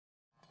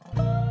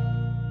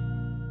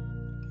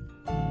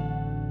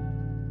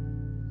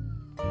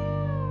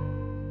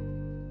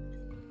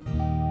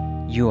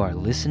You are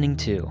listening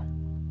to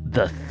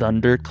the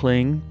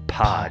Thundercling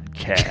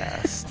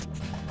Podcast.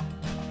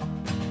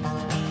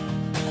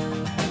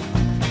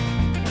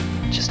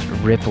 Just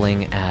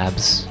rippling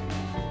abs.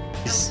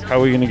 How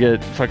are we going to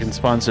get fucking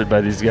sponsored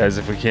by these guys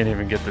if we can't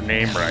even get the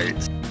name right?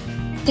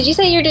 Did you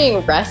say you're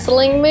doing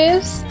wrestling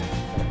moves?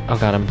 Oh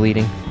god, I'm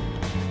bleeding.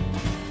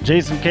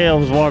 Jason Kale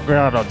was walking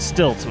around on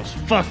stilts. It was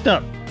fucked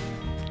up.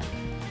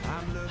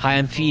 Hi,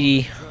 I'm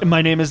Feedy, And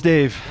my name is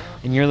Dave.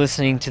 and you're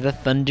listening to the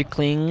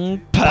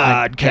Thundercling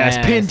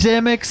Podcast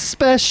Pandemic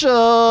Special.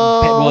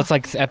 Well, it's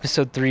like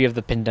episode 3 of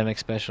the Pandemic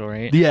Special,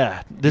 right?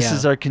 Yeah, this Yeah.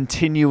 is our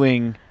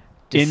continuing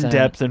Descent.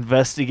 in-depth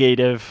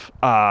investigative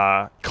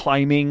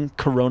climbing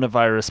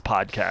coronavirus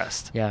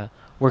podcast. Yeah.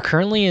 We're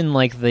currently in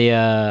like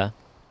the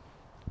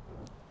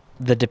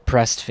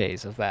depressed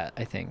phase of that,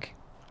 I think.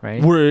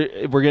 Right? We're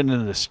getting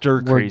into the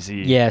stir We're-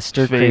 crazy. Yeah,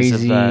 stir phase of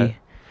crazy. that.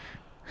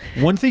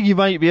 One thing you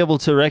might be able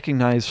to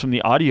recognize from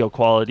the audio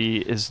quality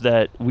is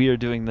that we are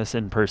doing this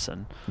in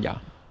person. Yeah.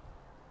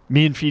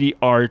 Me and Feedy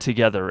are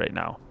together right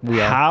now.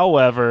 We are.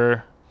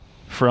 However,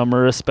 from a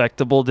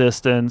respectable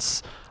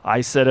distance,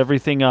 I set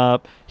everything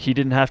up. He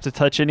didn't have to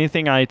touch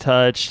anything I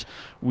touched.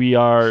 We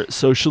are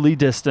socially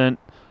distant.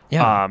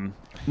 Yeah.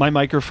 My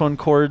microphone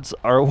cords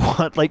are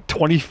like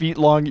 20 feet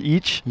long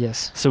each.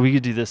 Yes. So we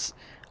could do this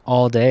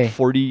All day.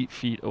 40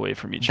 feet away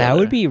from each That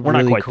other. would be We're not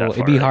really quite cool. that It'd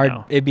far be right hard.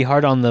 now. It'd be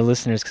hard on the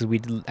listeners because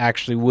we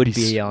actually would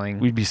be s- yelling.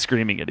 We'd be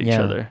screaming at each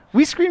Yeah. other.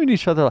 We scream at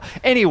each other.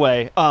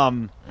 Anyway,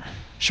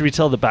 should we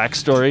tell the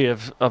backstory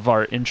of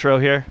our intro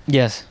here?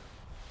 Yes.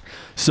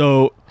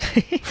 So,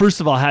 first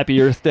of all,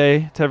 happy Earth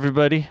Day to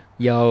everybody.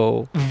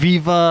 Yo.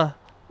 Viva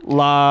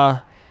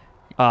la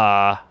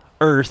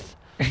Earth.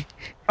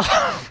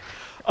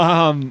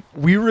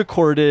 We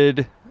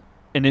recorded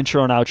an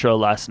intro and outro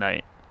last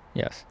night,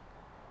 Yes.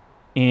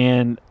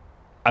 and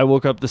I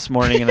woke up this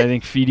morning, and I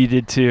think Feedy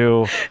did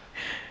too,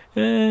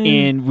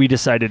 and we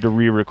decided to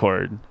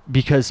re-record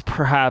because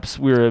perhaps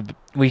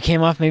We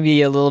came off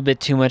maybe a little bit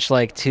too much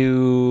like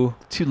two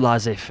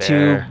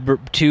laissez-faire.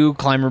 two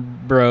climber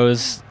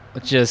bros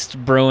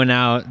just broing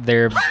out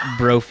their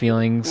bro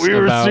feelings We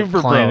were about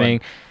super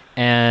climbing,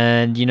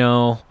 and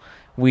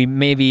we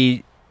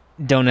maybe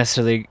don't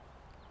necessarily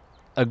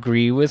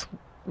agree with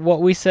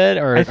what we said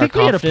or I think are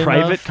we had a confident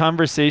private of.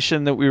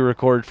 conversation that we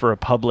record for a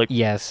public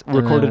Yes, and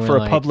then recorded we're for a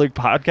like, public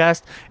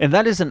podcast, and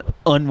that is an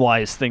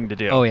unwise thing to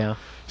do. Oh yeah.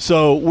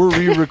 So we're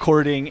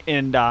re-recording,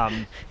 and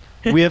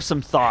we have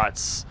some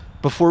thoughts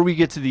before we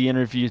get to the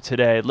interview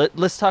today.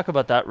 Let's talk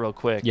about that real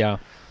quick. Yeah.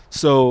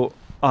 So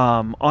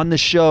on the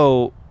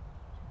show,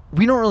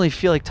 we don't really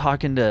feel like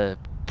talking to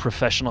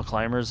professional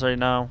climbers right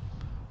now,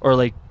 or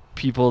like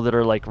people that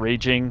are like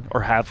raging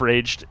or have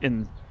raged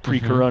in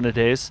pre-corona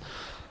days.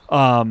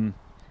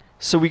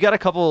 So we got a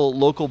couple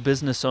local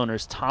business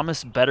owners.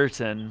 Thomas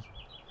Betterton,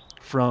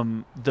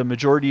 from the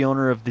majority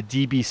owner of the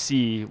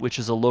DBC, which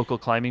is a local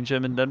climbing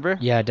gym in Denver.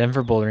 Yeah,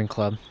 Denver Bouldering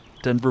Club.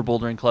 Denver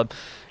Bouldering Club,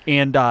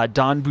 and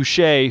Don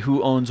Boucher,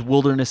 who owns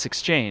Wilderness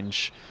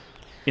Exchange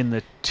in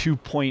the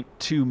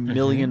 2.2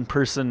 million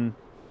person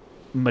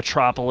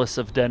metropolis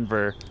of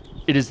Denver.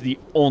 It is the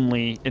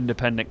only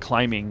independent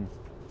climbing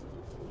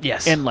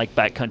Yes. and like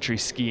backcountry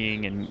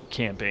skiing and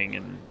camping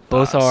and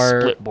both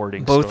are split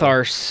boarding both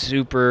store. are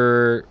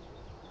super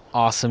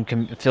awesome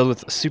filled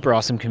with super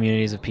awesome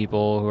communities of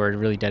people who are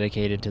really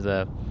dedicated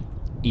to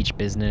each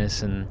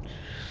business and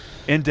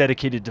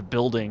dedicated to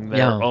building their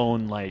Yeah.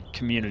 own like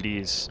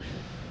communities.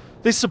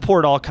 They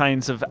support all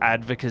kinds of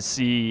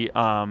advocacy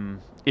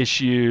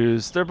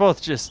issues. They're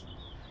both just,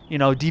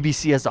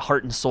 DBC has the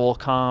Heart and Soul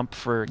Comp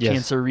for Yes.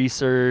 cancer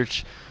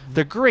research.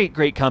 They're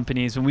great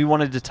companies, and we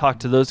wanted to talk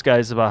to those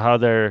guys about how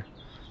they're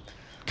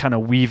kind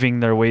of weaving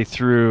their way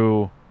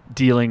through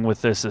dealing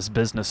with this as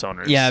business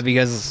owners. yeah,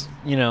 because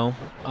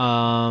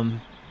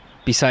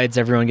besides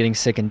everyone getting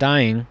sick and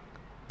dying,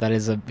 that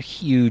is a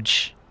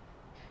huge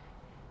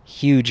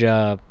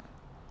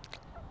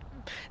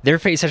they're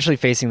essentially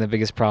facing the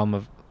biggest problem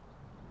of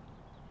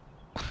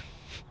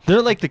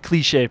They're like the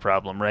cliche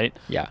problem, right?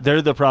 yeah.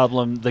 They're the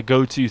problem, the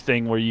go-to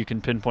thing where you can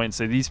pinpoint and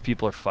say, these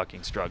people are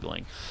fucking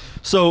struggling.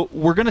 So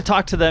we're going to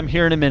talk to them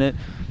here in a minute,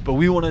 but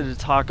we wanted to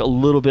talk a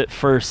little bit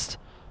first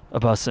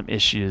about some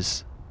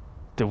issues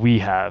that we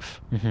have.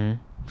 Mm-hmm.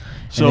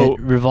 So it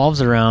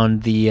revolves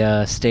around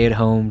the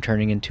stay-at-home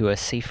turning into a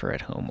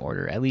safer-at-home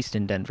order, at least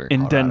in Denver.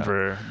 in Colorado.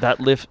 Denver, that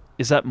lift,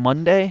 is that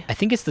Monday? I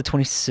think it's the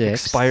 26th.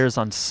 Expires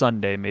on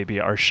Sunday, maybe.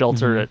 Our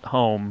shelter Mhm. at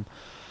home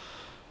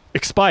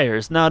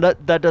expires. Now,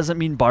 that doesn't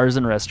mean bars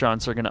and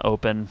restaurants are going to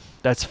open.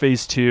 That's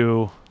phase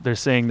 2. They're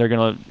saying they're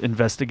going to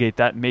investigate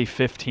that May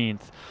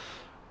 15th.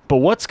 But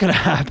what's going to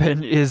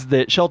happen is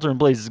that Shelter in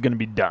Place is going to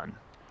be done.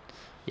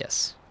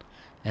 Yes.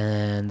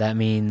 And that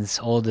means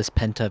all this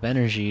pent-up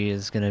energy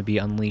is going to be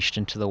unleashed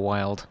into the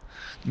wild.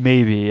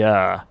 Maybe,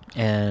 yeah.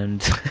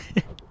 And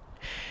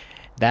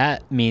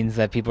that means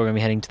that people are going to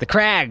be heading to the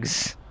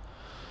crags.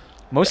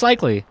 Most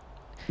likely.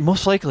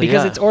 Most likely,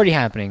 Because yeah. it's already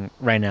happening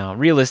right now.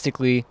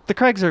 Realistically, The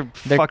crags are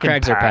the fucking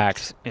crags are packed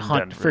packed. in Hunt-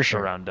 Denver, for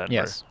sure. around Denver.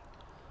 Yes.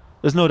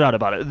 There's no doubt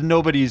about it.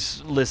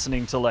 Nobody's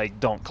listening to like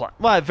don't climb.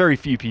 Well, very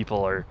few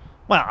people are.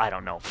 Well, I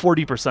don't know.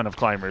 40% of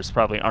climbers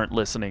probably aren't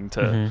listening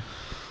to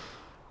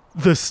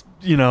this.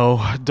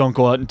 Don't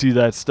go out and do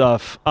that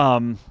stuff.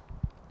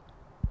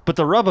 But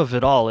the rub of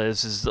it all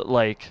is that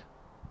like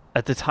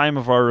at the time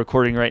of our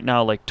recording right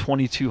now, like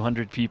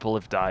 2,200 people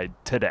have died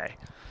today.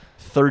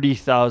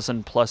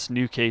 30,000 plus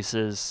new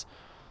cases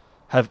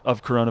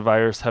of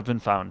coronavirus have been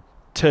found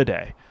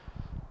today.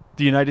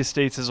 The United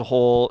States as a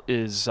whole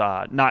is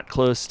not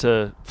close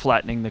to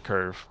flattening the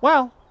curve.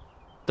 Well,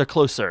 they're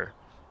closer.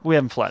 We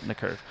haven't flattened the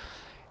curve.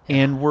 Yeah.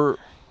 And we're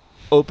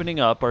opening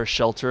up our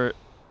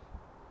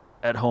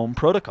shelter-at-home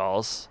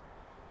protocols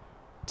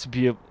to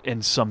be,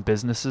 and some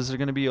businesses are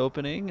going to be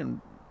opening.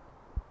 And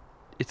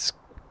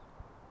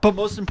but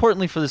most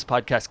importantly for this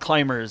podcast,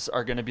 climbers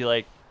are going to be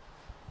like,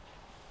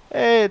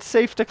 hey, it's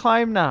safe to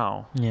climb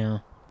now. Yeah.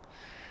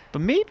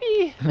 But maybe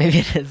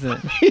it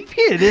isn't. Maybe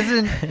it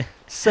isn't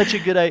such a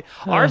good idea.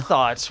 Our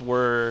thoughts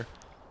were,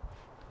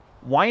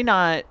 why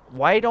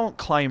don't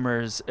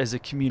climbers as a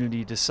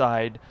community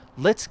decide,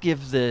 let's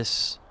give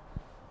this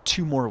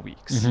 2 more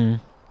weeks.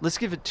 Mm-hmm. Let's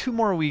give it 2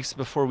 more weeks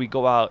before we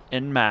go out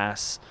en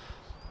masse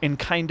and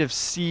kind of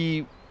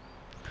see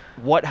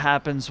what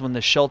happens when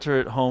the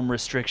shelter-at-home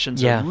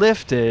restrictions are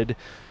lifted,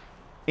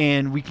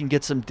 and we can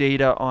get some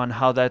data on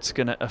how that's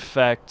going to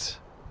affect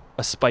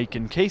a spike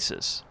in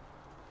cases.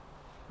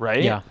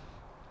 Right? Yeah.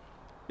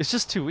 It's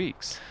just 2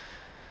 weeks.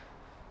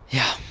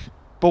 Yeah.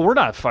 But we're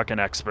not fucking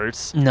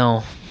experts.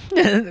 No.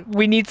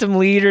 We need some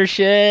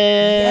leadership.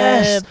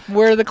 Yes.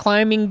 We're the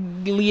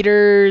climbing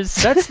leaders.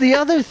 That's the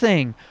other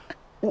thing.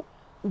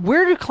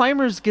 Where do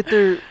climbers get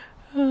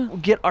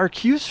our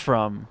cues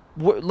from?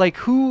 Like,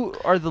 who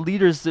are the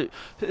leaders that...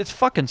 It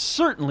fucking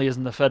certainly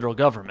isn't the federal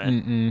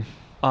government.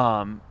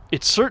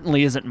 It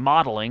certainly isn't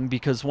modeling,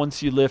 because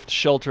once you lift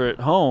shelter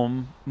at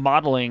home,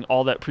 modeling,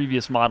 all that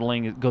previous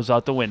modeling goes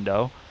out the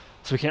window.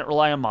 So we can't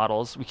rely on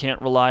models. We can't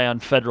rely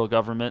on federal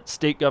government.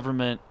 State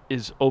governments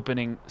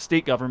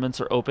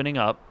are opening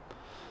up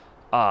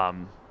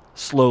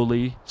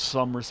slowly,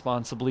 some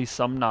responsibly,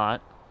 some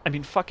not. I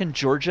mean, fucking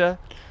Georgia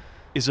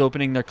is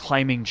opening their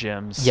climbing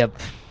gyms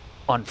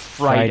on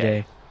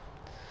Friday.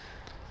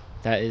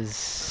 That is...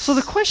 So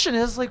the question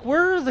is, like,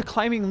 where are the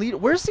climbing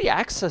where's the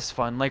Access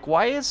Fund? Like,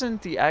 why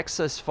isn't the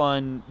Access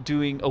Fund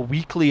doing a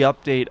weekly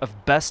update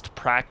of best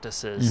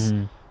practices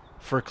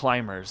for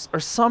climbers, or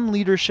some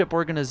leadership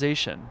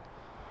organization?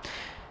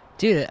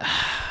 Dude,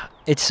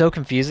 it's so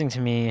confusing to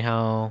me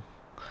how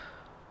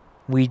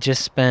we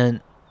just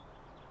spent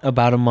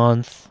about a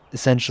month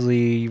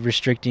essentially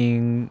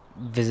restricting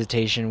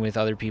visitation with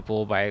other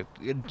people by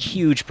a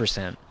huge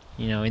percent.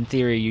 In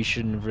theory, you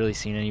shouldn't have really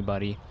seen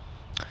anybody.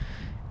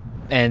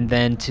 And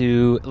then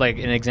to, like,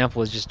 an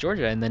example is just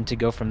Georgia, and then to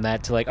go from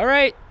that to, like, all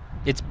right,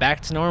 it's back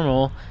to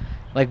normal.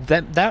 Like,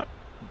 that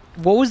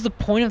what was the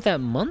point of that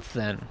month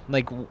then?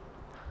 Like,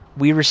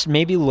 we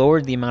maybe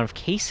lowered the amount of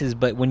cases,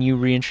 but when you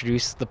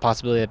reintroduce the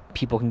possibility that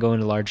people can go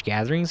into large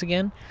gatherings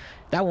again,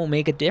 that won't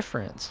make a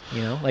difference,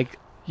 Like,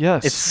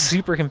 yes, it's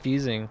super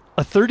confusing.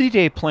 A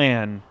 30-day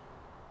plan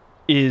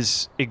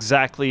is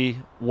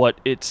exactly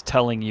what it's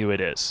telling you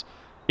it is.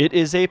 It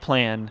is a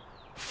plan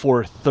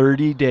for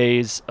 30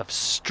 days of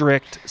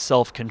strict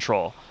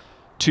self-control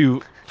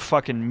to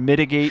fucking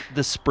mitigate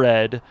the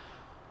spread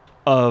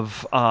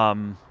of,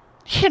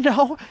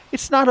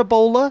 it's not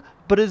Ebola,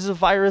 but it's a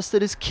virus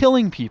that is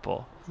killing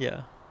people.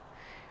 Yeah.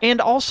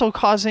 And also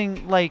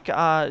causing, like,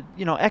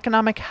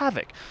 economic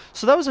havoc.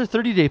 So that was our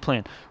 30-day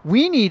plan.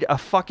 We need a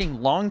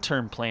fucking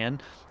long-term plan,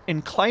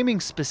 and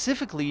climbing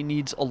specifically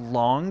needs a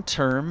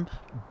long-term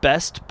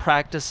best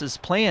practices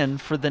plan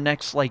for the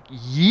next, like,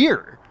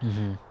 year.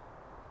 Mm-hmm.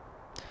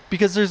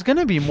 Because there's going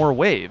to be more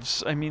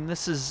waves. I mean,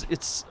 it's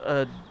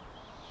a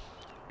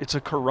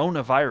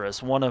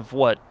coronavirus, one of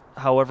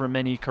however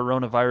many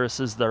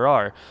coronaviruses there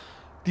are.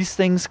 These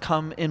things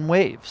come in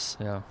waves.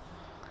 Yeah.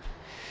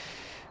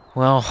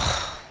 Well,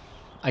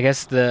 I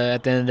guess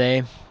at the end of the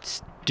day,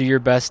 just do your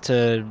best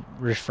to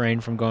refrain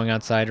from going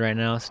outside right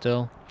now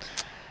still.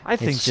 I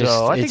think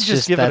so. I think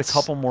just give it a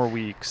couple more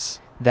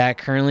weeks. That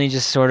currently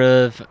just sort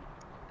of,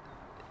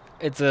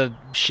 it's a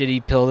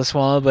shitty pill to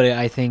swallow, but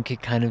I think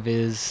it kind of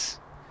is...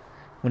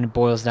 When it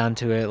boils down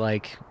to it,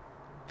 like,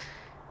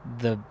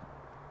 the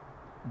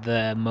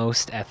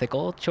most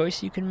ethical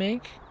choice you can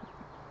make.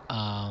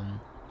 The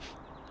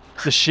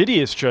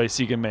shittiest choice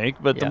you can make,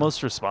 but the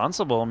most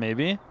responsible,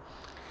 maybe.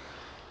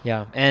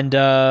 Yeah, and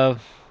I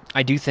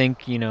do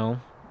think,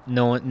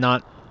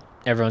 not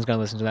everyone's going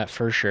to listen to that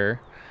for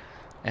sure.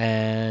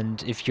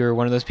 And if you're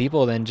one of those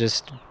people, then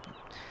just,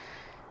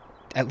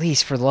 at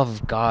least for the love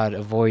of God,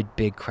 avoid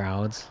big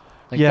crowds.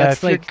 Like, yeah,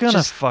 if you're going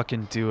to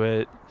fucking do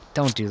it.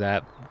 Don't do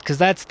that. Because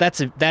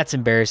that's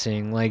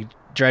embarrassing. Like,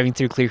 driving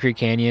through Clear Creek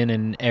Canyon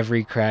and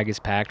every crag is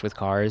packed with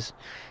cars.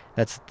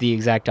 That's the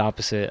exact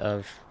opposite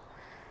of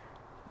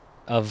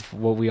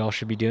what we all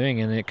should be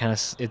doing, and it kind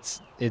of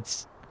it's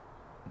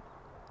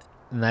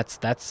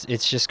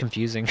just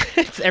confusing.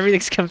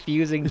 Everything's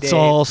confusing. It's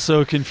all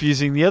so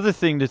confusing. The other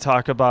thing to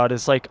talk about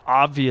is, like,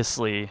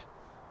 obviously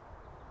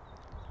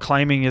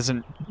climbing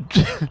isn't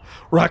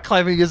rock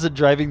climbing isn't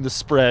driving the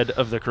spread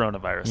of the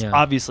coronavirus. Yeah.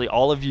 Obviously,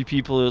 all of you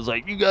people who's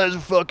like, you guys are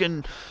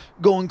fucking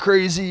going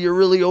crazy, you're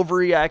really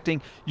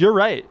overreacting. You're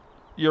right.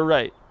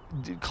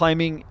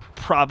 Climbing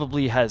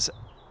probably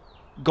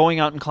going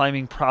out and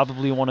climbing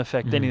probably won't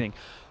affect anything.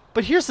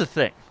 But here's the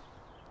thing.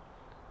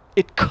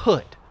 It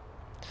could,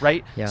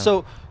 right? Yeah.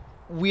 So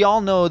we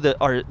all know that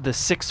the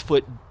 6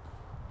 foot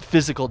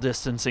physical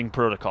distancing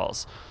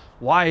protocols.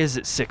 Why is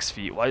it 6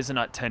 feet? Why is it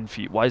not 10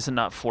 feet? Why is it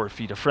not 4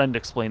 feet? A friend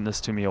explained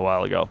this to me a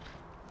while ago.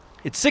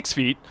 It's 6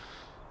 feet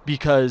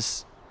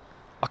because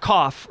a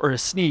cough or a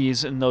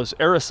sneeze and those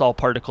aerosol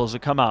particles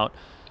that come out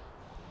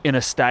in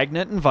a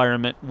stagnant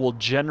environment will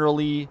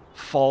generally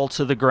fall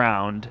to the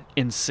ground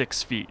in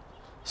 6 feet.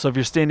 So if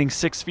you're standing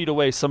 6 feet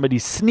away,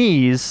 somebody's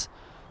sneeze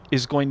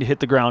is going to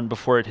hit the ground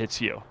before it hits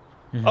you.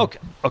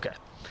 Okay.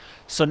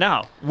 So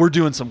now we're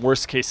doing some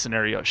worst case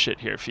scenario shit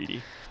here,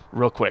 Feedy,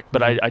 real quick.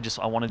 But I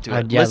want to do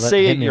it. Let's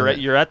say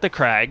you're at the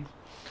crag,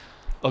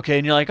 okay,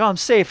 and you're like, oh, I'm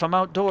safe. I'm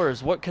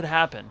outdoors. What could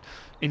happen?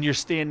 And you're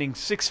standing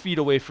 6 feet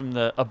away from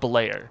a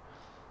belayer,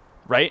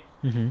 right?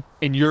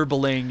 And you're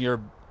belaying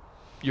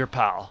your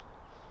pal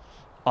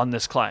on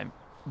this climb.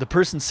 The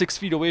person 6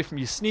 feet away from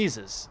you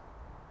sneezes.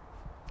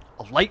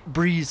 A light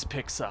breeze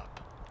picks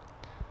up.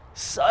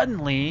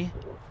 Suddenly,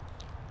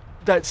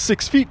 that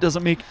 6 feet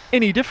doesn't make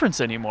any difference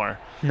anymore.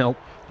 Nope.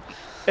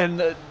 And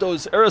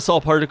those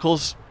aerosol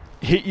particles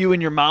hit you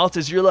in your mouth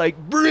as you're like,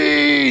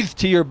 breathe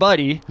to your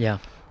buddy. Yeah.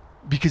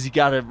 Because you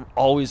got to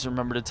always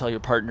remember to tell your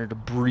partner to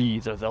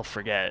breathe or they'll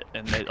forget.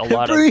 And a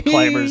lot of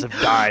climbers have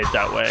died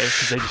that way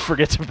because they just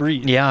forget to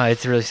breathe. Yeah,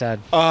 it's really sad.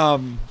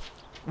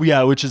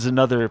 Yeah, which is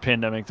another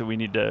pandemic that we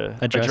need to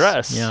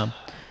address. Yeah.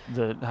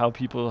 How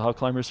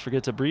climbers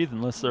forget to breathe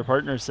unless their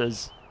partner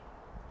says,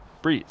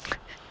 breathe.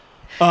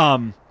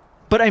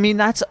 But I mean,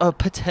 that's a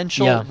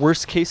potential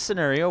worst case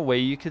scenario way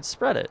you could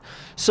spread it.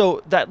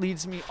 So that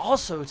leads me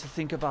also to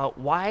think about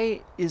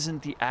why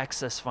isn't the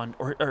Access Fund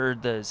or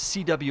the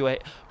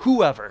CWA,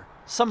 whoever,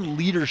 some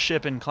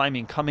leadership in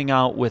climbing coming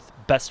out with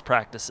best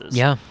practices?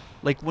 Yeah.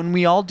 Like when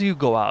we all do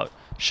go out,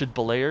 should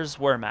belayers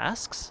wear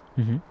masks?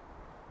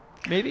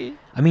 Maybe.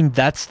 I mean,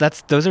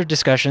 those are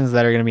discussions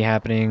that are going to be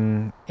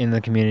happening in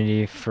the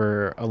community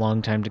for a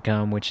long time to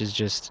come, which is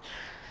just...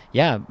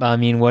 Yeah, I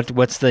mean,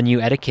 what's the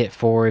new etiquette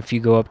for if you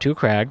go up to a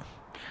crag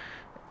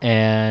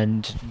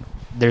and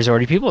there's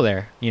already people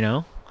there,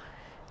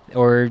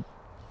 or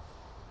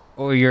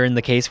you're in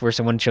the case where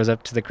someone shows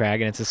up to the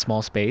crag and it's a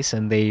small space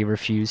and they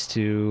refuse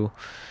to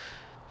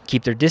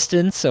keep their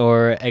distance,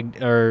 or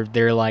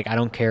they're like, I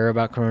don't care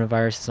about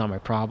coronavirus, it's not my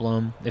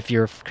problem. If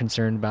you're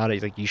concerned about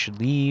it, like, you should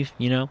leave.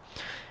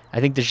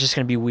 I think there's just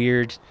going to be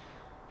weird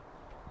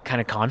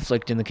kind of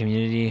conflict in the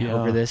community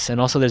over this,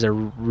 and also there's a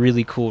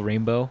really cool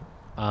rainbow.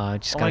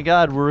 My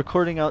God, we're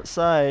recording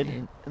outside,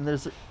 and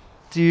there's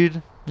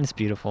dude. It's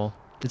beautiful.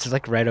 It's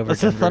like right over.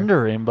 It's a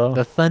thunder rainbow.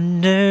 The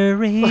thunder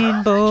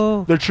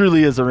rainbow. There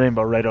truly is a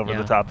rainbow right over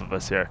the top of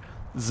us here.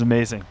 This is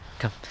amazing.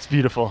 It's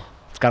beautiful.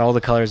 It's got all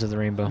the colors of the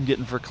rainbow. I'm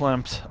getting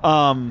verklempt.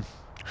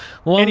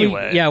 Well,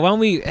 anyway, why don't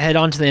we head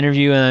on to the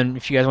interview, and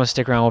if you guys want to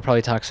stick around, we'll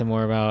probably talk some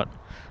more about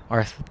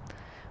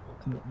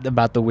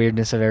about the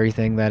weirdness of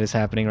everything that is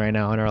happening right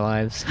now in our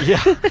lives.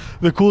 Yeah.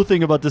 The cool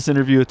thing about this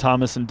interview with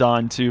Thomas and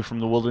Don, too, from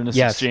the Wilderness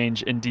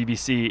Exchange and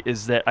DBC,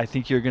 is that I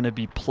think you're going to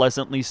be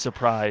pleasantly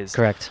surprised.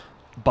 Correct.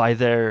 By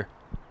their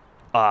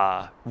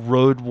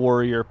road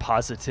warrior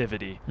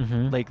positivity.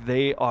 Like,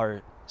 they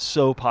are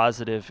so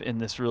positive in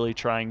this really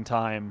trying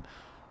time.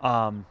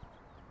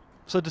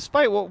 So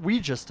despite what we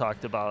just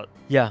talked about,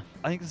 I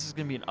think this is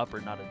going to be an upper,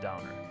 not a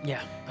downer.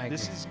 Yeah, I agree.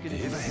 This is going to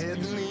be... If I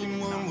had to lean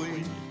one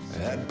way,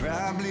 I'd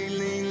probably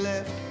lean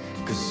left,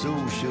 'cause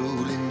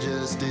social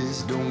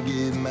injustice don't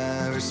get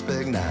my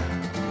respect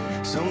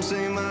now. Some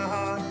say my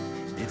heart,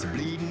 it's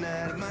bleeding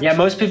out of my... Yeah,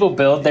 most people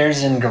build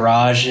theirs in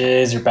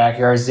garages or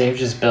backyards. Dave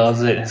just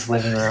builds it in his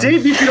living room.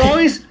 Dave, you could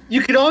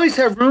always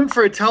have room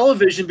for a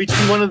television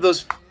between one of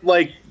those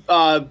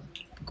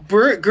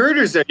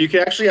girders there. You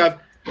could actually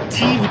have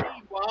TV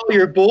while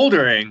you're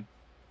bouldering.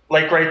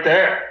 Like right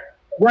there.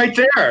 Right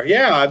there,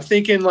 yeah. I'm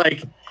thinking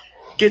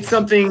get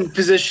something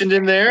positioned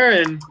in there,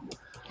 and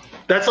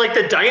that's like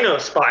the dyno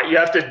spot. You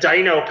have to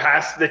dyno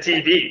past the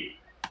TV.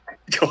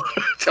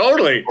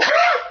 Totally. You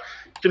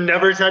can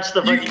never touch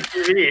the fucking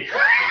TV.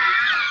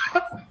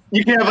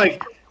 You can have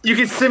you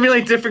can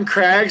simulate different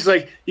crags.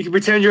 You can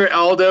pretend you're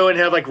Aldo and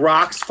have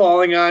rocks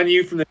falling on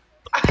you from the.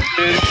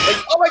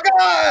 Oh my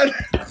God!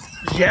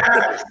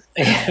 Yes.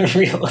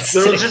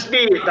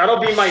 That'll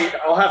be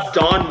I'll have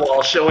Dawn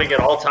Wall showing at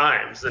all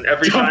times, and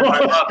every time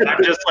I'm up,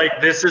 I'm just like,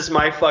 this is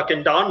my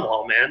fucking Dawn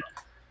Wall, man.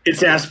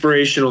 It's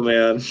aspirational,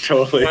 man.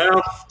 Totally.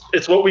 Well,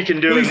 it's what we can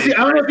do. I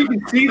don't know if you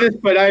can see this,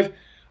 but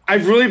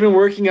I've really been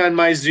working on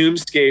my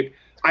Zoomscape.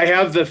 I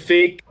have the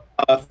fake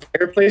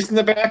fireplace in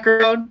the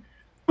background.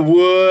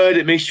 Wood.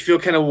 It makes you feel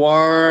kind of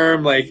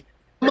warm.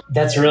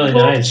 That's really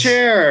nice.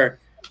 Chair.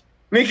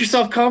 Make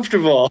yourself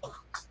comfortable.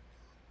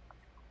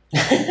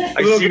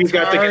 I see you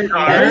got the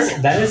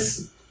guitar. That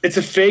is. It's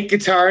a fake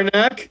guitar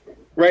neck.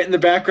 right in the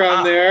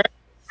background there.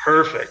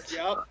 Perfect.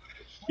 Yep.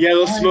 Yeah,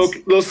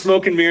 little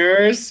smoke and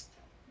mirrors.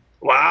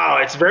 Wow,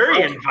 it's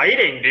very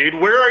inviting, dude.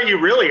 Where are you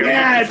really?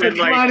 Yeah,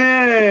 come on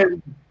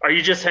in. Are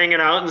you just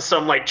hanging out in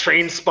some like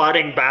train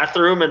spotting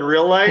bathroom in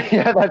real life?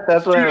 Yeah,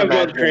 that's what Dude, I'm I'm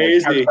going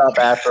crazy.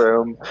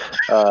 Bathroom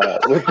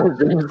with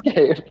the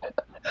Zoomscape.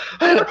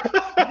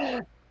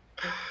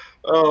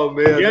 Oh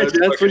man, Yeah, that's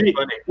what funny. do you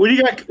got?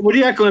 What do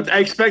you got going?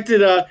 I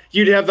expected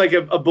you to have like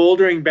a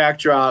bouldering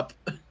backdrop.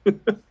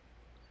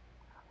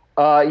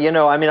 I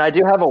mean, I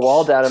do have a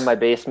wall down in my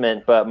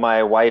basement, but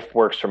my wife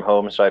works from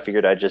home, so I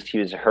figured I'd just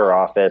use her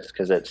office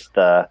because it's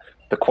the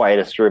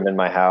quietest room in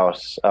my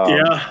house.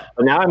 Yeah.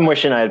 But now I'm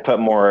wishing I had put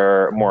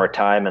more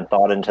time and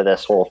thought into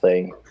this whole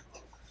thing.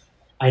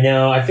 I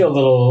know. I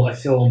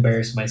feel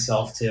embarrassed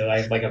myself too.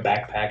 I have like a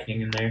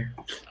backpacking in there.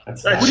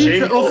 That's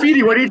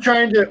Feedy, what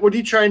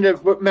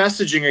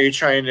messaging are you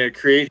trying to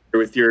create here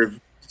with your?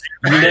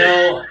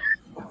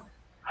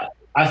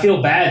 I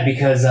feel bad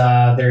because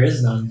there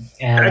is none,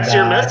 and that's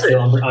your message. I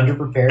feel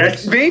underprepared,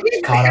 that's maybe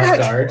caught off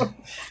guard.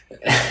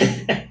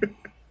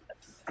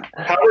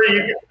 How are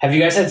you? Have you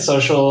guys had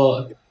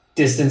social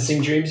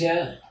distancing dreams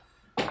yet?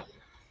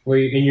 Where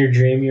in your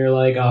dream you're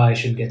like, oh, I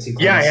shouldn't get too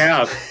close. Yeah, I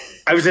have.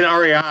 I was in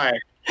REI,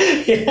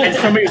 and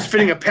somebody was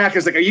fitting a pack. I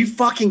was like, "Are you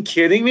fucking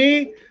kidding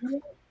me?"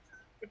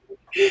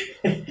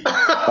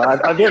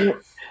 I'm getting.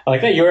 I like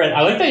that you were at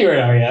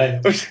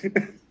REI.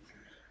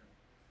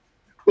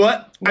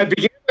 Well, I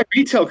began my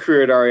retail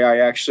career at REI.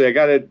 Actually,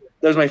 that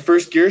was my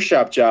first gear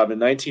shop job in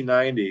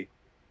 1990.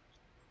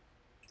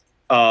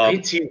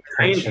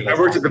 1890. I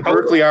worked at the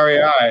Berkeley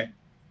REI.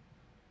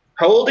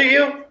 How old are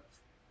you?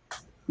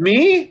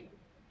 Me?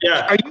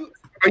 Yeah.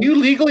 Are you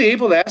legally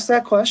able to ask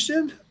that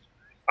question?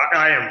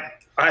 I am.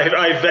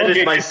 I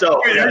vetted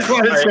myself. Yes.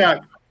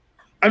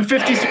 I'm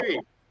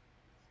 53.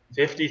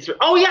 53.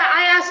 Oh yeah,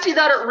 I asked you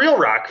that at Real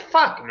Rock.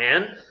 Fuck,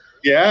 man.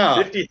 Yeah.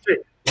 53.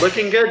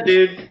 Looking good,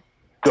 dude.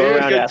 Go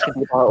around asking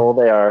people how old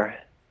they are.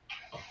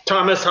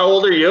 Thomas, how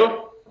old are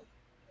you?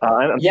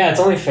 It's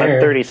only fair.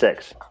 I'm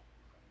 36.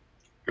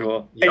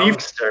 Cool.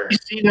 Youngster. And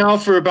you've seen now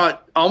for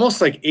about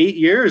almost like 8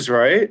 years,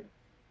 right?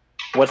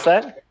 What's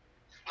that?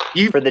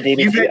 For the DVC?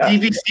 You've had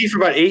DVC for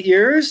about 8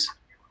 years?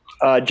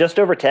 Just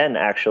over 10,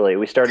 actually.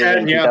 We started 10,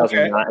 in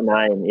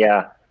 2009,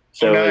 yeah.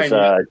 So it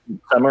was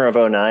summer of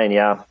 2009,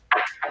 yeah.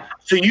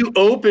 So you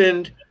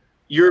opened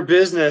your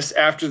business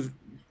after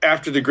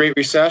the Great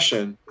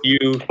Recession.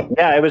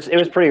 Yeah, it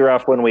was pretty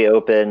rough when we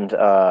opened.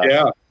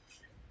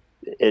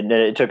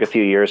 It took a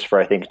few years for,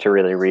 I think, to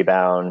really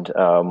rebound.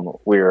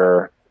 We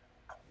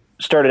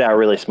started out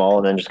really small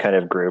and then just kind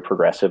of grew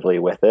progressively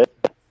with it.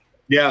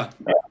 Yeah.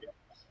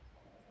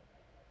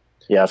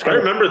 Yeah, I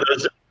remember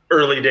those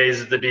early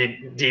days of the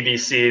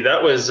DVC.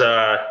 That was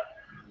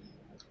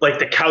like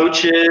the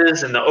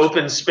couches and the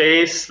open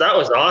space. That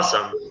was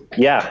awesome.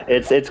 Yeah,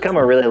 it's come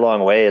a really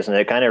long ways, and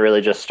it kind of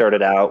really just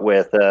started out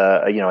with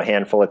a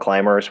handful of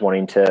climbers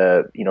wanting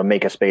to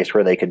make a space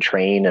where they could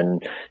train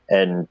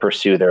and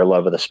pursue their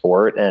love of the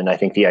sport. And I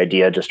think the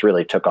idea just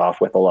really took off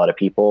with a lot of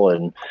people,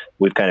 and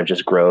we've kind of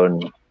just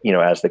grown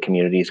as the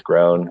community's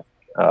grown.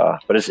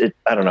 But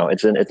I don't know,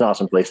 it's an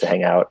awesome place to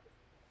hang out.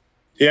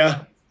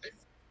 Yeah.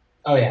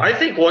 Oh yeah. I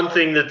think one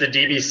thing that the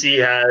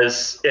DVC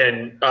has,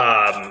 and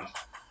I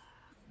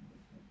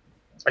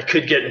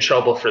could get in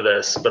trouble for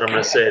this, but I'm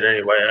going to say it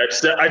anyway. I've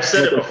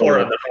said it before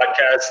on the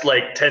podcast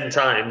like 10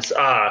 times.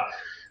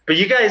 But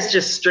you guys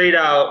just straight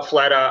out,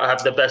 flat out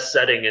have the best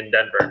setting in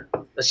Denver.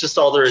 That's just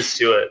all there is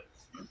to it.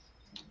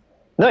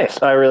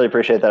 Nice. I really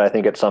appreciate that. I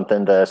think it's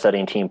something the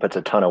setting team puts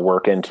a ton of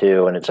work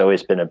into, and it's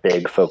always been a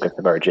big focus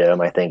of our gym.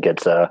 I think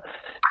it's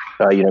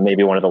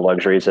maybe one of the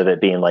luxuries of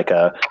it being like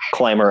a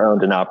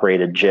climber-owned and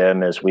operated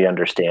gym is we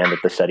understand that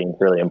the setting is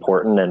really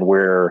important, and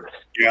we're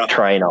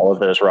trying all of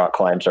those rock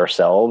climbs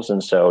ourselves.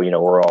 And so,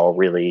 we're all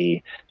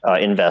really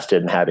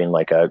invested in having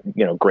like a,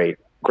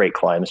 great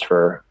climbs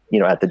for,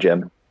 at the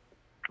gym.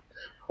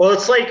 Well,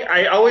 it's like,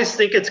 I always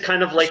think it's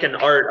kind of like an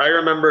art. I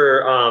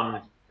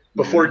remember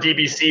before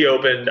DVC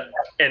opened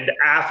and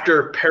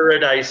after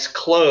Paradise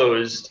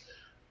closed,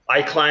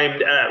 I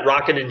climbed at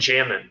Rockin' and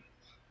Jammin'.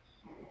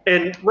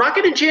 And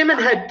Rockin' and Jammin'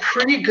 had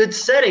pretty good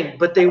setting,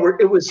 but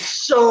it was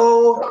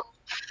so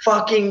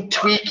fucking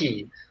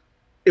tweaky.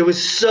 It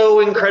was so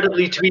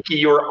incredibly tweaky.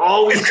 You were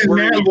always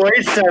Matt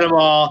Lloyd set them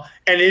all,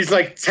 and he's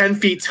like 10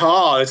 feet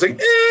tall. It's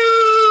like,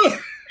 ew!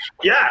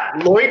 Yeah,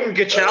 Lloyd and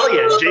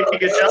Gachalian,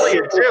 JP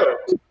Gachalian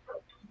too.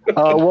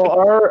 Well,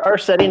 our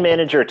setting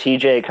manager,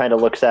 TJ, kind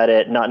of looks at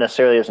it not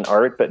necessarily as an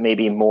art, but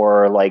maybe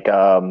more like,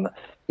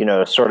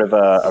 sort of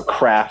a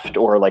craft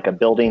or like a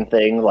building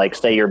thing. Like,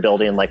 say you're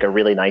building like a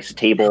really nice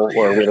table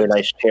or a really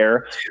nice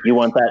chair. You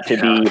want that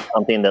to be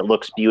something that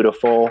looks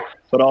beautiful.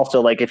 But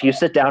also, like, if you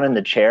sit down in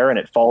the chair and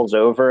it falls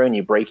over and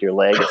you break your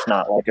leg, it's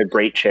not like a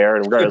great chair,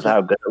 regardless of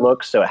how good it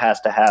looks. So it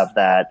has to have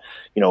that,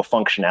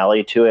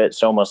 functionality to it.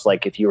 It's almost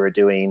like if you were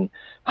doing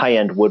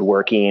high-end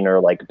woodworking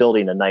or like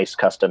building a nice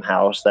custom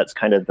house, that's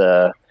kind of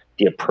the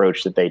the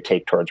approach that they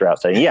take towards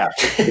route setting. Yeah,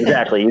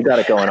 exactly. You got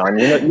it going on.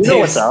 You know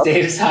what's up.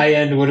 Dave's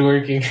high-end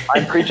woodworking.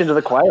 I'm preaching to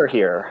the choir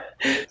here.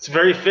 It's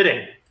very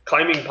fitting.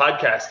 Climbing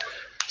podcast.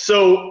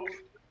 So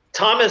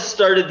Thomas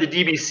started the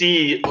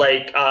DBC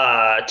like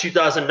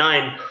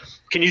 2009.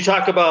 Can you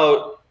talk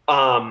about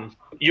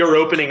your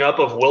opening up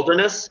of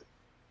Wilderness?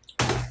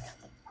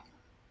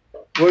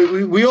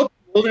 We opened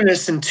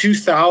Wilderness in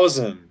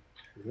 2000,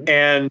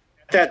 and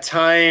at that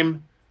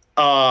time,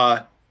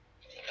 on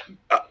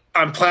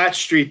Platt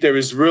Street, there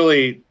was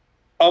really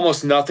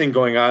almost nothing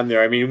going on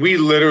there. I mean, we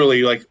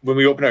literally, like, when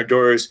we opened our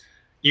doors,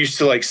 used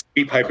to like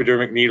sweep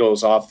hypodermic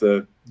needles off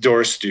the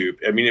door stoop.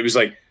 I mean, it was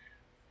like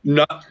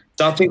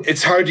nothing.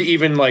 It's hard to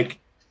even like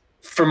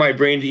for my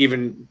brain to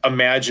even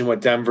imagine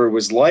what Denver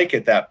was like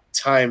at that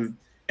time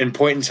and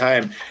point in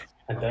time.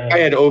 I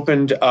had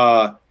opened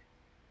Was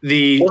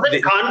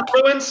it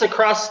Confluence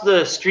across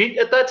the street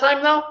at that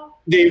time, though?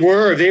 They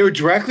were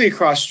directly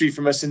across the street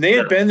from us, and they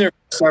had been there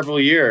for several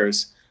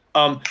years.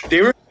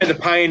 They were the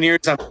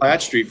pioneers on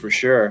Platt Street for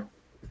sure.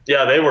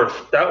 Yeah, they were.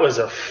 That was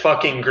a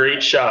fucking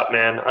great shop,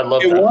 man. I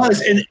love it. It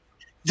was, and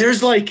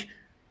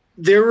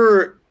there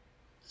were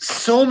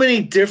so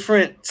many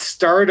different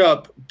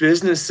startup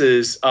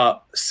businesses,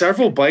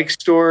 several bike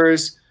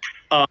stores,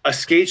 a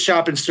skate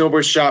shop and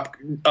snowboard shop.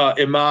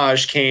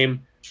 Image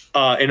came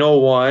in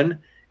 2001,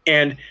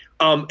 and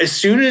as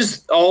soon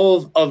as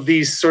all of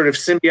these sort of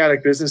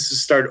symbiotic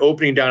businesses started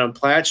opening down on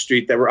Platt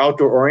Street that were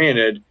outdoor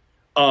oriented,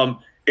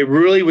 it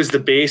really was the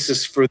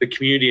basis for the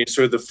community and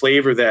sort of the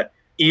flavor that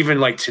even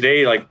like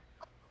today, like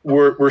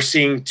we're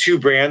seeing two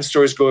brand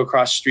stores go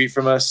across the street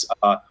from us.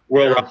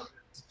 World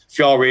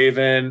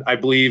Fjallraven, I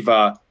believe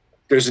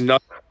there's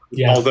another,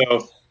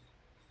 although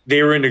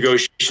they were in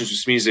negotiations,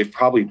 which means they've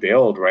probably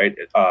bailed right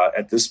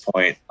at this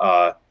point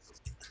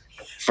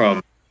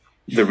from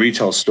the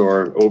retail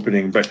store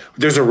opening. But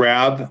there's a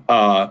Rab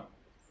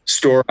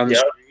store on the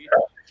street,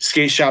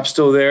 skate shop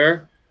still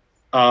there,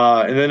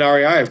 and then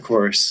REI, of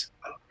course.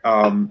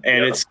 And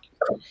it's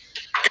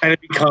kind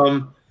of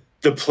become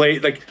the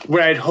place, like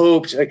what I'd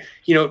hoped, like,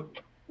 you know,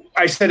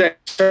 I said I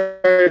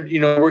started, you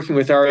know, working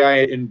with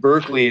REI in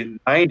Berkeley in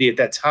 90. At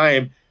that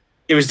time,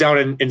 it was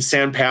down in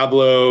San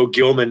Pablo,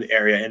 Gilman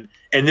area.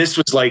 And this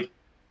was like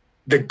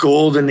the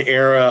golden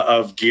era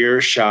of gear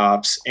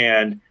shops.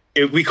 And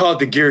we call it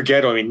the gear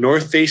ghetto. I mean,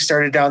 North Face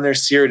started down there,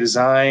 Sierra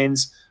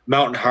Designs,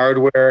 Mountain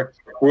Hardware,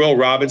 Royal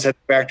Robbins had a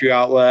factory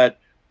outlet.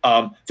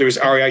 There was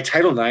REI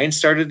Title IX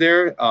started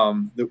there,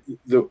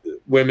 the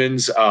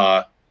women's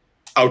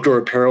outdoor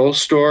apparel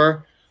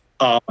store.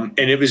 And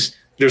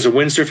there's a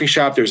windsurfing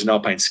shop, there's an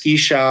alpine ski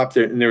shop,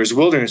 and there was a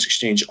Wilderness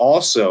Exchange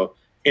also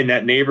in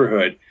that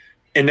neighborhood.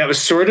 And that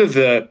was sort of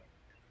the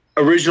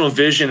original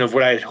vision of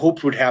what I had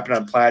hoped would happen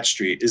on Platt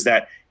Street, is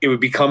that it would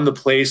become the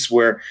place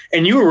where,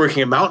 and you were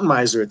working at Mountain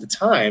Miser at the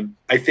time,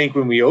 I think,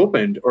 when we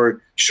opened,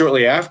 or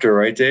shortly after,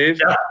 right, Dave?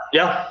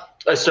 Yeah.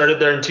 I started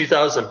there in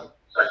 2000.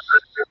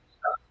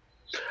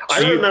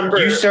 I remember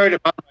you started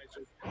at Mountain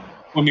Miser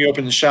when we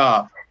opened the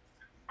shop.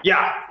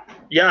 Yeah,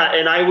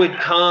 and I would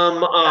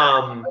come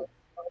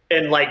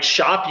and like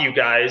shop you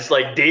guys.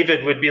 Like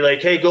David would be like,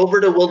 "Hey, go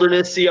over to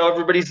Wilderness, see how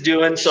everybody's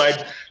doing." So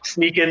I'd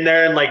sneak in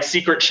there and like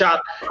secret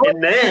shop,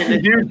 and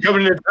then dude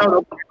coming to town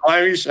open a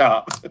climbing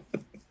shop.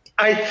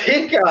 I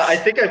think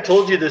I've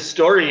told you this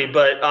story,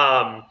 but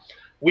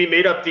we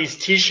made up these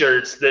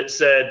T-shirts that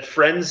said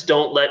 "Friends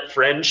don't let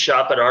friends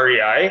shop at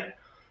REI,"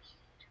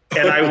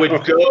 and I would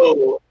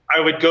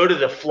go to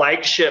the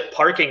flagship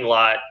parking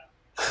lot,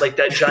 like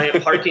that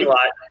giant parking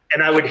lot,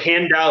 and I would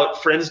hand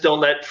out "Friends don't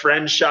let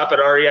friends shop at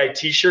REI"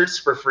 T-shirts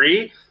for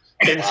free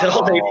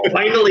until they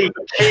finally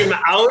came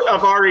out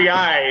of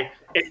REI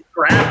and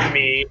grabbed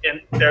me, and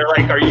they're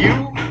like, "Are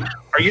you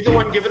the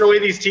one giving away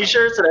these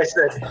T-shirts?" And I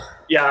said,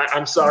 "Yeah,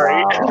 I'm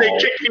sorry." And they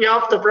kicked me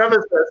off the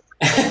premises.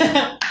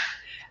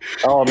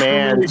 Oh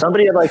man,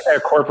 somebody at like their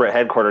corporate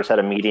headquarters had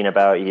a meeting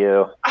about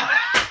you.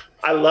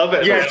 I love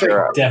it. Yeah,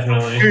 sure.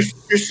 Definitely.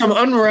 There's some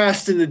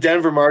unrest in the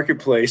Denver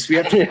marketplace. We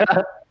have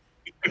to.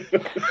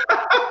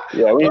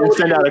 Yeah, we need to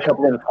send out a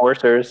couple of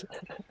enforcers.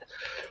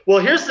 Well,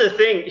 here's the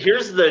thing.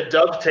 Here's the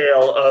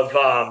dovetail of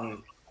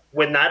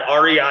when that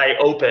REI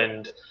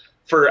opened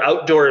for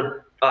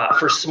outdoor,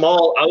 for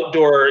small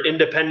outdoor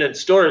independent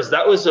stores.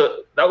 That was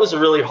a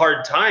really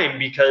hard time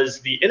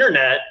because the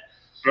internet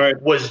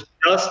was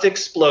just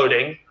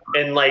exploding,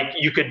 and like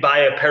you could buy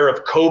a pair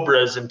of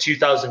Cobras in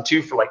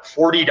 2002 for like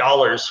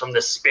 $40 from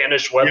this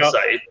Spanish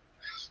website. Yep.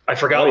 I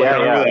forgot what that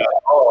was.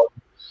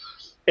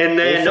 And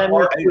then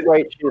Barabbas,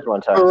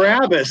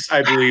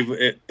 I believe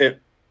it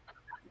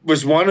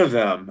was one of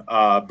them.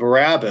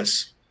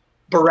 Barabbas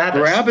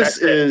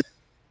is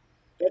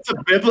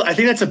I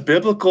think that's a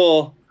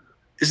biblical.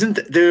 Isn't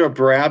there a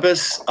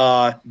Barabbas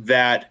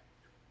that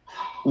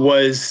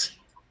was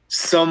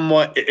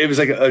somewhat? It was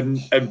like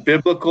a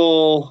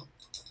biblical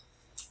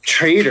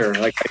trader.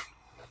 Like,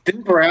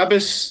 didn't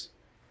Barabbas?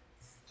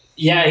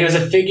 Yeah, he was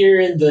a figure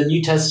in the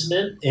New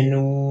Testament,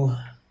 and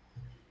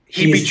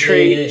he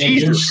betrayed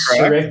Jesus.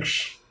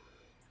 Correct?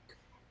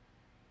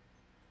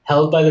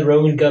 held by the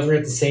Roman governor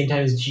at the same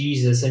time as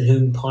Jesus, and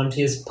whom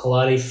Pontius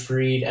Pilate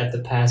freed at the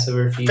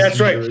Passover feast That's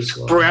in right.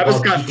 Jerusalem. Barabbas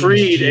while got keeping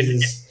freed,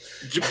 and Jesus.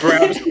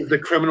 Barabbas was the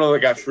criminal that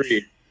got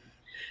freed.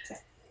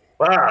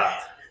 Wow.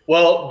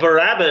 Well,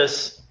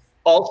 Barabbas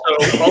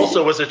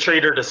also was a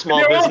traitor to small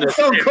They're all business.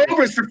 selling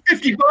Cobras for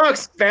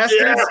 $50, bastards.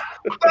 Yeah,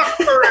 fuck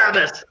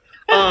Barabbas.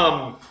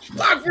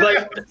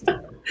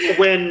 But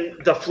when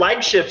the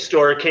flagship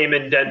store came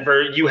in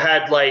Denver, you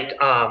had like,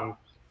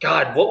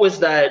 God, what was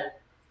that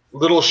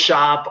little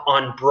shop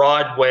on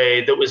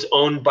Broadway that was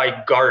owned by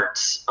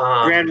Gartz?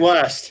 Grand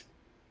West.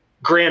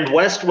 Grand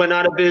West went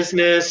out of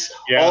business.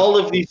 Yeah. All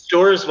of these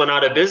stores went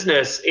out of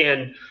business,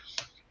 and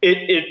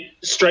it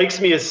strikes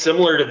me as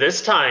similar to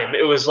this time.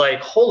 It was like,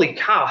 holy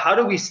cow, how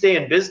do we stay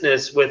in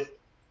business with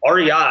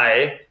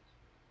REI,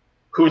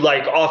 who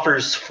like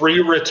offers free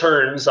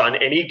returns on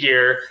any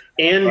gear,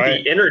 and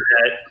Right. the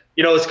internet?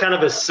 You know, it's kind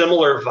of a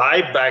similar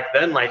vibe back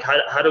then. Like,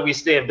 how do we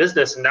stay in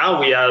business? And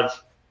now we have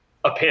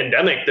a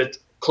pandemic that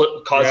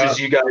causes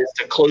you guys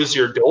to close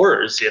your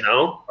doors, you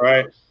know?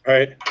 Right.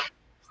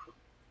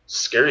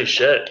 Scary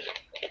shit.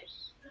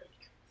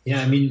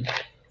 Yeah, I mean,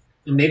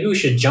 maybe we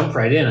should jump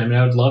right in. I mean,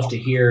 I would love to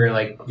hear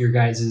like your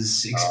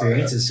guys'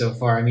 experiences so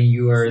far. I mean,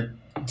 you are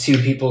two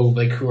people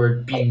like who are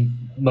being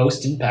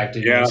most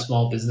impacted, you know, Yeah.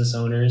 small business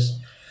owners.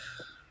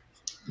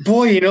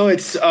 Boy, you know,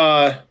 it's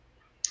I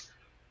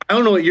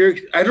don't know what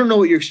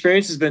your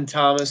experience has been,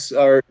 Thomas.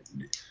 Or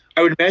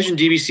I would imagine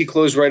DBC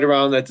closed right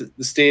around that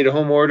the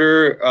stay-at-home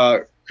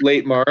order,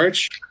 late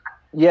March.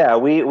 Yeah,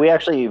 we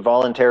actually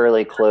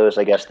voluntarily closed,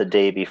 I guess, the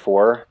day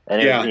before,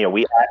 and Yeah. you know,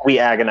 we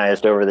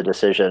agonized over the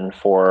decision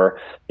for,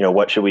 you know,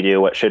 what should we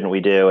do, what shouldn't we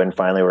do, and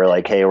finally we're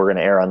like, hey, we're going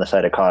to err on the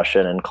side of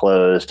caution and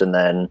closed, and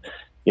then,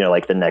 you know,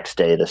 like the next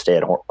day the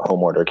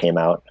stay-at-home order came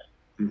out.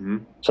 Mm-hmm.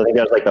 So I think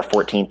that was like the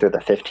 14th or the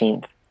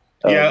 15th.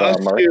 Yeah, of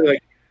us March. too,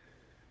 like,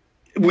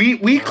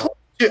 we closed,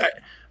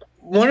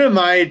 one of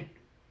my,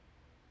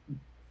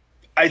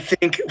 I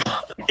think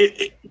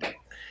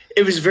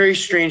it was a very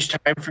strange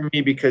time for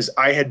me because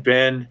I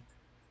went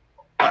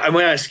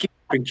on a ski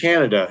trip in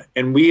Canada,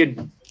 and we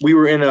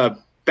were in a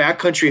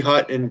backcountry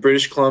hut in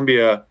British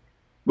Columbia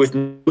with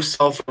no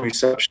cell phone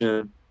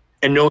reception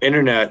and no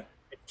internet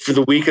for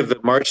the week of the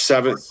March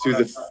 7th through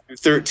the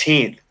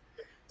 13th.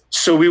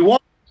 So we went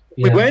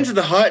into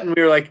the hut and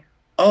we were like,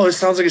 oh, it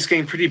sounds like it's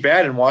getting pretty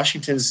bad, and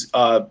Washington's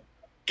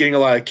getting a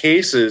lot of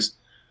cases.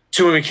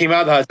 To when we came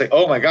out of the hut, it's like,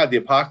 oh my God, the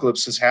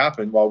apocalypse has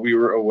happened while we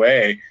were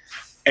away.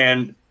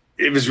 And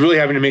it was really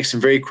having to make some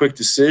very quick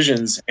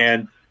decisions.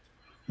 And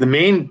the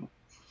main,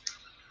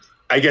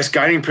 I guess,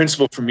 guiding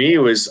principle for me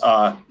was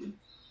I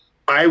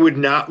would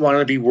not want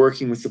to be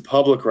working with the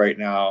public right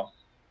now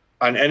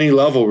on any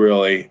level,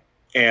 really.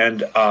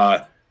 And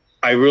I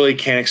really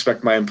can't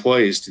expect my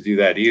employees to do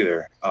that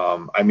either.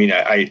 I mean,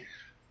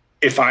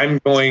 if I'm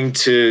going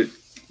to,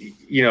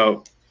 you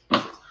know,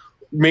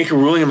 make a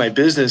ruling in my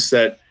business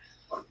that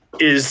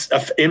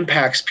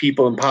impacts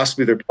people and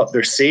possibly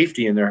their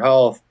safety and their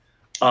health,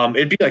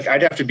 it'd be like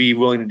I'd have to be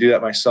willing to do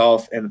that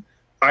myself. And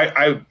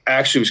I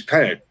actually was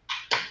kind of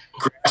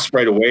grasped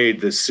right away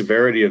the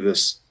severity of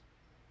this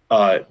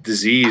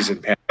disease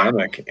and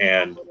pandemic.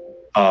 And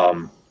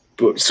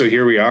so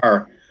here we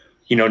are,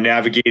 you know,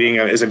 navigating,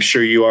 as I'm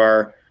sure you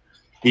are,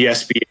 the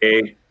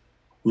SBA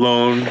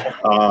loan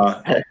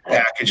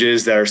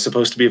packages that are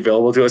supposed to be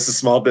available to us as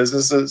small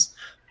businesses,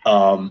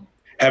 having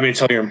to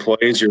tell your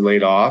employees you're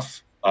laid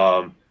off,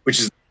 which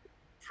is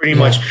pretty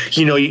much,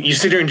 you know, you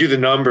sit here and do the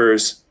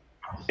numbers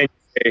and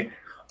you say,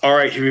 all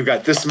right, we've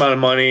got this amount of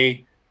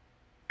money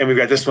and we've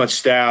got this much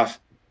staff,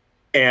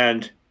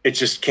 and it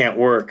just can't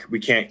work. We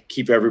can't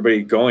keep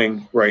everybody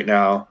going right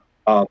now.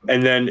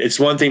 And then it's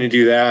one thing to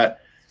do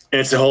that,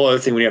 and it's a whole other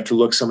thing when you have to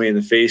look somebody in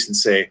the face and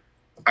say,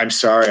 I'm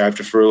sorry, I have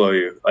to furlough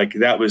you. Like,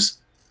 that was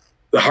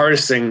the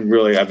hardest thing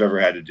really I've ever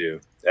had to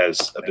do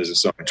as a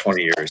business owner in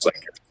 20 years,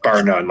 like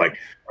bar none. Like,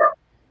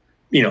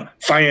 you know,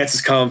 finances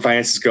come,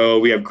 finances go.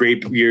 We have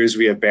great years,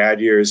 we have bad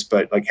years,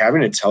 but like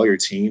having to tell your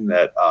team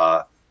that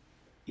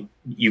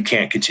you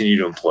can't continue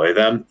to employ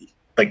them,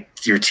 like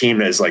your team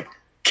that is like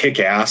kick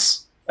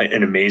ass, like,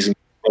 an amazing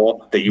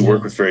people that you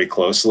work with very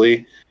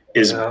closely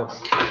is.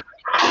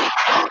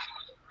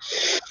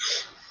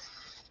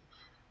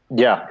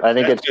 Yeah, I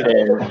think it's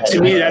been,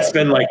 to me, that's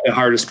been like the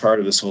hardest part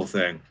of this whole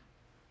thing.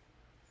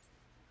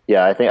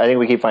 Yeah, I think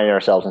we keep finding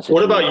ourselves in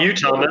What situations. about you,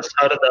 Thomas?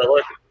 How did that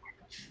look?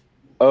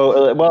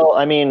 Oh, well,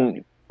 I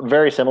mean,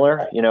 very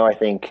similar. You know, I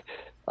think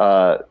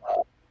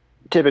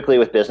typically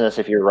with business,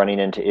 if you're running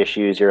into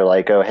issues, you're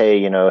like, oh, hey,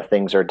 you know,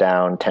 things are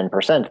down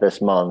 10%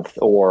 this month,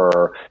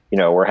 or, you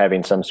know, we're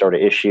having some sort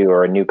of issue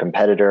or a new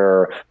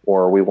competitor,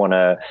 or we want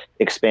to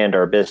expand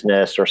our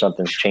business or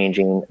something's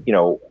changing. You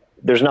know,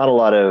 there's not a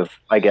lot of,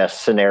 I guess,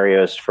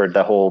 scenarios for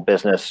the whole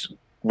business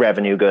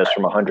revenue goes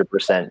from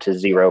 100% to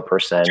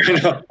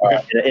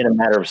 0% in a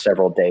matter of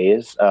several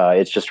days.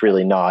 It's just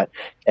really not.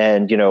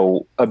 And,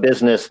 a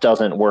business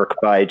doesn't work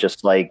by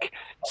just like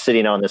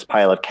sitting on this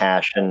pile of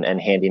cash and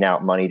handing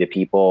out money to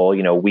people.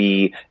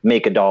 We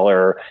make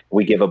 $1,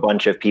 we give a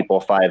bunch of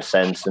people 5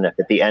 cents. And if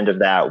at the end of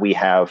that, we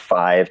have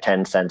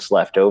 5-10 cents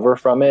left over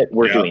from it,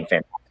 we're doing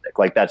fantastic.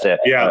 Like that's a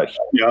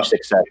huge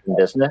success in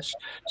business.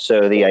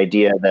 So the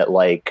idea that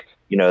like,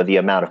 the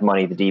amount of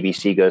money the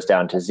DBC goes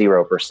down to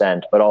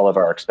 0%, but all of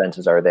our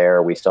expenses are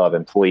there. We still have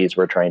employees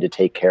we're trying to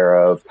take care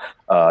of.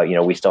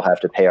 We still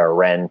have to pay our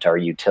rent, our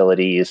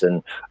utilities.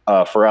 And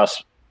for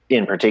us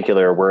in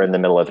particular, we're in the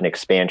middle of an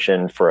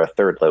expansion for a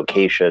 3rd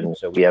location.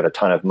 So we have a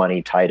ton of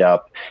money tied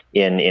up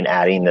in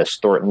adding this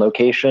Thornton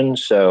location.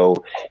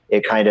 So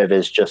it kind of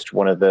is just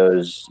one of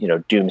those,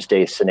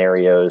 doomsday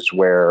scenarios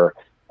where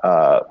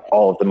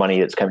all of the money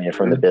that's coming in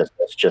from the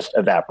business just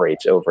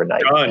evaporates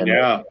overnight.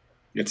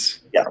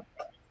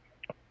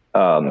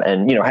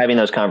 And having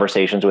those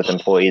conversations with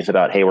employees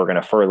about, hey, we're going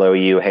to furlough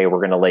you, hey, we're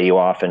going to lay you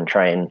off and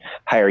try and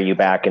hire you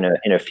back in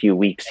a few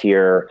weeks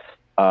here.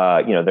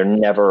 They're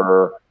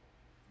never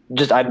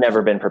I've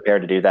never been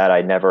prepared to do that.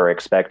 I never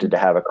expected to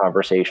have a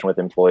conversation with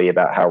employee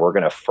about how we're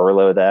going to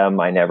furlough them.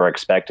 I never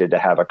expected to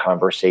have a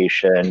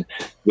conversation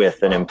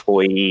with an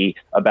employee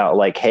about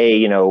like,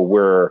 hey,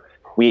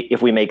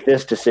 if we make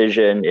this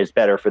decision, it's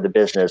better for the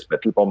business,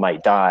 but people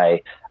might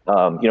die.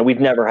 We've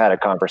never had a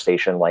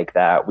conversation like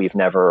that. We've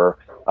never,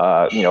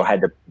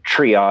 had to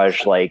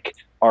triage like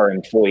our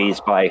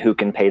employees by who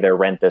can pay their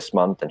rent this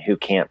month and who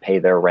can't pay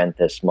their rent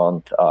this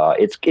month.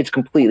 It's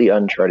completely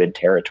uncharted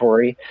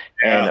territory.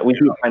 And we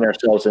do find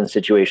ourselves in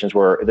situations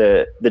where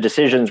the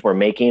decisions we're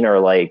making are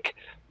like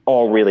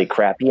all really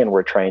crappy, and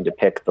we're trying to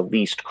pick the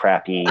least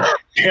crappy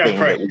thing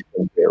that we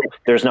can do.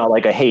 There's not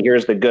like hey,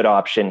 here's the good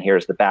option,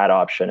 here's the bad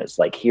option. It's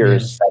like,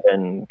 here's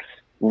 7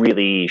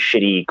 really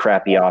shitty,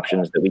 crappy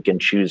options that we can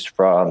choose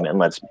from, and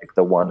let's pick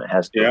the one that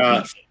has the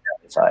least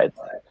side.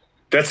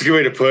 That's a good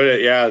way to put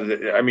it.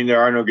 Yeah. I mean,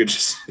 there are no good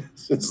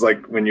decisions. It's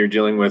like when you're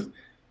dealing with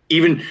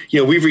even,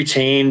 we've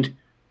retained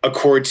a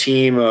core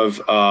team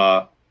of,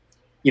 our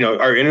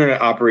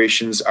internet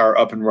operations are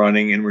up and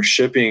running, and we're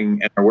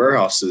shipping, and our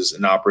warehouse is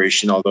in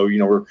operation. Although,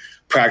 we're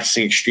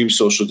practicing extreme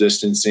social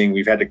distancing.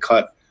 We've had to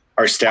cut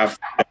our staff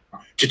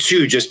to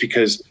 2 just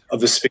because of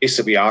the space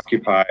that we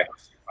occupy.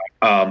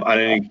 On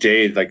any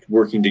day, like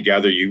working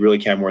together, you really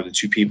can't have more than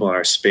 2 people in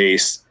our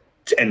space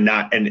and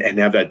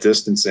have that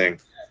distancing.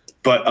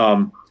 But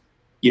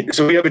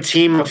so we have a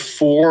team of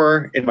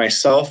 4 and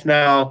myself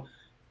now,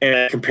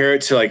 and compare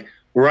it to like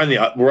we're on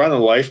the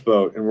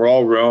lifeboat, and we're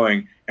all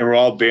rowing, and we're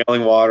all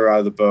bailing water out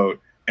of the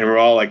boat, and we're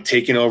all like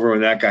taking over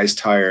when that guy's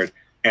tired.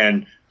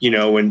 And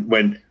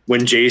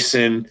when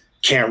Jason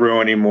can't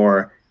row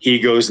anymore, he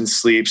goes and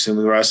sleeps, and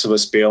the rest of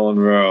us bail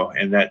and row.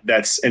 And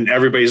and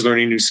everybody's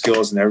learning new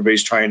skills, and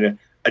everybody's trying to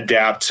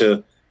adapt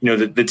to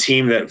the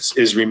team that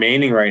is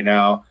remaining right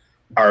now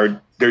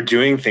they're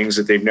doing things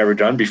that they've never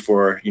done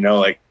before,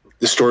 like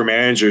the store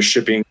manager is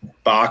shipping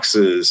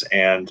boxes,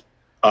 and,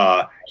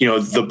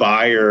 the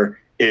buyer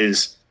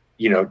is,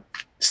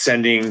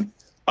 sending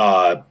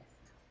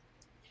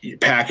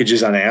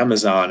packages on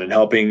Amazon and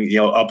helping,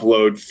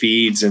 upload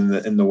feeds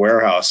in the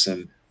warehouse.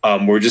 And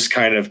we're just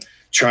kind of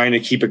trying to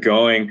keep it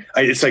going.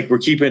 It's like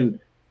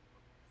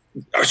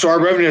so our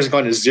revenue hasn't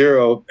gone to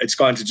 0. It's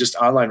gone to just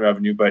online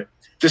revenue, but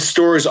the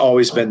store has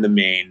always been the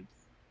main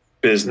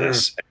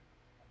business.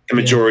 The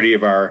majority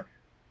of our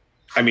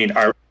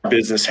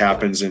business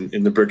happens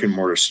in the brick and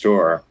mortar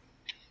store.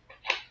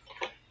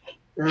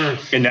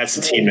 And that's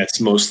the team that's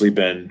mostly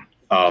been,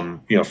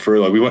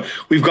 furloughed.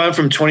 We've gone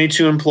from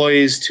 22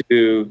 employees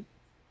to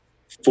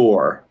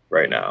 4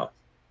 right now.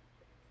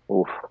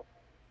 Oof.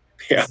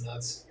 Yeah.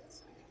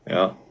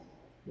 Yeah.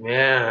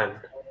 Man,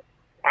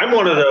 I'm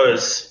one of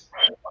those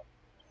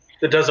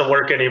that doesn't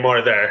work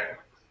anymore there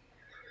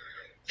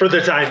for the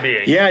time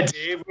being. Yeah,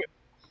 Dave.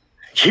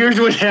 Here's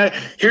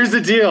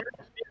the deal.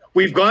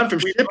 We've gone from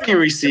shipping and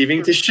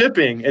receiving to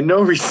shipping and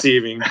no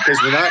receiving because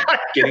we're not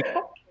getting.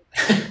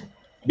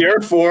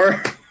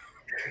 Therefore,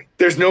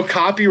 there's no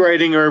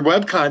copywriting or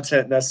web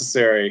content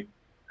necessary.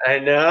 I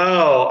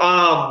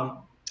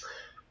know.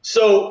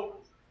 So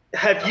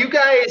have you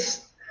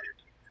guys,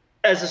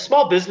 as a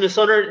small business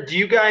owner, do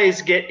you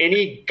guys get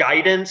any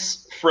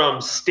guidance from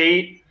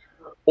state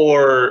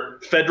or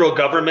federal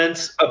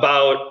governments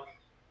about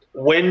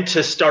when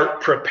to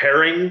start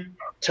preparing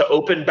to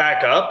open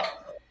back up?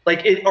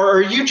 Or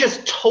are you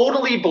just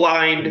totally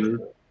blind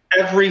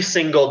every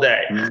single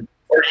day?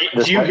 Or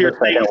do you hear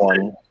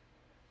things?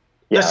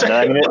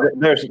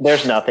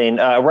 There's nothing.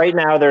 Right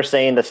now, they're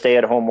saying the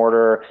stay-at-home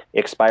order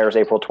expires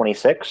April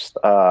 26th.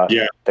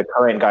 The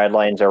current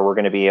guidelines are we're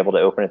going to be able to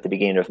open at the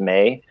beginning of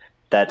May.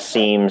 That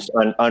seems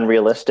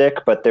unrealistic,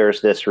 but there's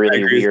this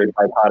really weird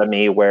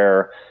dichotomy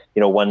where,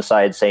 one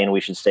side saying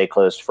we should stay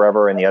closed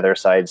forever, and the other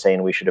side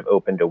saying we should have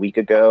opened a week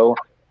ago.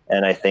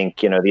 And I think,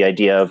 the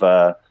idea of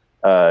a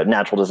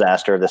natural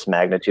disaster of this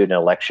magnitude in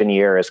an election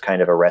year is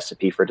kind of a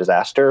recipe for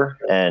disaster.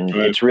 And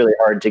it's really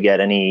hard to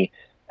get any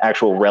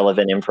actual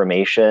relevant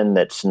information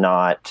that's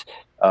not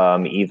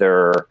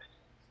either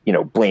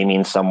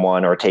blaming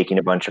someone or taking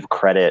a bunch of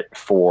credit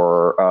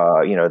for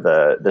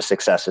the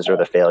successes or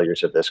the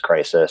failures of this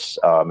crisis.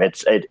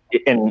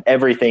 And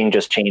everything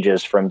just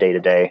changes from day to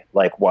day.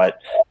 Like what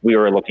we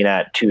were looking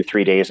at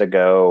 2-3 days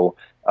ago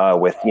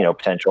with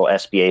potential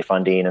SBA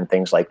funding and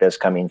things like this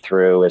coming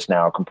through is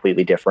now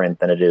completely different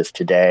than it is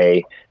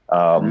today.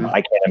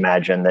 I can't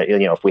imagine that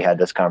if we had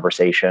this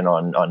conversation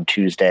on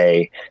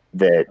Tuesday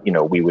that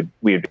we would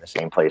be in the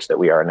same place that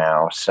we are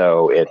now.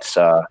 So it's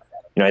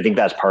I think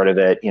that's part of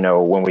it.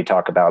 When we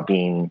talk about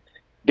being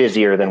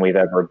busier than we've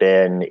ever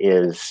been,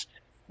 is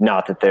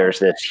not that there's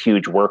this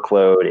huge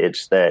workload.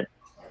 It's that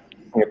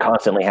you're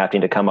constantly having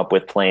to come up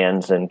with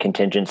plans and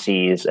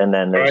contingencies, and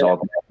then there's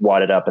all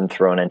wadded up and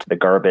thrown into the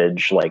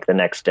garbage like the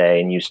next day,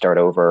 and you start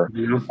over.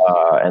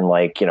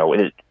 And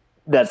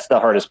that's the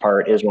hardest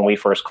part. Is when we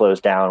first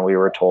closed down, we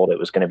were told it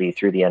was going to be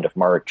through the end of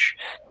March.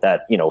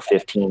 That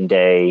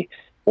 15-day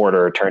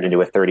order turned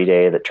into a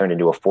 30-day, that turned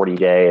into a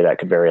 40-day, that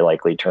could very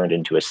likely turn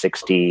into a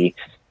 60,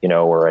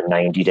 or a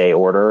 90-day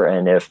order.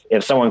 And if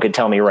someone could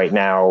tell me right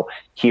now,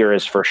 here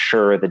is for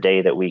sure the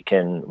day that we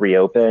can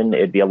reopen,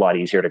 it'd be a lot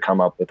easier to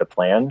come up with a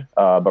plan.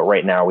 But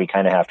right now we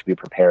kind of have to be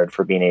prepared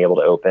for being able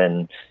to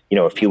open,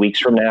 a few weeks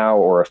from now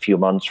or a few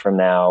months from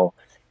now,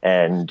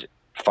 and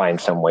find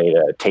some way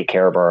to take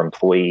care of our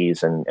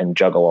employees and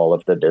juggle all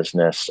of the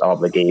business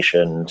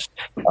obligations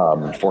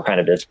for kind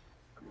of this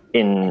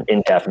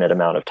indefinite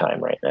amount of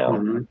time right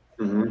now.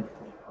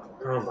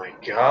 Oh my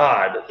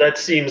God. That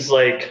seems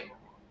like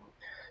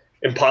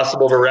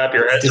impossible to wrap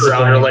your heads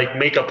around or like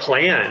make a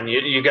plan.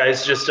 You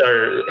guys just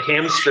are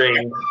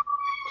hamstringed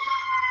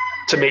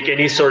to make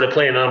any sort of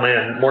plan. Oh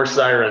man, more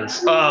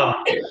sirens.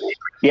 Yeah,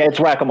 it's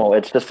whack-a-mole.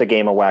 It's just a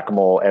game of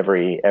whack-a-mole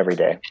every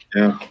day.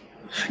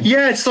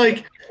 Yeah, it's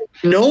like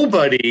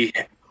nobody,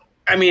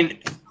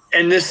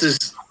 and this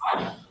is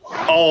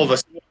all of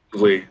us,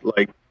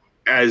 like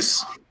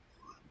as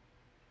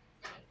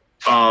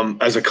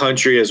a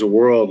country, as a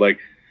world, like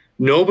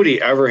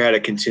nobody ever had a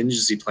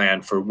contingency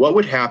plan for what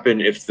would happen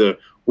if the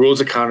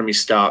world's economy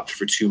stopped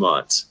for 2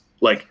 months.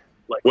 Like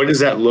what does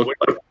that look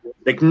like?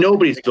 Like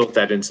nobody's built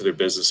that into their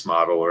business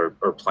model or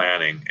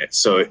planning.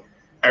 So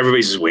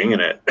everybody's just winging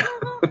it.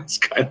 It's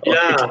kind of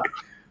like,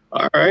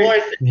 all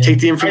right, take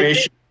the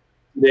information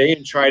today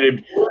and try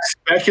to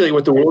speculate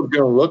what the world's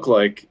going to look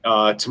like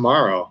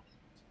tomorrow.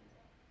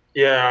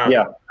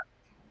 Yeah.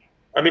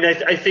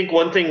 I think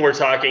one thing we're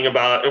talking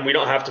about, and we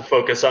don't have to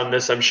focus on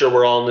this, I'm sure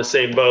we're all in the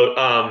same boat,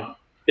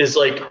 is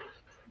like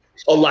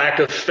a lack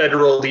of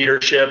federal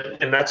leadership,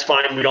 and that's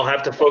fine. We don't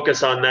have to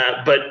focus on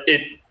that, but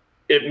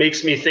it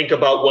makes me think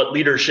about what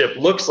leadership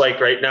looks like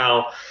right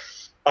now.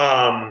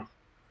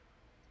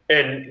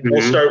 And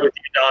we'll start with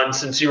you, Don,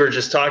 since you were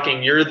just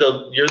talking. You're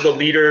the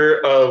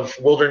leader of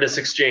Wilderness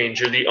Exchange.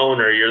 You're the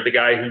owner. You're the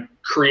guy who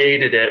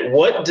created it.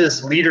 What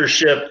does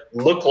leadership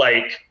look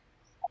like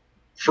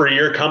for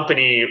your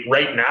company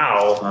right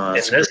now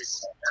in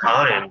this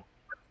time?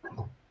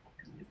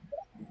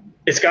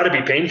 It's got to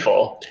be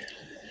painful.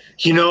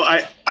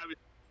 I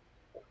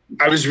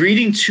was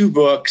reading 2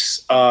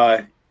 books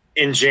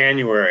in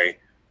January,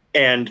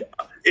 and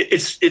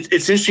it's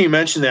interesting you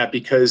mention that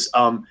because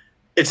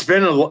it's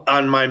been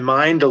on my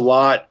mind a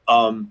lot.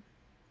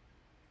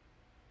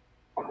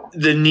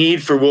 The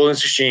need for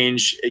Wilderness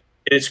Exchange in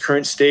its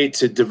current state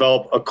to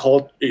develop a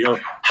cult,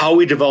 how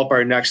we develop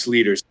our next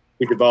leaders.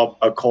 We develop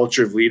a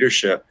culture of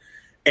leadership.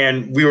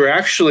 And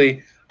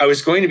I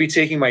was going to be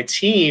taking my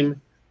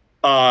team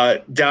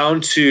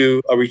down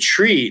to a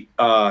retreat,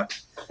 and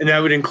that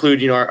would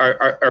include,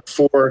 our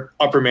 4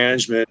 upper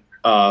management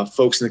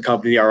folks in the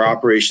company, our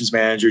operations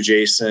manager,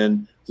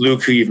 Jason,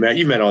 Luke, who you've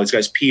met all these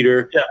guys,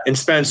 Peter, and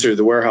Spencer,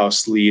 the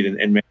warehouse lead and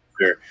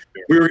manager.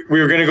 We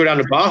were going to go down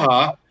to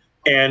Baja,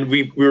 and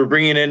we were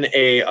bringing in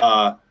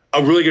a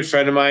really good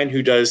friend of mine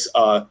who does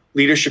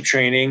leadership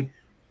training,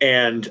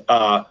 and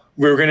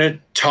we were going to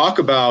talk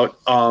about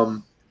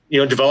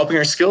developing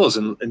our skills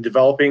and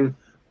developing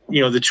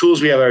the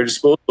tools we have at our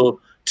disposal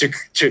to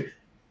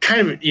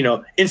kind of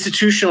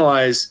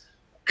institutionalize,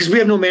 because we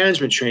have no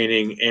management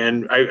training,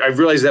 and I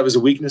realized that was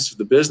a weakness of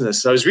the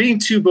business. So I was reading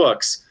 2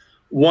 books.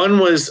 One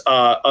was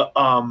a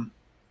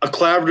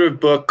collaborative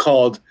book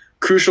called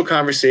Crucial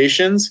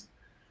Conversations,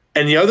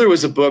 and the other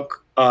was a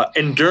book,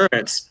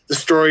 Endurance, the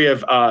story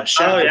of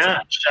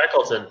Shackleton.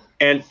 Shackleton.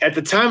 And at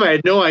the time, I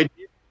had no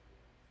idea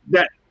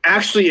that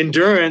actually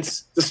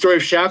Endurance, the story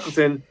of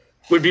Shackleton,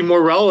 would be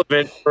more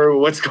relevant for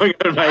what's going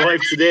on in my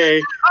life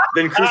today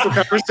than Crucial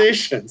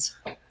Conversations.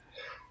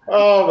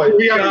 Oh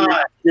my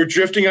God. We're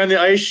drifting on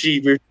the ice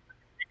sheet. We're in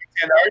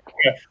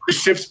Antarctica. The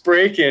ship's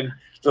breaking.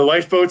 The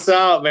lifeboat's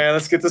out, man.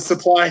 Let's get the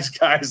supplies,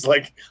 guys.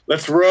 Like,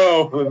 let's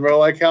row and row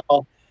like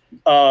hell.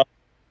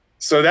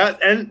 So that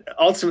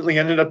ultimately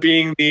ended up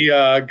being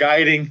the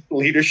guiding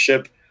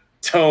leadership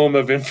tome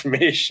of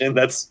information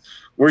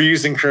we're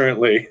using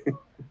currently.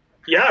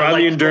 Yeah, on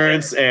the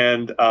Endurance,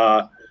 and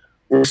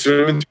we're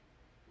swimming.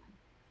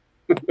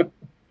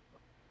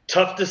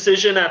 tough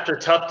decision after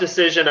tough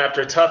decision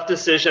after tough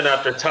decision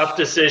after tough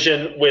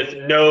decision with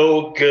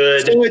no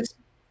good. So it's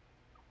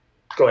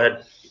Go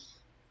ahead.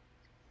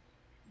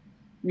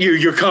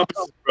 your compass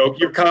is broke.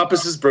 Your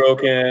compass is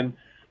broken.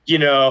 You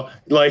know,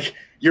 like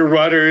your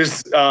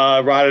rudder's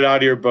rotted out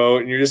of your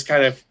boat, and you're just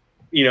kind of,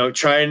 you know,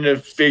 trying to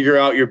figure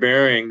out your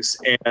bearings.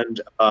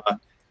 And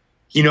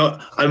you know,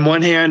 on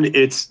one hand,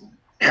 it's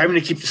having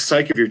to keep the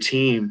psyche of your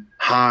team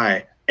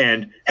high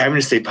and having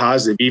to stay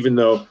positive, even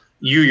though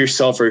you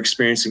yourself are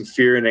experiencing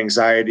fear and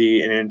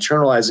anxiety and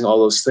internalizing all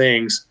those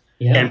things,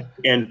 Yeah.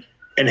 and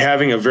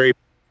having a very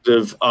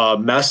positive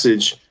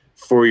message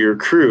for your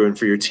crew and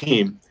for your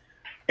team.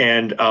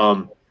 And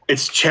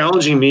it's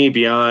challenging me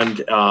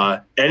beyond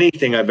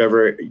anything I've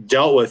ever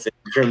dealt with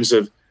in terms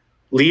of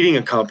leading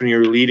a company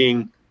or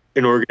leading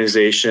an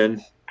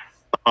organization.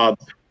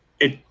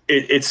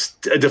 It's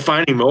a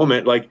defining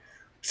moment. Like,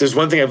 if there's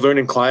one thing I've learned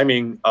in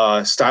climbing,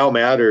 style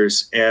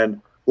matters.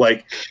 And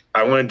like,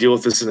 I want to deal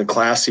with this in a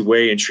classy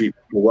way and treat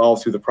people well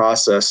through the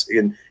process.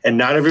 And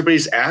not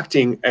everybody's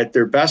acting at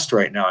their best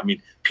right now. I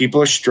mean,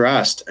 people are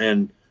stressed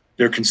and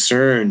they're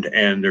concerned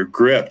and they're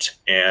gripped.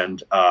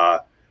 And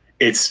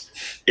it's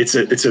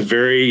a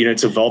very, you know,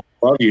 it's a velvet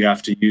glove you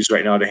have to use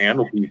right now to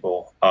handle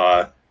people.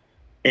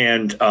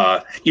 And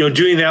you know,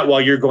 doing that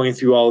while you're going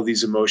through all of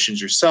these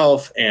emotions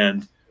yourself,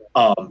 and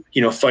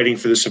you know, fighting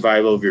for the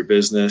survival of your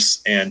business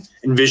and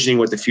envisioning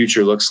what the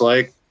future looks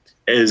like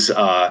is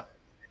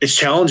it's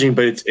challenging.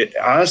 But it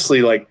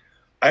honestly, like,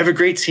 I have a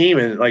great team,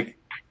 and like,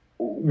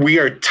 we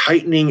are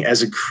tightening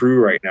as a crew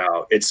right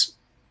now. It's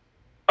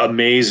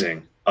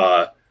amazing.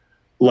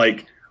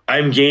 Like,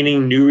 I'm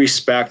gaining new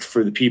respect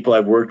for the people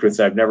I've worked with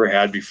that I've never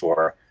had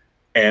before,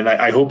 and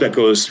I hope that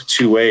goes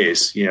two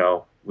ways, you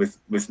know,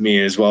 with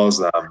me as well as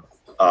them.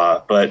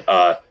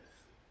 But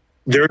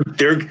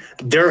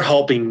they're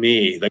helping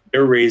me. Like,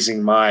 they're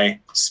raising my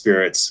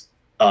spirits.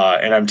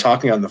 And I'm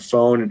talking on the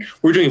phone, and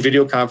we're doing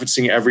video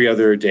conferencing every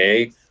other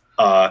day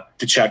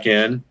to check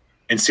in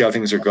and see how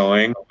things are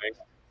going.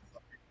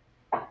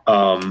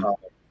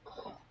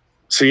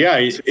 So yeah,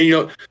 you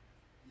know,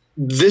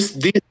 this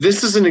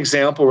is an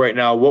example right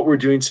now, what we're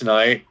doing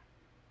tonight,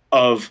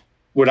 of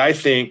what I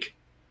think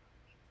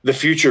the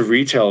future of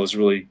retail is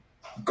really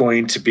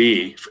going to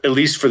be, at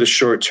least for the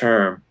short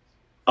term.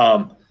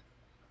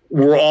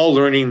 We're all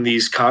learning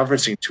these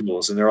conferencing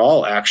tools, and they're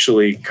all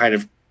actually kind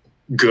of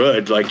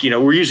good. Like, you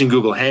know, we're using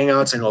Google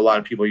Hangouts. I know a lot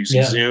of people are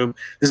using Zoom.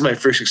 This is my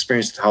first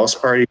experience at the house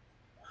party.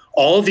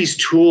 All of these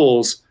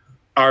tools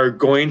are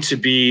going to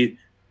be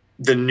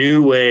the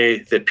new way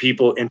that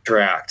people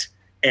interact.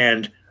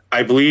 And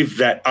I believe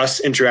that us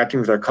interacting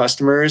with our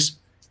customers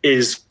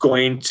is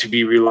going to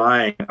be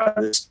relying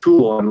on this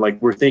tool. And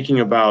like, we're thinking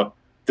about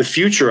the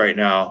future right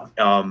now,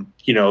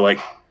 you know, like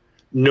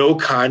no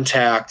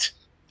contact,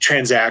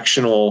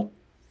 transactional,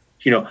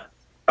 you know,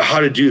 how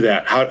to do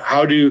that,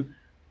 how to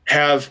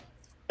have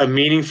a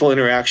meaningful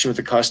interaction with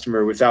the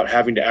customer without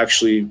having to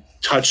actually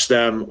touch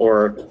them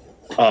or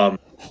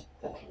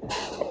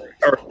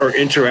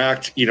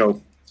interact, you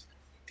know,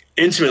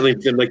 intimately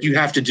with them, like you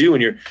have to do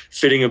when you're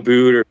fitting a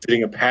boot or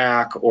fitting a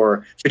pack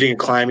or fitting a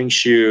climbing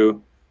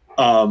shoe.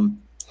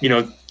 You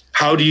know,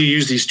 how do you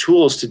use these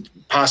tools to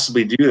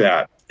possibly do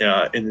that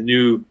in the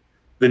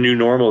new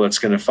normal that's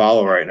going to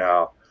follow right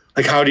now?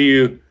 Like, how do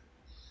you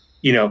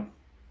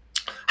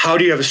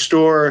have a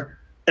store?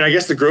 And I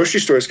guess the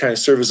grocery stores kind of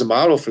serve as a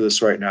model for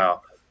this right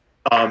now.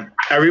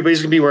 Everybody's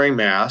going to be wearing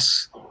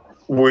masks.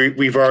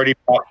 We've already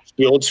bought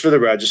shields for the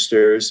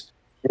registers.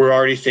 We're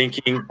already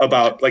thinking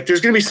about, like, there's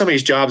going to be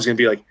somebody's job is going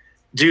to be like,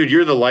 dude,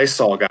 you're the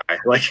Lysol guy.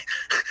 Like,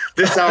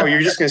 this hour,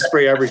 you're just going to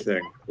spray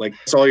everything. Like,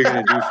 that's all you're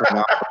going to do from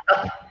now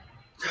on.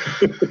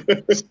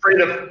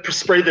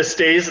 Spray the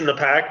stays in the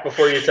pack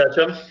before you touch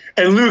them.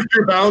 And Luke,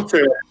 you're bound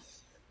to.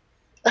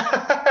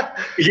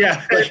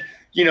 Yeah, like,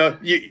 you know,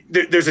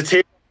 there's a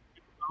table.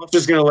 I'm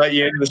just going to let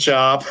you into the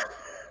shop.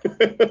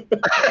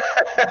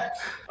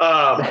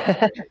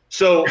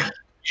 So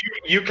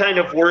you kind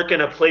of work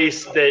in a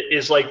place that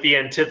is like the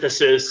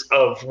antithesis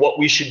of what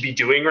we should be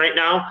doing right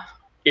now,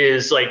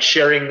 is like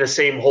sharing the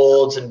same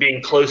holds and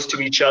being close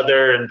to each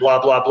other and blah,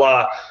 blah,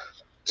 blah.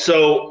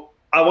 So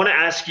I want to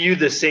ask you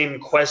the same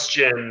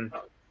question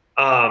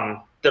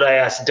that I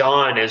asked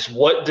Don, is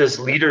what does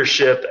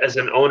leadership as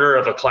an owner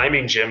of a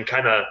climbing gym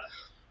kind of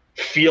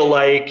feel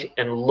like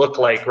and look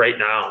like right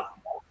now?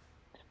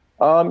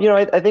 You know,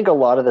 I think a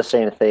lot of the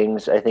same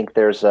things. I think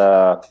there's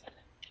a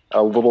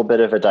little bit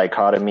of a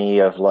dichotomy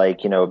of,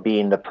 like, you know,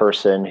 being the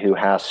person who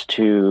has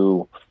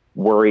to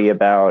worry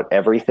about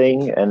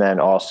everything, and then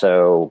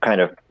also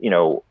kind of, you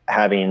know,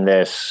 having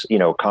this, you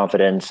know,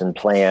 confidence and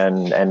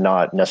plan and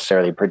not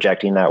necessarily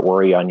projecting that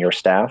worry on your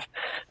staff.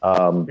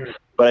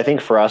 But I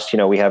think for us, you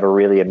know, we have a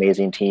really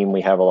amazing team.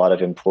 We have a lot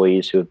of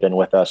employees who have been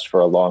with us for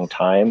a long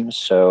time.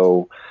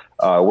 So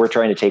we're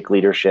trying to take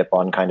leadership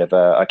on kind of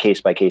a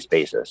case-by-case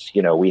basis.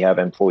 You know, we have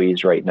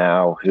employees right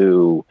now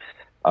who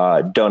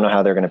don't know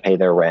how they're going to pay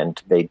their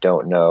rent. They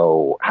don't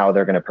know how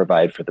they're going to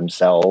provide for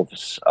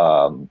themselves.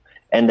 And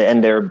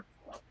they're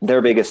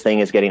their biggest thing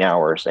is getting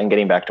hours and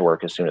getting back to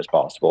work as soon as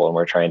possible. And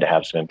we're trying to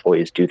have some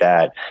employees do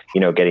that,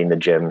 getting the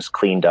gyms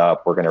cleaned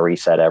up. We're going to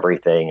reset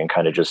everything and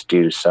kind of just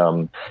do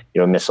some,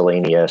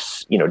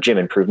 miscellaneous, gym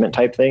improvement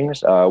type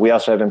things. We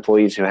also have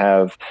employees who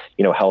have,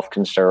 health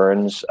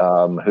concerns,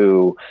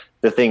 who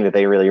the thing that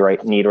they really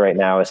need right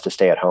now is to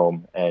stay at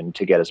home and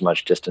to get as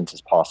much distance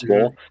as possible.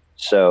 Mm-hmm.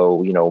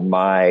 So,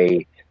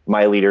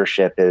 my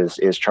leadership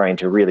is trying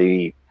to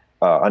really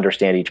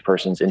understand each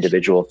person's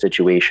individual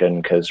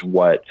situation, because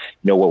what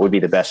would be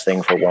the best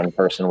thing for one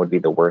person would be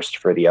the worst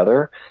for the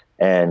other,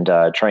 and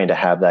trying to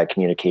have that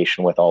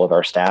communication with all of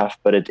our staff.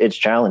 But it's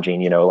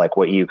challenging, like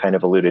what you kind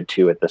of alluded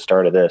to at the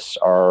start of this.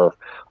 Our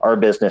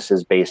business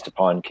is based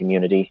upon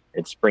community.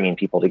 It's bringing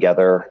people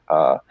together,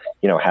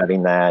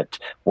 having that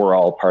we're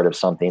all part of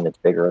something that's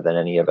bigger than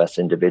any of us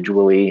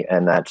individually.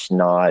 And that's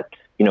not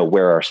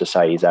where our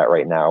society's at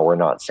right now. We're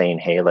not saying,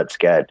 hey, let's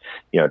get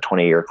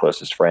 20 of your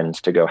closest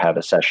friends to go have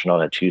a session on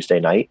a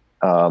Tuesday night.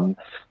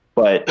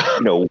 But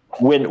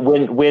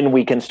when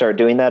we can start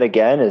doing that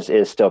again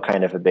is still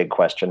kind of a big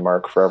question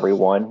mark for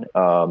everyone.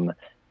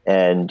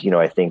 And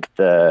I think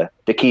the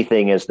key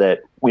thing is that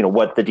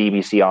what the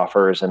DBC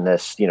offers in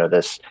this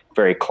this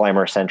very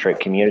climber centric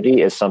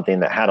community is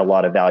something that had a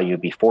lot of value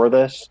before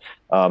this,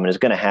 and is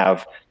going to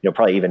have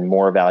probably even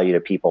more value to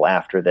people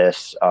after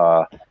this.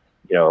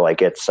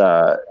 It's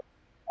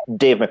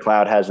Dave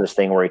McLeod has this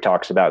thing where he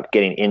talks about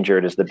getting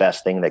injured is the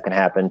best thing that can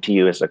happen to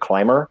you as a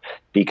climber,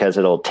 because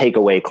it'll take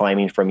away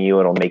climbing from you.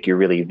 It'll make you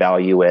really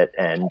value it.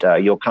 And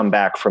you'll come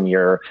back from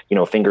your,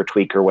 finger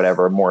tweak or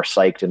whatever, more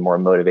psyched and more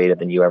motivated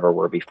than you ever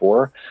were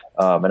before.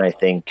 And I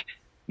think,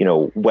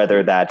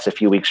 whether that's a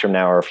few weeks from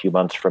now or a few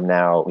months from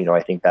now,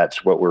 I think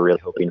that's what we're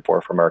really hoping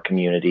for from our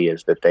community,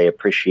 is that they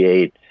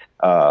appreciate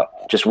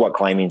just what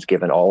climbing's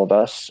given all of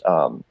us,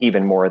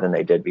 even more than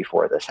they did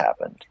before this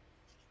happened.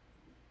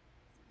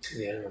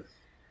 Yeah,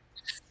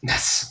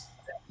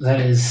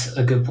 that is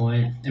a good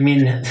point. I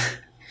mean,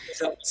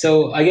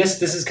 so I guess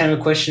this is kind of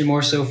a question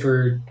more so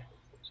for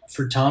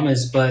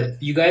Thomas,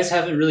 but you guys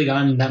haven't really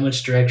gotten that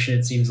much direction,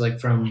 it seems like,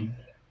 from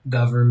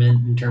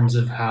government in terms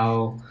of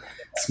how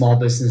small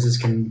businesses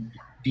can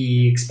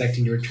be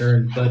expecting to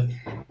return. But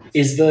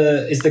is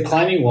the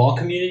climbing wall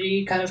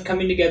community kind of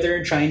coming together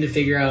and trying to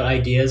figure out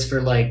ideas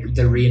for like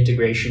the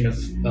reintegration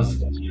of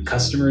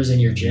customers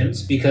in your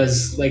gyms?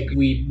 Because like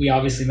we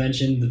obviously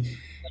mentioned,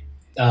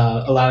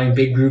 allowing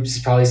big groups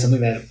is probably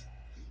something that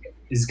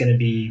is going to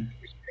be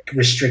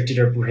restricted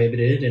or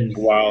prohibited, and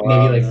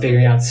maybe like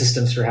figuring out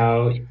systems for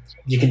how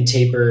you can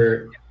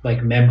taper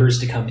like members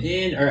to come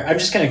in. Or I'm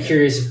just kind of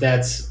curious if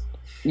that's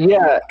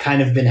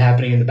kind of been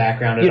happening in the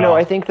background at all.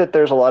 I think that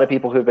there's a lot of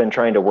people who've been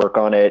trying to work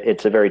on it.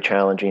 It's a very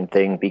challenging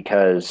thing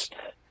because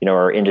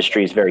our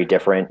industry is very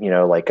different.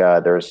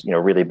 There's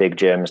really big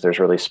gyms, there's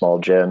really small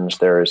gyms,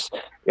 there's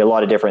a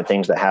lot of different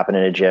things that happen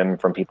in a gym,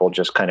 from people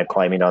just kind of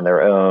climbing on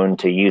their own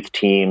to youth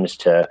teams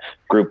to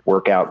group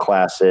workout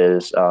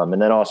classes.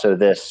 And then also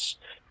this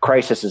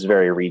crisis is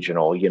very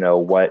regional.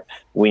 What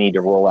we need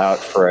to roll out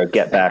for a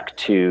get back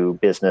to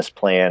business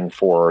plan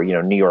for,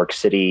 New York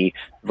City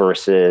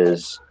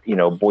versus,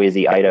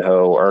 Boise,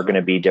 Idaho are going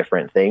to be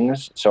different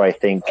things. So I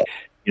think,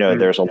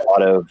 there's a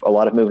lot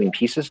of moving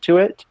pieces to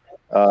it.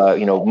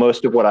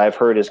 Most of what I've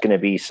heard is going to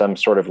be some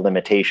sort of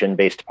limitation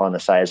based upon the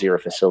size of your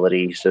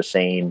facility. So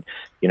saying,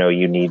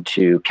 you need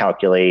to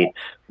calculate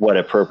what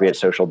appropriate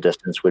social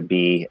distance would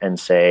be, and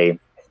say,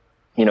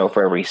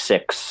 for every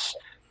 6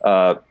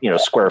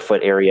 square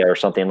foot area or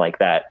something like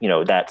that,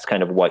 that's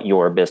kind of what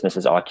your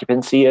business's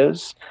occupancy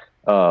is.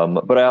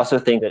 But I also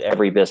think that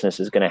every business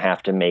is going to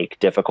have to make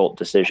difficult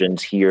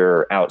decisions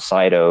here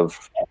outside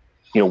of,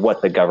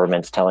 what the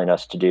government's telling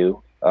us to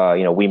do.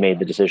 We made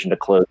the decision to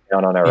close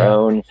down on our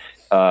own.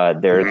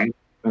 There's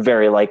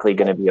very likely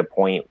going to be a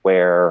point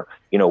where,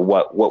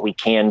 what we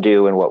can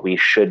do and what we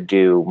should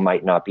do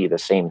might not be the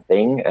same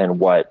thing. And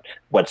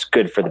what's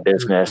good for the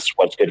business,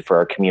 what's good for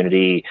our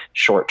community,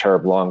 short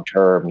term, long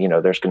term,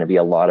 there's going to be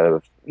a lot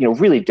of,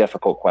 really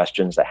difficult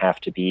questions that have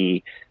to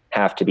be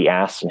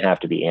asked and have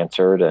to be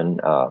answered. And,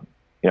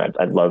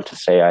 I'd love to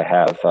say I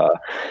have,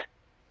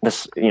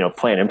 this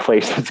plan in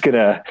place that's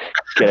gonna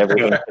get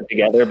everything put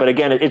together. But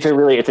again,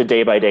 it's a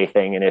day by day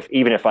thing. And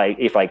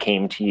if I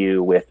came to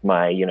you with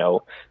my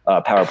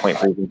PowerPoint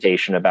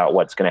presentation about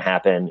what's going to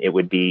happen, it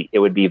would be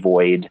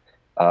void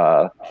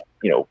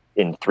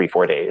in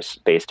 3-4 days,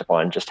 based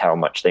upon just how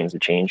much things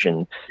have changed,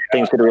 and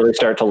things could really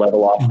start to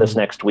level off this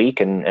next week.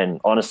 And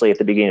honestly, at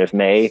the beginning of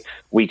May,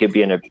 we could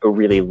be in a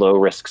really low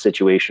risk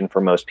situation for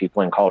most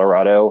people in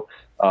Colorado.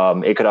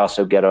 It could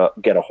also get a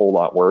whole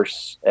lot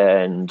worse.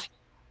 And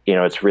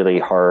it's really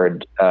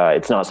hard.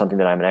 It's not something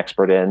that I'm an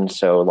expert in.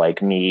 So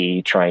like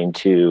me trying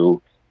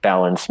to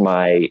balance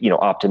my,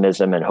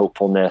 optimism and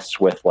hopefulness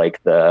with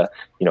like the,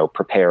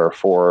 prepare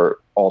for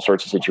all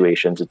sorts of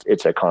situations.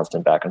 It's a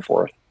constant back and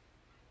forth.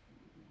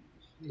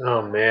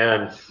 Oh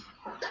man.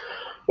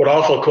 What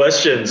awful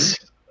questions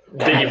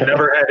that you've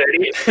never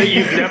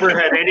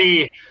had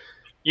any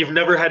you've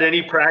never had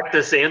any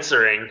practice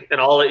answering,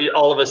 and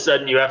all of a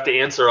sudden you have to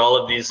answer all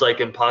of these like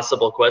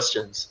impossible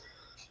questions.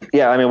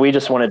 Yeah, I mean, we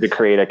just wanted to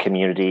create a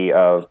community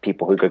of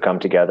people who could come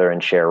together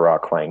and share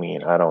rock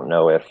climbing. I don't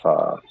know if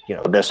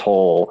this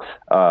whole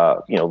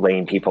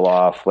laying people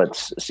off.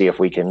 Let's see if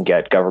we can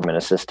get government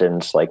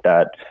assistance like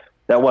that.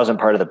 That wasn't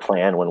part of the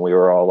plan when we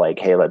were all like,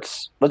 hey,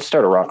 let's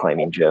start a rock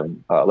climbing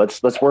gym.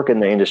 Let's work in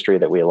the industry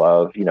that we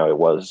love. It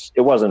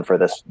wasn't for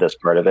this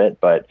part of it,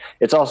 but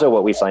it's also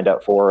what we signed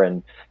up for.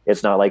 And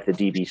it's not like the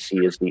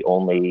DBC is the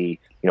only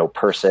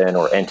person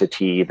or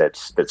entity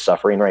that's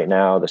suffering right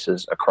now. This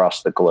is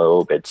across the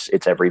globe. It's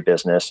every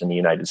business in the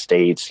United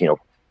States.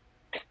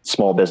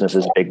 Small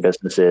businesses, big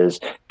businesses,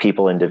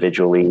 people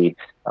individually.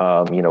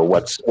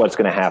 What's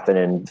going to happen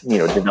in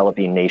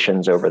developing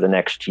nations over the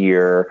next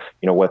year.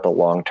 What the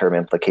long-term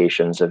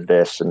implications of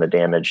this and the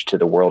damage to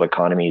the world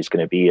economy is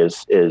going to be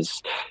is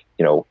it's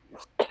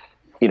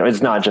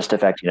not just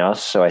affecting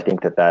us. So I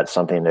think that that's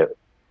something that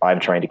I'm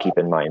trying to keep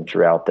in mind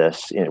throughout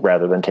this,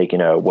 rather than taking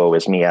a woe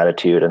is me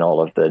attitude and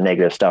all of the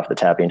negative stuff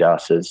that's happening to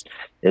us. Is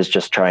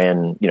just try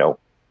and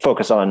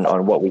focus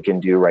on what we can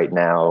do right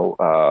now,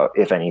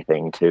 if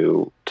anything,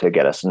 to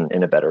get us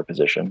in a better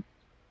position.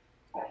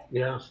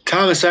 Yeah,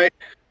 Thomas, I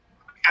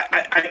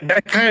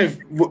kind of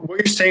what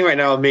you're saying right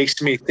now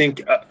makes me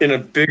think in a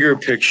bigger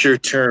picture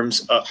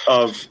terms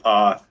of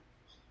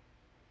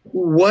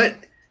what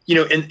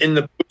in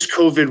the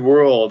post-COVID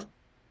world,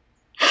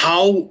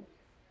 how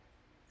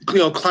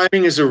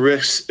climbing is a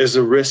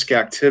risk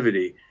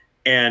activity,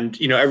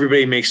 and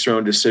everybody makes their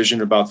own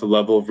decision about the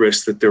level of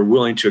risk that they're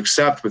willing to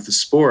accept with the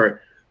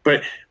sport.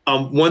 But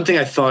one thing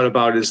I thought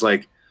about is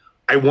like,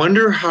 I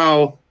wonder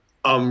how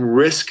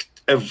risk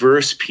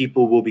averse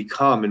people will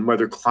become, and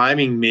whether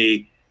climbing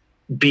may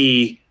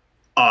be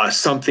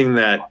something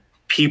that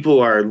people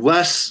are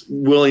less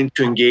willing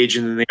to engage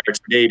in than they are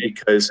today,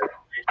 because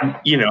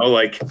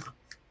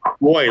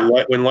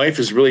when life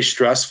is really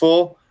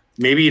stressful,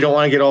 maybe you don't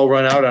want to get all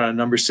run out on a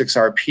number 6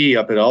 RP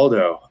up at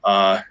Aldo,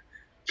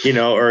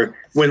 or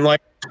when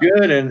life is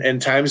good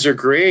and times are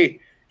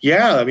great.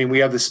 Yeah, I mean, we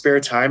have the spare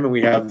time, and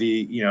we have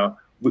the,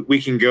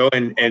 we can go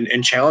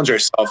and challenge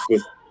ourselves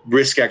with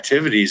risk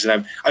activities.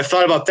 And I've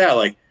thought about that,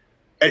 like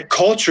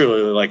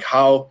culturally, like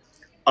how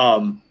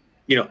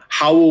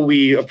will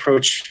we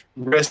approach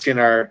risk in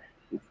our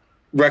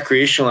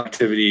recreational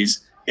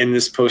activities in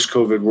this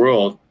post-COVID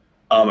world?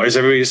 Is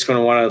everybody just going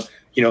to want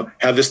to,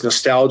 have this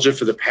nostalgia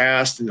for the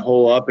past and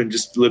hole up and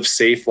just live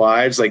safe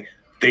lives like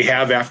they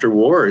have after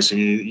wars? And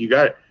you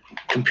got to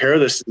compare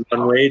this in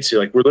one way to,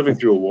 like, we're living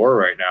through a war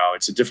right now.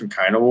 It's a different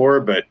kind of war,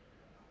 but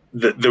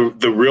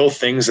the real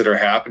things that are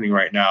happening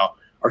right now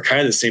are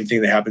kind of the same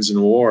thing that happens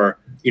in war.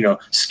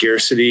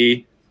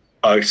 Scarcity,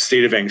 a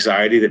state of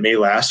anxiety that may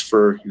last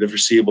for the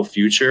foreseeable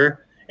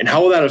future. And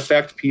how will that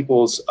affect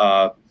people's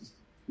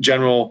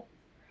general,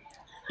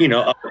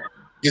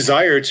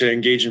 desire to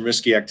engage in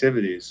risky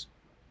activities?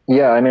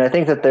 Yeah, I mean, I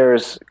think that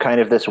there's kind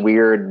of this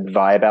weird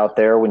vibe out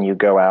there when you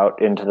go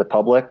out into the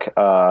public.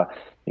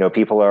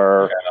 People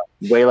are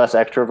way less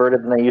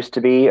extroverted than they used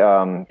to be.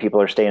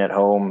 People are staying at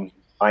home,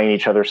 eyeing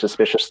each other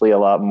suspiciously a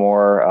lot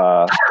more.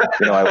 I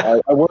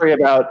worry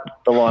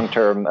about the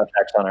long-term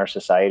effects on our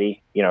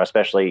society,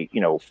 especially,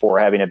 for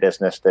having a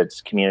business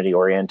that's community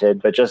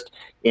oriented, but just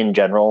in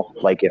general,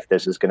 like if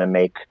this is going to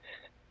make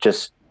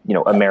just,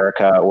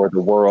 America or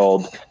the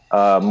world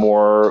have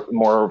more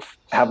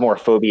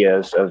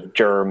phobias of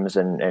germs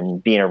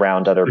and being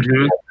around other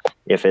people,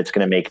 if it's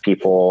going to make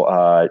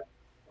people,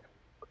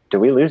 did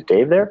we lose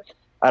Dave there?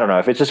 I don't know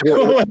if it's just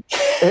really,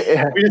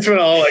 we just went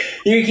all like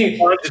you keep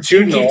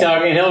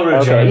talking. He'll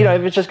rejoin. Okay,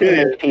 if it's just going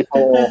to make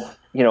people,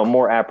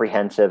 more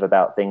apprehensive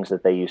about things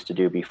that they used to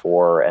do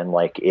before, and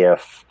like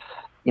if,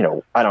 I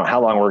don't know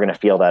how long we're going to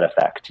feel that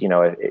effect.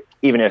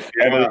 Even if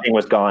everything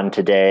was gone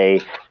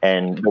today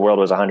and the world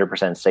was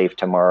 100% safe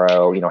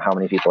tomorrow, how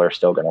many people are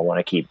still going to want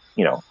to keep,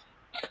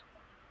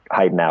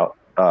 hiding out?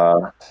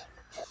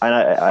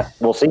 And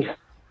we'll see.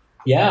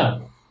 Yeah.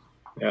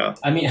 Yeah.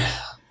 I mean,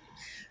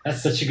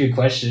 that's such a good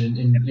question.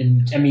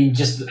 And I mean,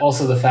 just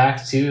also the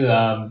fact too,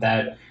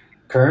 that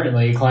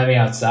currently climbing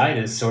outside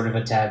is sort of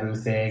a taboo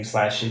thing, /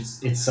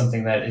 it's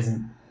something that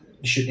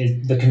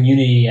the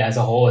community as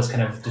a whole has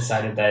kind of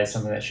decided that is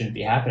something that shouldn't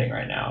be happening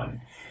right now.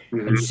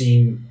 And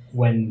seeing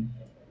when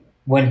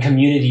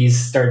communities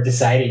start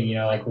deciding,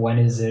 like, when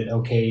is it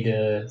okay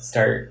to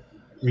start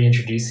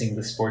reintroducing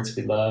the sports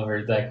we love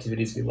or the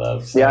activities we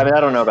love. So, yeah, I mean, I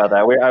don't know about that.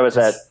 I was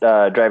at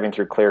driving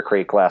through Clear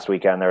Creek last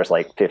weekend. There was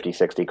like 50,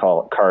 60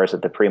 cars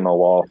at the Primo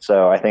Wall.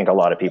 So I think a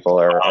lot of people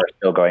are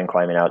still going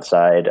climbing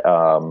outside.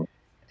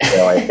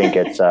 So I think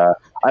it's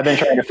I've been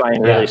trying to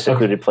find really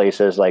secluded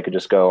places like I could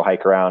just go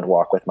hike around,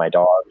 walk with my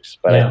dogs.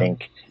 But I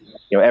think,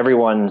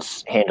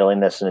 everyone's handling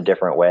this in a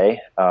different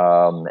way.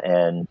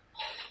 And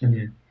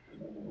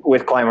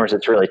with climbers,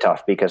 it's really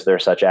tough because they're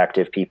such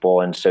active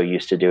people and so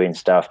used to doing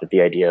stuff that the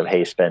idea of,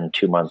 hey, spend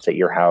 2 months at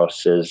your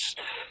house is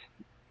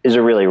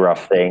a really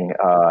rough thing.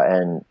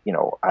 And,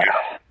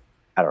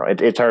 I don't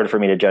know. It's hard for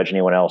me to judge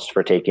anyone else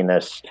for taking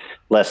this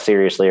less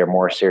seriously or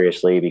more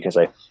seriously, because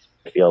I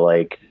feel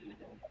like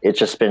it's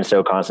just been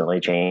so constantly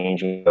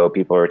changing. You know,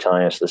 people are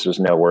telling us this was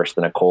no worse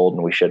than a cold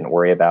and we shouldn't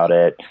worry about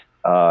it.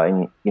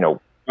 And you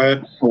know,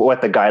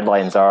 what the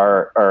guidelines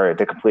are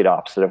the complete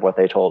opposite of what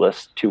they told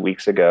us 2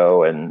 weeks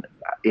ago. And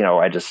you know,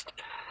 I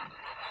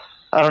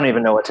don't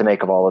even know what to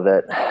make of all of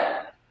it.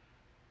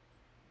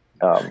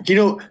 You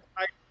know,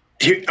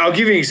 I'll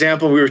give you an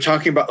example. We were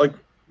talking about like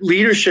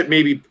leadership,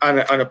 maybe on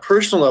a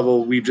personal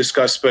level we've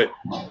discussed, but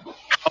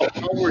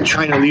how we're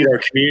trying to lead our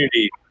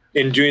community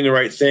in doing the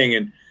right thing.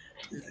 And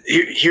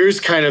here's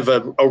kind of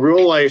a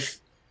real life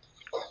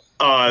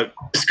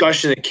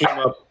discussion that came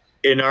up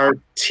in our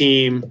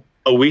team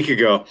a week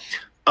ago.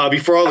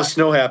 Before all the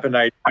snow happened,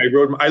 I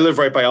live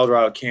right by El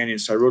Dorado Canyon,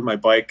 so I rode my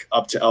bike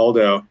up to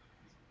Eldo,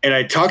 and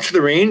I talked to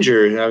the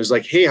ranger, and I was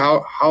like, "Hey,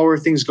 how are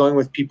things going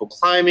with people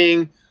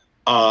climbing?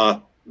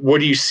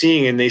 What are you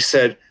seeing?" And they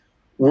said,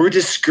 "We're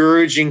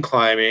discouraging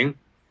climbing.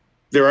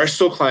 There are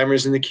still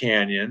climbers in the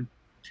canyon."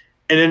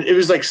 And then it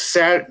was like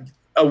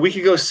a week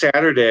ago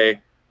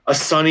Saturday, a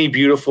sunny,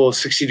 beautiful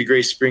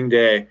 60-degree spring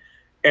day,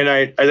 and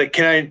I like,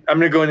 I'm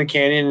going to go in the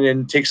canyon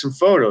and take some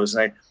photos.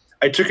 And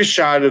I took a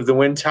shot of the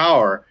wind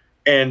tower,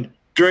 and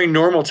during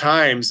normal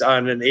times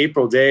on an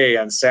April day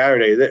on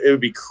Saturday, it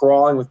would be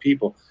crawling with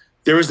people.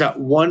 There was not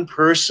one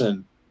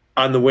person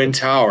on the wind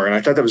tower, and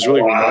I thought that was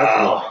really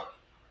remarkable.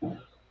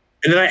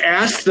 And then I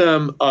asked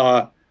them,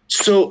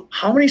 so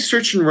how many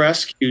search and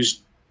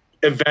rescues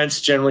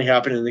events generally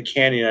happen in the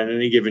canyon on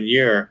any given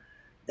year?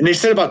 And they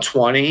said about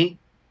 20,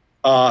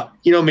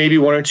 maybe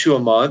 1 or 2 a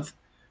month.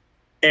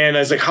 And I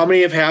was like, how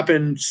many have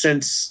happened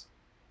since,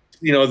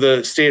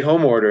 the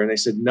stay-at-home order? And they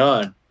said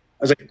none. I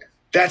was like,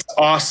 that's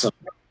awesome.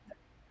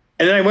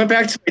 And then I went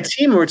back to my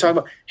team and we were talking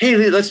about,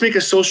 hey, let's make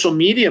a social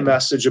media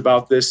message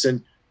about this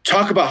and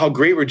talk about how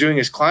great we're doing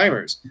as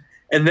climbers.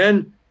 And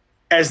then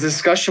as the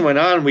discussion went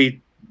on,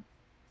 we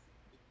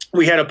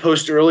had a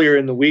post earlier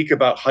in the week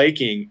about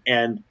hiking,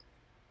 and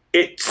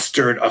it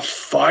stirred a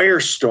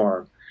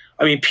firestorm.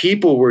 I mean,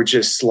 people were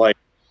just like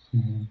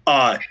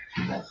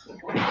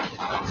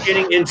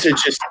getting into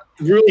just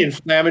really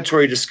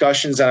inflammatory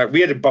discussions on it.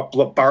 We had to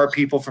bar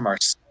people from our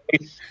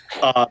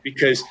site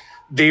because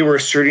they were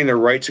asserting their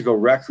right to go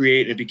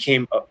recreate. It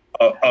became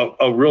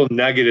a real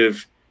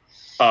negative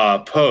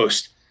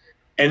post.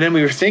 And then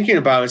we were thinking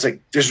about it. It's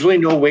like, there's really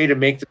no way to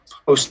make the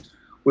post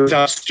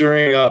without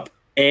stirring up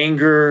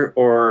anger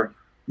or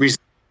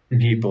resentment in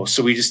people.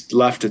 So we just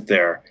left it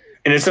there.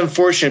 And it's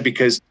unfortunate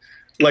because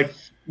like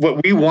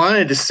what we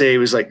wanted to say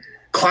was like,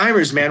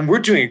 climbers, man, we're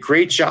doing a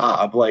great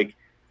job. Like,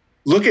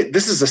 look at,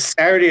 this is a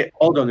Saturday at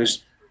Aldo.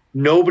 There's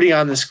nobody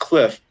on this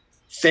cliff.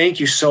 Thank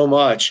you so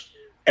much.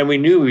 And we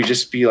knew we'd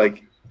just be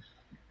like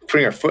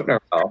putting our foot in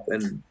our mouth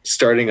and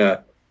starting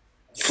a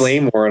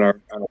flame war on our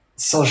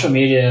social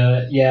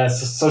media. Yeah.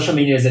 Social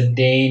media is a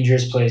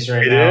dangerous place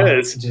right now. It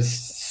is.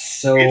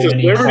 Just so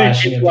many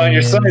clashing people on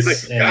your side.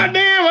 It's like,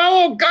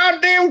 and,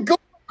 goddamn, go.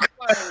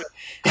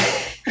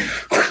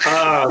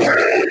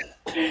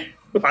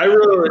 I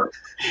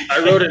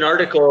wrote an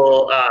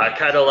article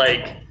kind of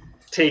like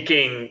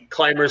taking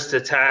climbers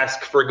to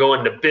task for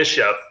going to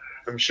Bishop.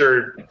 I'm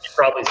sure you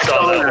probably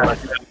saw that one.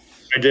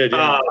 I did,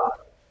 yeah.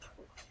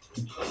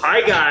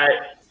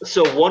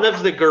 So one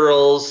of the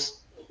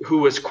girls who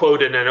was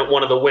quoted in it,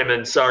 one of the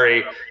women,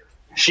 sorry,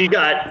 she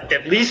got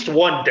at least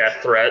one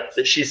death threat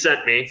that she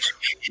sent me.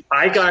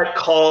 I got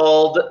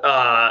called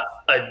a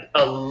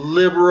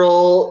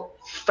liberal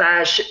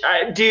fashion,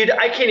 dude.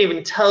 I can't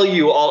even tell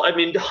you all. I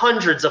mean,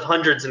 hundreds of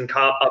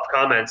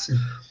comments.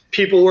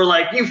 People were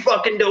like, "You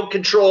fucking don't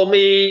control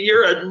me.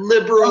 You're a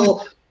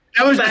liberal."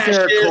 That was just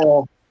Eric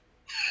Cole.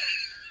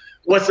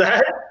 What's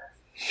that?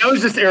 That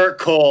was just Eric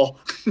Cole.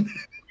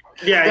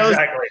 Yeah,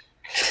 exactly.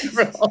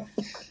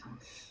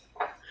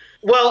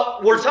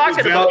 Well, we're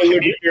talking about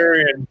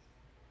libertarian.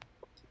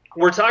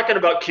 We're talking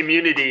about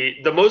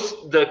community.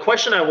 The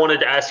question I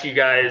wanted to ask you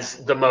guys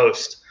the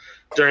most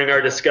during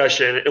our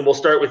discussion, and we'll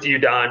start with you,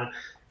 Don,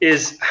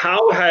 is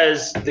how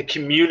has the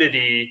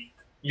community,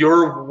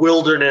 your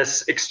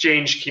wilderness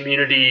exchange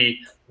community,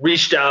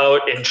 reached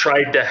out and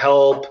tried to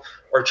help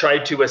or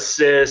tried to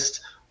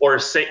assist or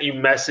sent you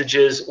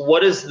messages?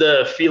 What has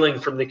the feeling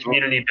from the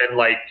community been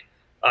like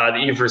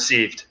that you've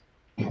received?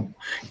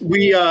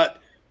 We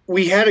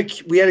had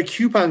a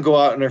coupon go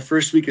out in our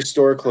first week of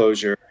store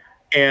closure,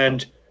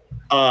 and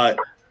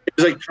it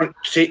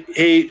was like,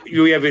 hey,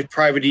 we have a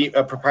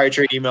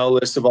proprietary email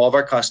list of all of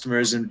our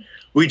customers, and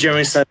we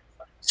generally send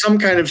some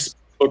kind of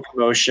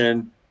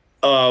promotion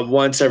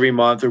once every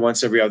month or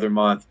once every other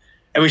month.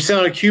 And we sent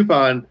out a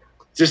coupon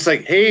just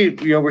like, hey,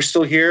 we're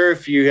still here.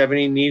 If you have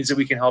any needs that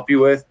we can help you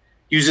with,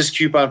 use this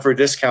coupon for a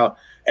discount.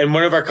 And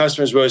one of our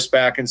customers wrote us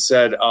back and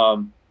said,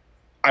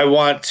 I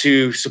want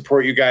to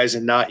support you guys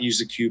and not use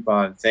the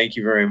coupon. Thank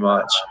you very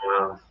much.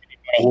 Wow.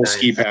 A whole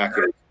ski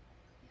package.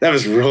 That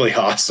was really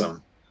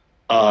awesome.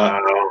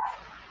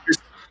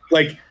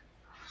 Like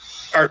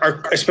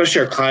our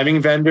especially our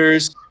climbing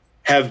vendors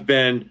have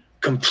been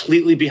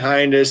completely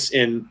behind us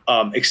in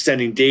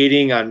extending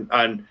dating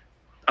on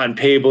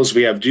payables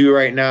we have due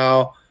right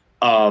now.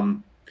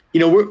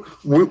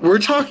 We're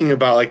talking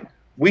about like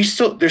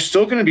there's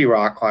still going to be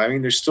rock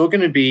climbing. There's still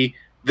going to be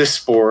the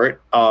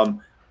sport.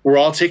 We're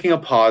all taking a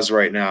pause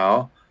right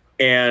now,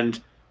 and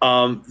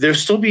there will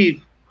still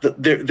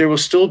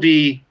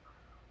be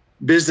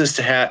business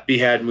to be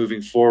had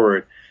moving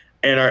forward.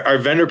 And our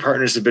vendor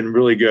partners have been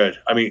really good.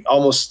 I mean,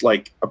 almost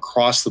like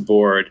across the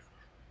board,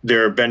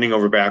 they're bending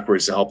over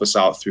backwards to help us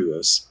out through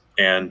this.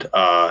 And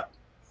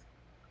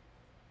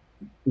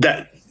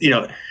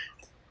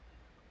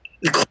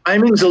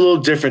climbing is a little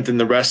different than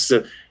the rest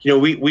of,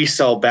 we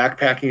sell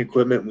backpacking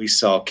equipment, we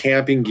sell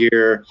camping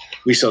gear,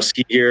 we sell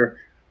ski gear.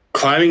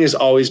 Climbing has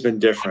always been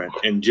different,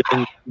 and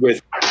dealing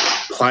with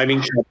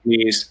climbing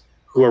companies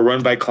who are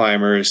run by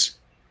climbers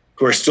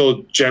who are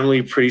still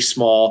generally pretty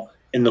small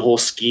in the whole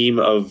scheme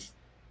of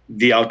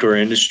the outdoor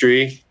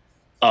industry.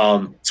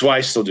 It's why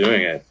I'm still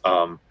doing it.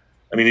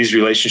 These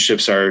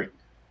relationships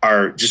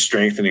are just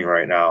strengthening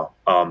right now.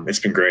 It's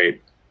been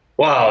great.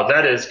 Wow,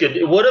 that is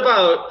good. What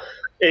about,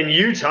 and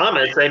you,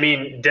 Thomas? I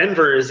mean,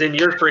 Denver is in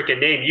your freaking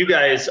name. You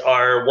guys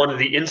are one of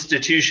the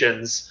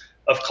institutions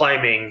of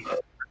climbing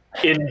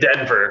in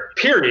Denver,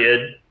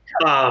 period.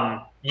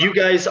 You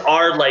guys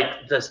are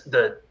like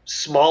the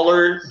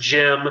smaller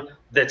gym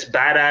that's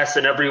badass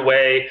in every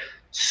way,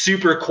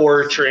 super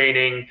core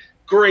training,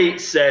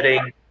 great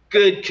setting,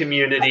 good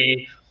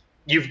community.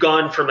 You've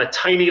gone from a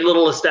tiny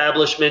little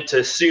establishment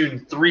to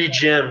soon 3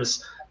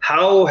 gyms.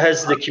 How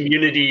has the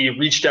community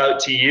reached out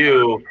to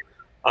you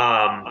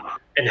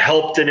and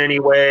helped in any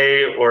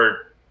way,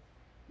 or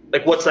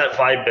like what's that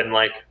vibe been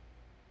like?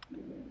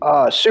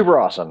 Super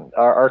awesome.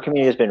 Our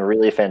community has been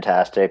really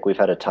fantastic. We've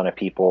had a ton of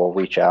people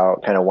reach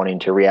out kind of wanting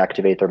to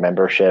reactivate their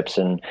memberships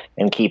and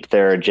keep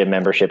their gym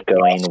membership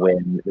going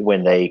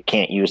when they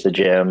can't use the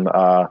gym.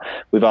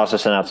 We've also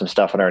sent out some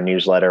stuff in our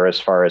newsletter as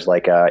far as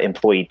like a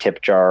employee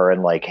tip jar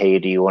and like, hey,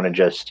 do you want to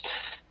just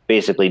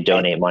basically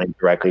donate money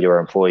directly to our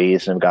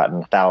employees, and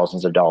gotten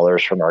thousands of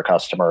dollars from our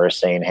customers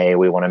saying, hey,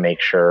 we want to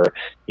make sure,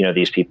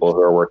 these people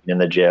who are working in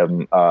the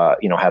gym,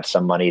 have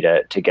some money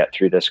to get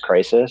through this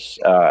crisis.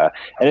 And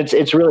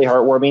it's really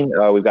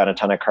heartwarming. We've got a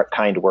ton of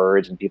kind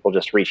words and people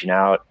just reaching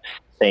out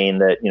saying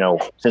that,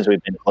 since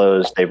we've been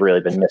closed, they've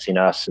really been missing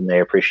us, and they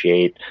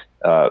appreciate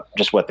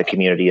just what the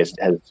community has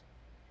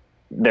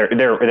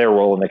their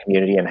role in the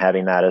community, and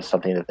having that as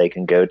something that they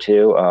can go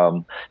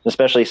to,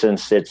 especially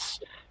since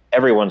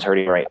everyone's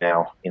hurting right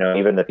now.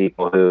 Even the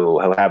people who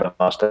haven't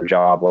lost their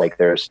job, like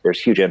there's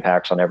huge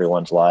impacts on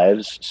everyone's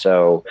lives.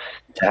 So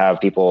to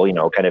have people,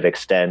 kind of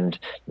extend,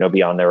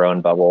 beyond their own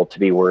bubble to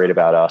be worried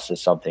about us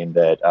is something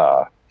that,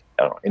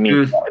 it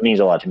means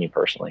a lot to me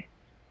personally.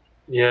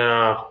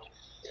 Yeah.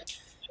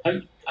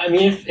 I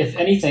mean, if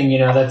anything,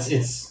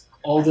 it's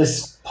all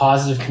this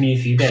positive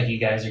community feedback you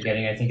guys are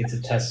getting. I think it's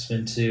a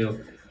testament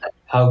to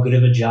how good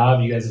of a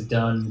job you guys have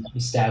done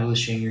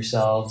establishing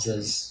yourselves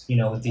as,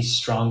 with these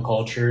strong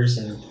cultures,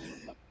 and,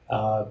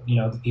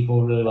 the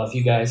people really love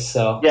you guys.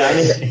 So yeah, I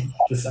mean,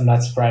 I'm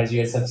not surprised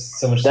you guys have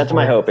so much That's support.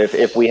 my hope.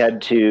 If we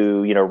had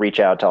to, reach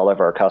out to all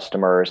of our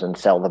customers and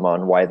sell them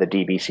on why the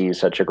DBC is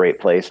such a great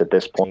place at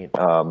this point,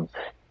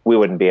 we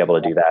wouldn't be able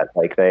to do that.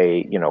 Like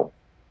they,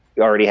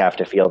 already have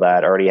to feel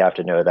that, already have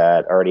to know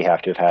that, already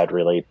have to have had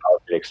really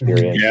positive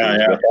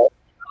experiences with it.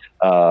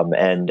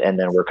 And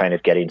then we're kind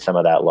of getting some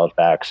of that love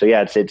back. So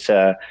yeah, it's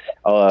I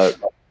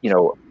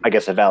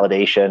guess a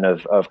validation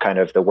of kind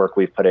of the work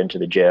we've put into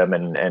the gym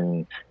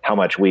and how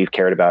much we've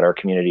cared about our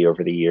community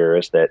over the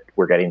years, that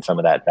we're getting some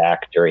of that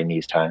back during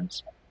these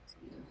times.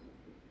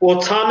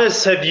 Well,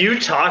 Thomas, have you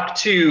talked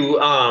to,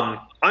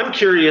 I'm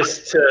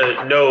curious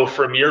to know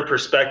from your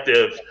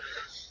perspective,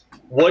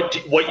 what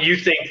you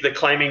think the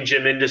climbing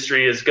gym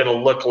industry is going to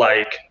look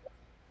like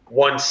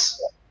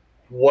once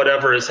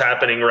whatever is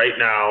happening right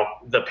now,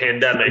 the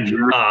pandemic,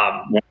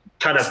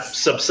 kind of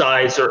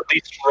subsides or at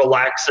least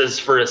relaxes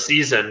for a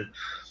season.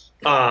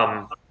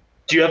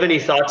 Do you have any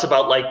thoughts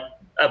about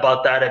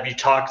that? Have you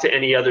talked to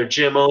any other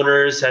gym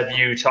owners? Have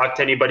you talked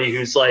to anybody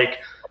who's like,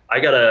 I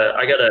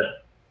gotta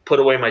put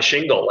away my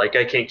shingle. Like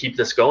I can't keep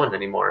this going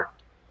anymore.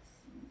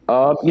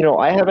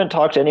 I haven't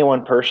talked to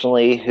anyone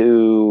personally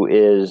who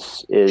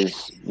is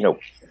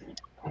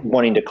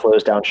wanting to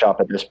close down shop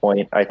at this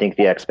point. I think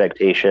the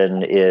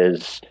expectation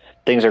is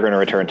things are going to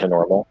return to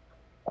normal.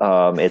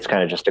 It's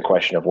kind of just a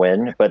question of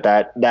when, but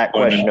that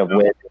question of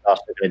when is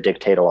also going to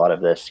dictate a lot of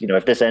this.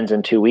 If this ends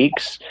in 2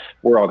 weeks,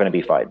 we're all going to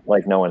be fine.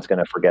 Like no one's going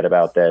to forget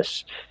about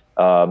this.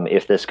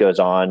 If this goes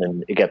on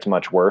and it gets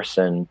much worse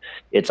and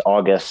it's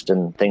August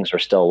and things are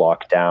still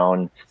locked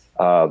down,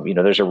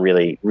 there's a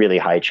really, really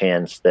high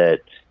chance that,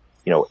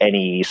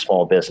 any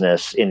small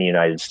business in the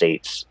United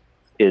States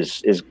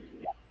is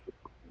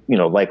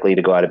likely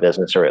to go out of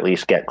business, or at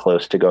least get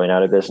close to going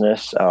out of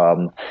business.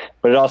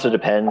 But it also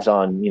depends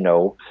on,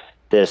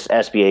 this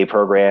SBA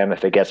program,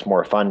 if it gets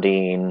more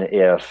funding,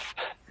 if,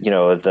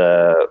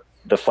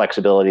 the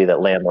flexibility that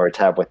landlords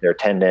have with their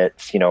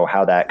tenants,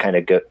 how that kind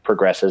of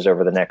progresses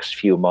over the next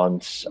few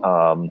months,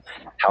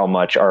 how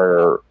much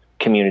our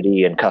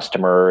community and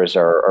customers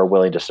are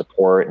willing to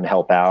support and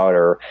help out,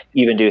 or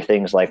even do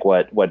things like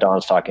what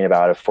Don's talking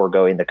about of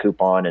foregoing the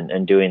coupon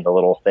and doing the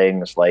little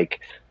things like,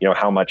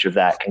 how much of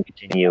that can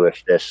continue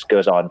if this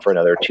goes on for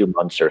another 2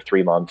 months or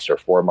 3 months or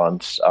 4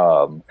 months.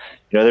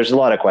 There's a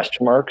lot of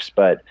question marks,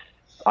 but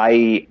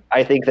I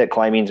think that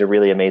climbing is a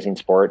really amazing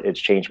sport. It's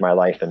changed my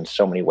life in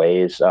so many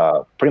ways.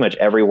 Pretty much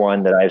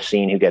everyone that I've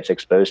seen who gets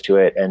exposed to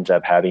it ends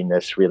up having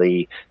this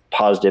really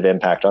positive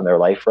impact on their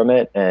life from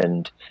it.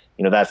 And,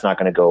 that's not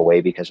going to go away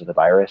because of the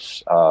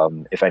virus.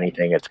 If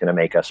anything, it's going to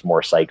make us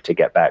more psyched to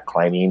get back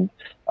climbing.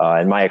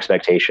 And my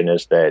expectation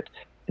is that,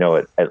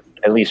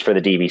 at least for the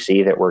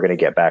DVC, that we're going to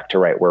get back to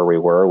right where we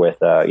were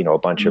with, a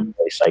bunch of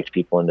really psyched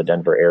people in the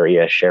Denver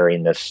area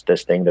sharing this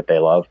thing that they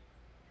love.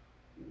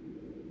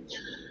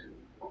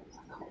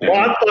 Well,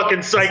 I'm fucking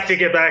psyched to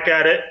get back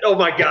at it. Oh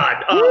my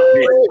God.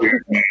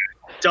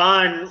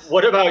 Don,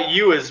 what about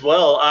you as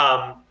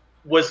well?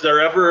 Was there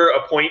ever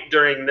a point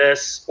during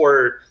this,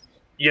 or,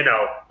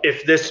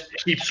 if this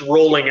keeps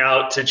rolling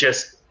out to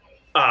just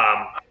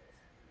a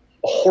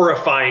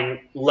horrifying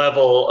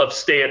level of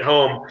stay at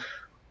home,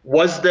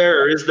 was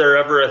there or is there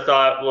ever a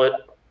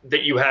thought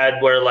that you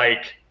had where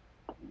like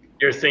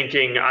you're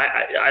thinking,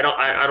 I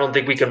don't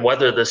think we can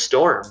weather this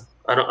storm.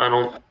 I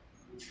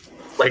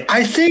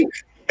think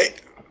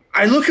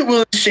I look at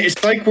Will.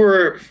 It's like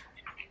we're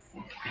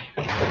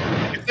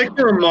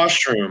a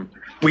mushroom.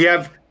 We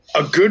have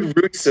a good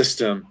root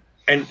system,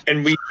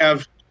 and we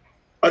have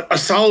a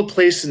solid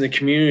place in the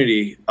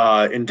community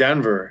in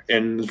Denver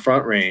in the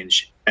Front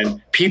Range,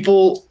 and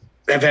people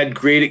have had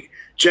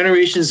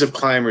generations of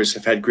climbers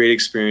have had great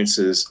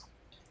experiences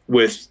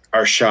with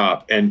our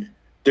shop, and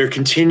they're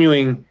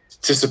continuing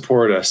to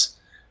support us.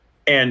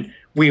 And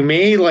we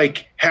may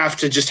have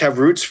to just have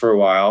roots for a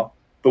while,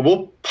 but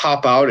we'll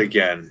pop out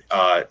again.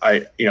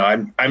 I'm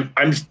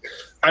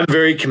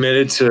very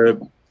committed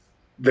to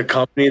the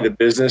company, the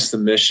business, the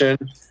mission,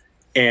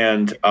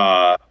 and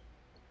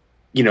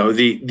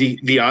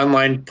the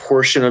online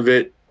portion of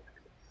it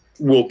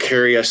will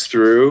carry us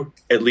through,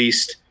 at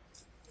least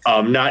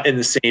not in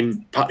the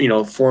same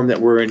form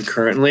that we're in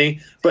currently,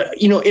 but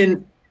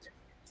in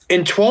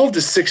 12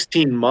 to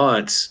 16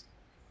 months,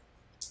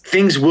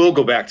 things will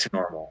go back to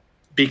normal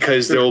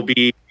because there'll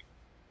be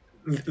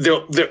a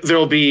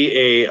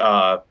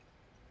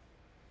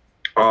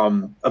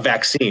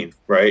vaccine,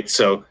 right?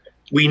 So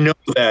we know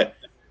that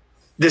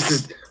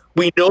it's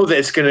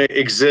going to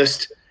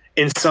exist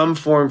in some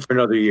form for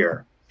another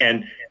year,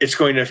 and it's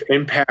going to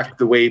impact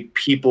the way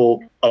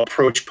people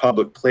approach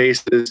public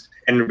places,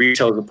 and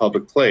retail is a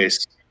public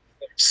place.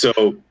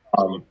 So,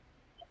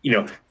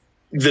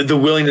 the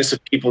willingness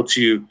of people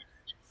to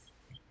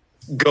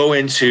go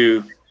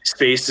into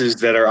spaces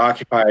that are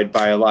occupied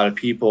by a lot of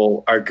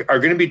people are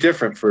going to be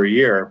different for a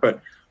year, but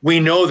we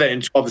know that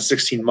in 12 to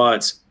 16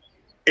 months,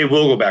 it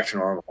will go back to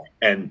normal,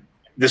 and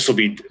this will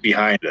be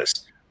behind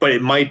us. But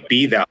it might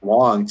be that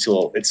long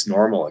till it's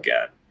normal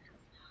again.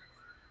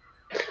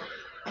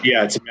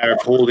 Yeah, it's a matter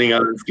of holding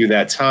on through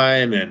that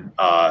time, and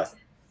I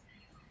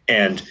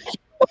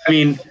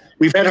mean,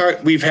 we've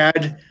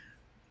had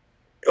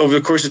over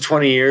the course of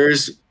 20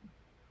 years,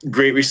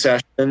 Great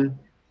Recession,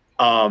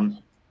 a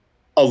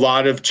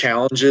lot of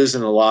challenges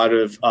and a lot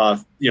of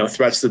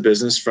threats to the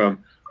business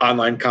from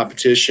online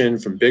competition,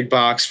 from big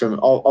box, from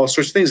all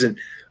sorts of things. And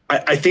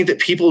I think that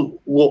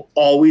people will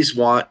always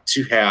want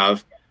to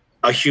have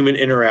a human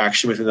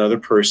interaction with another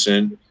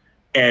person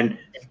and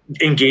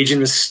engage in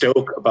the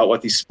stoke about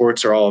what these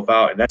sports are all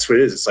about. And that's what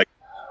it is. It's like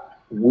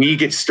we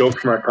get stoked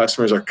from our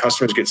customers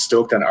get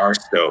stoked on our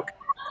stoke,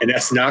 and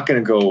that's not going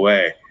to go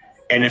away.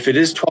 And if it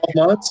is 12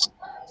 months,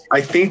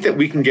 I think that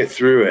we can get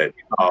through it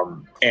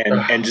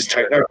and just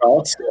tighten our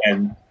belts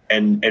and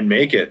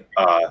make it.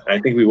 And I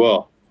think we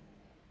will.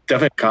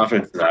 Definitely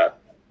confident in that.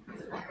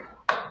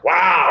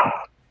 Wow.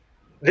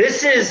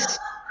 This is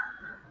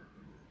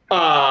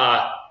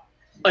a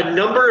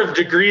number of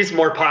degrees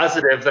more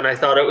positive than I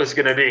thought it was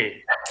going to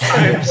be.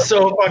 I'm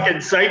so fucking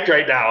psyched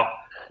right now.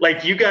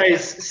 Like, you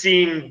guys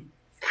seem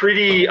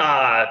pretty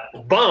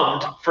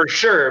bummed for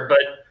sure, but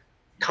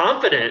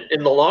confident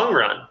in the long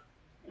run.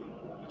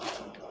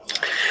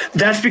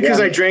 That's because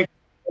I drank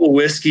a little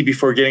whiskey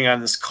before getting on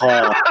this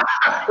call.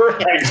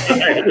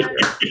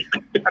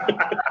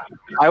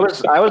 I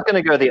was going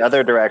to go the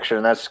other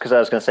direction. That's because I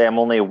was going to say I'm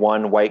only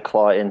one White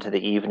Claw into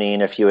the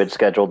evening. If you had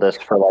scheduled this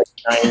for 9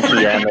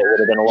 p.m., it would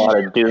have been a lot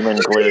of doom and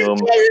gloom.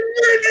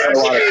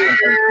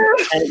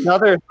 And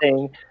another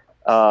thing,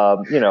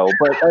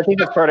 but I think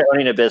that's part of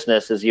owning a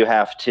business is you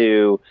have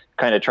to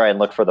kind of try and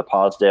look for the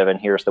positive, and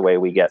here's the way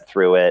we get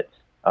through it.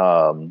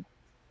 And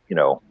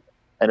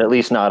at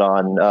least not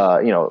on,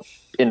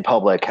 in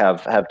public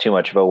have too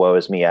much of a woe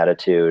is me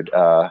attitude.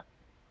 I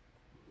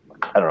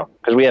don't know,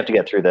 because we have to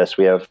get through this.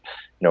 We have,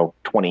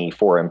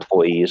 24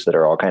 employees that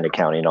are all kind of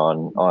counting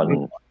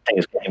on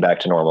things getting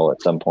back to normal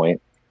at some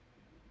point.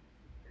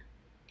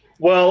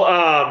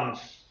 Well,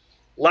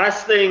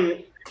 last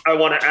thing I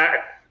want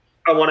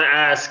to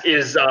ask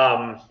is,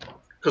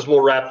 because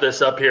we'll wrap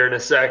this up here in a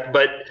sec,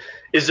 but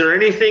Is there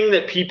anything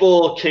that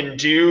people can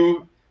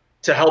do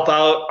to help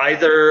out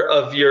either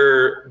of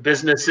your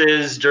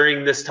businesses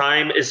during this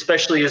time,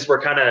 especially as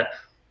we're kind of,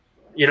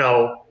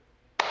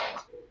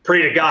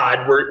 pray to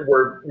God,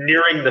 we're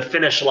nearing the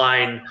finish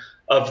line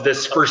of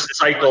this first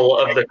cycle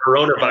of the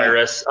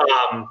coronavirus.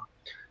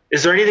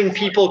 Is there anything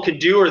people could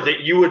do or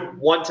that you would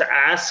want to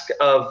ask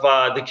of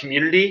the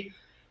community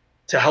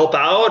to help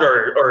out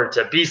or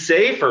to be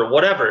safe or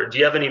whatever? Do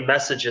you have any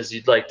messages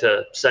you'd like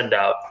to send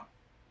out?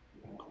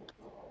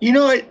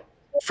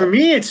 For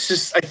me, it's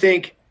just, I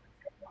think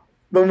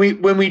when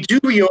we do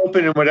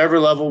reopen in whatever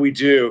level we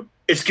do,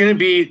 it's going to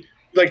be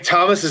like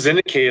Thomas has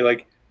indicated,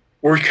 like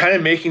we're kind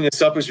of making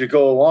this up as we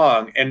go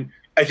along. And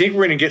I think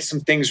we're going to get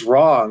some things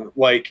wrong,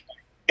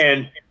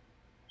 and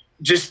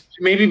just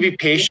maybe be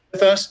patient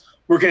with us.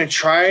 We're going to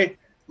try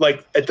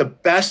at the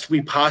best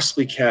we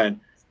possibly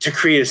can to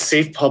create a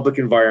safe public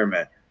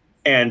environment.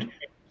 And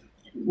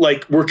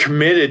we're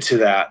committed to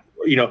that.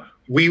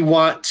 We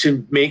want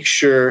to make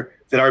sure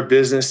that our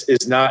business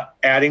is not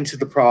adding to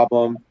the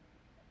problem,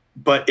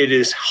 but it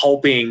is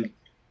helping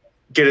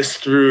get us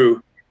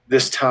through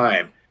this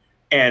time.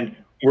 And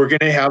we're going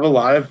to have a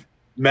lot of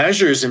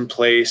measures in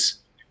place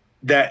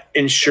that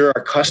ensure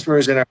our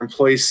customers and our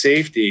employees'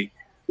 safety.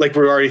 Like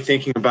we're already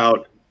thinking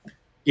about,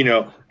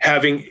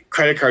 having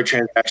credit card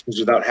transactions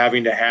without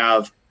having to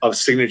have a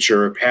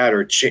signature or pad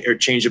or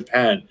change a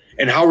pen,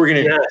 and how we're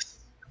going to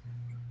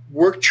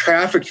work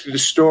traffic through the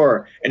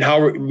store, and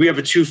how we have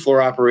a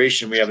 2-floor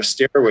operation. We have a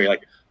stairway,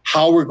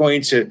 how we're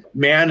going to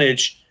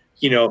manage,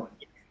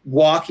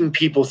 walking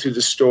people through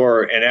the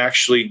store and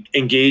actually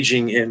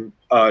engaging in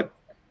a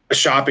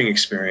shopping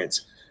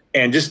experience.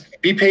 And just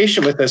be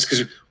patient with us,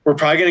 because we're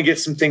probably going to get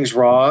some things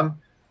wrong.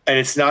 And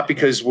it's not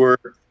because we're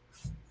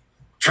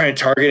trying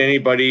to target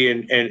anybody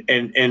and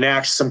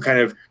enact some kind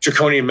of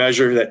draconian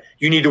measure that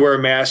you need to wear a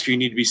mask or you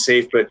need to be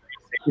safe. But,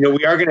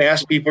 we are going to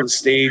ask people to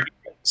stay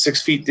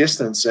 6 feet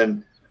distance.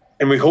 And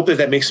we hope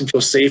that makes them feel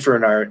safer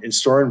in our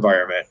in-store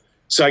environment.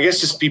 So I guess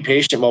just be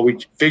patient while we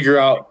figure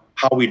out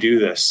how we do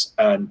this.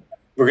 And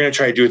we're going to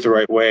try to do it the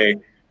right way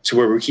to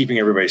where we're keeping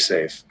everybody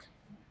safe.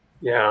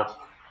 Yeah.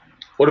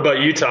 What about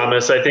you,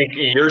 Thomas? I think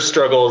your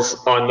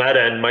struggles on that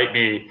end might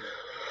be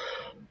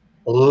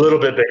a little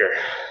bit bigger.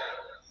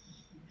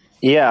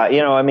 Yeah,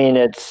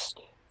 it's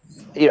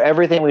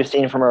everything we've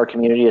seen from our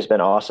community has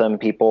been awesome.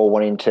 People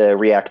wanting to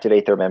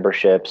reactivate their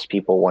memberships,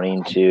 people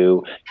wanting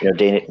to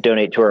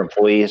donate to our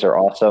employees are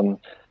awesome.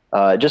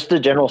 Just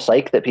the general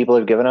psych that people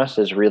have given us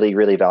is really,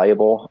 really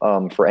valuable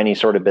for any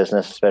sort of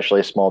business, especially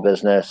a small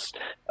business.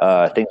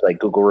 Things like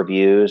Google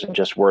reviews and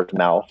just word of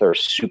mouth are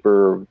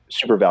super,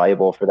 super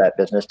valuable for that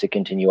business to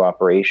continue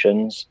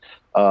operations.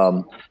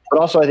 But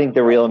also, I think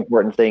the real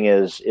important thing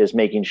is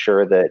making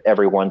sure that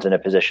everyone's in a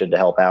position to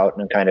help out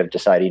and kind of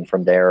deciding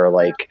from there,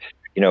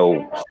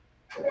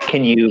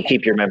 can you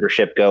keep your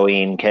membership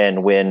going?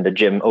 When the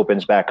gym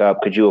opens back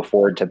up, could you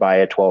afford to buy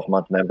a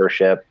 12-month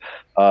membership?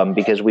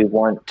 Because we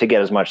want to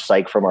get as much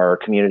psych from our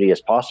community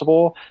as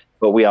possible,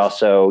 but we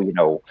also,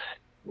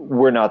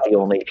 we're not the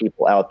only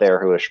people out there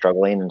who are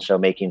struggling. And so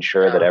making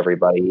sure that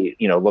everybody,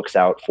 looks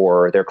out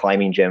for their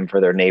climbing gym, for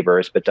their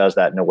neighbors, but does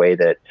that in a way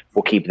that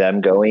will keep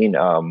them going.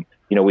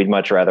 We'd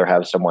much rather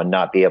have someone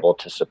not be able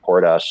to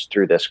support us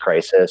through this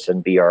crisis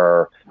and be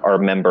our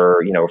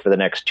member, for the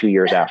next 2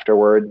 years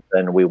afterward,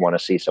 than we want to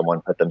see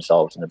someone put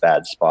themselves in a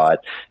bad spot.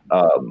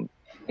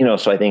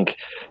 So I think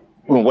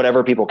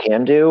whatever people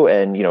can do,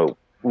 and,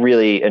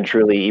 really and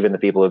truly, even the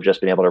people who've just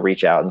been able to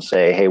reach out and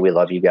say, hey, we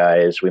love you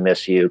guys, we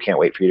miss you, can't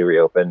wait for you to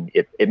reopen.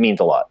 It means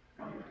a lot.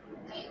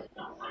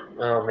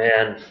 Oh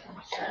man.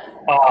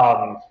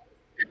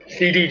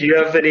 CD, do you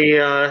have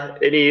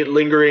any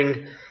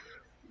lingering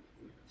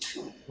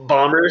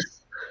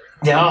bombers?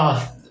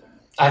 Yeah,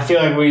 I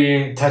feel like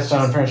we touched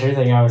on pretty much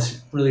everything I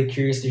was really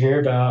curious to hear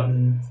about,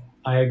 and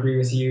I agree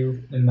with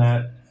you in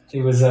that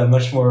it was a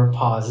much more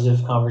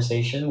positive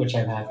conversation, which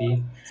I'm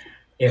happy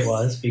it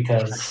was,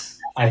 because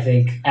I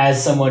think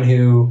as someone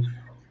who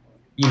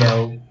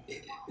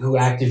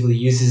actively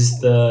uses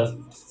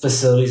the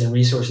facilities and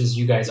resources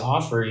you guys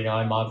offer,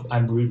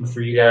 I'm rooting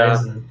for you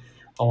guys, and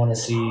I want to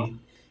see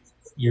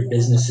your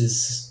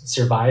businesses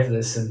survive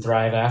this and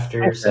thrive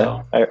after. Okay.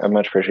 So I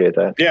much appreciate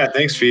that. Yeah,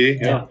 thanks, Feedy.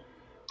 Yeah.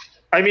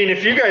 I mean,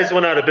 if you guys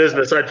went out of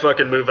business, I'd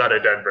fucking move out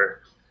of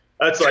Denver.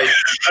 That's all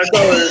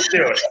I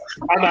do.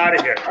 I'm out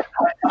of here.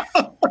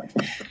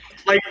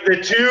 The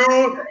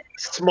two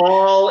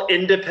small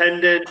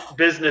independent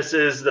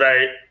businesses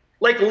that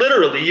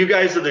literally, you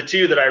guys are the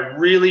two that I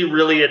really,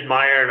 really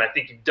admire, and I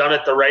think you've done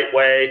it the right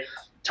way.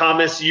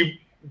 Thomas, you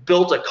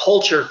built a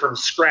culture from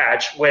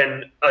scratch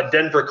when a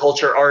Denver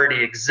culture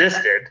already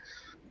existed,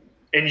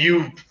 and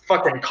you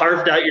fucking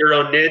carved out your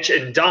own niche.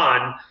 And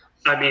Don,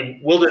 I mean,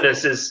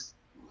 Wilderness is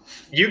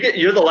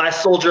you're the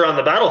last soldier on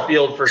the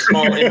battlefield for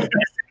small independent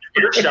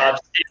gear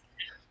shops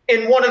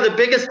in one of the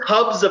biggest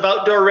hubs of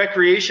outdoor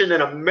recreation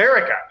in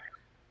America.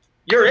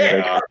 You're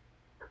it.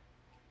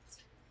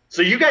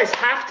 So you guys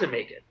have to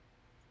make it.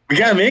 We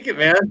gotta make it,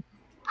 man.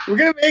 We're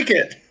gonna make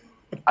it.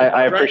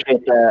 I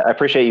appreciate that. I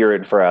appreciate you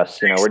rooting for us.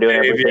 We're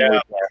doing Dave, everything we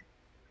can.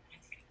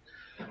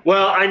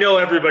 Well, I know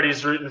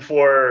everybody's rooting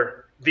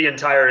for the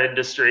entire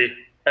industry.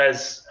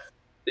 As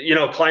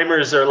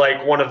climbers are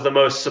like one of the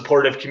most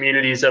supportive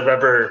communities I've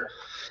ever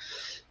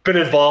been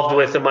involved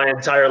with in my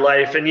entire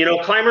life. And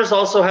climbers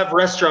also have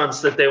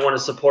restaurants that they want to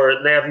support,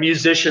 and they have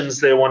musicians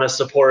they want to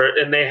support,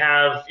 and they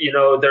have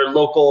their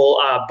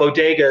local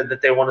bodega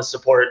that they want to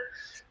support.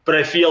 But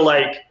I feel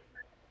like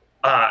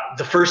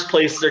the first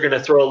place they're going to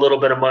throw a little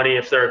bit of money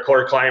if they're a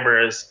core climber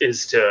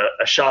is to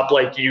a shop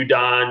like you,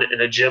 Don,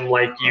 and a gym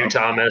like you,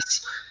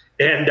 Thomas.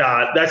 And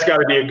that's got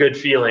to be a good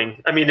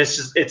feeling. I mean,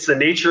 it's the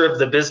nature of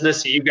the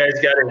business that you guys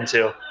got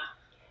into.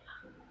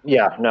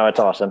 Yeah, no, it's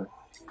awesome.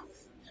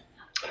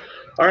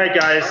 All right,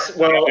 guys.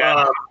 Well,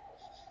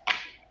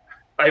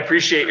 I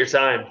appreciate your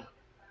time.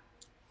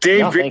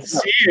 Dave, No, great to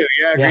thanks. see you.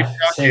 Yeah, great to talk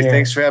to same you. here.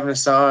 Thanks for having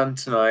us on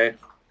tonight.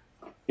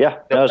 Yeah,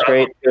 that was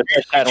great. It was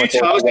nice chatting with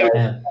you guys.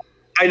 Yeah.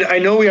 I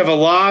know we have a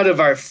lot of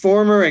our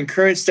former and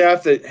current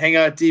staff that hang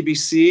out at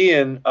DBC,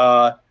 and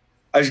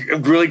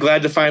I'm really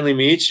glad to finally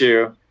meet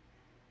you.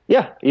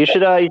 Yeah, you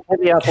should hit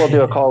me up. We'll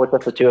do a call with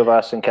just the two of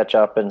us and catch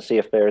up and see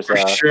if there's. For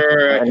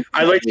sure. any-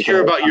 I'd like to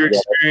hear about your Yeah.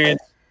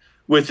 experience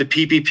with the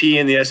PPP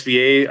and the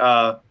SBA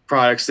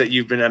products that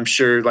you've been, I'm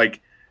sure,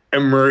 like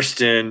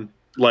immersed in.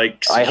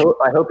 Like, I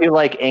hope you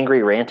like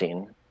angry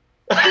ranting.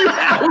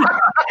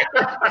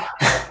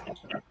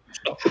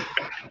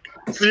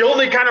 It's the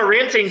only kind of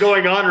ranting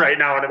going on right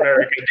now in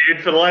America,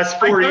 dude. For the last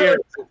 4 years,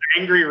 it's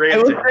angry I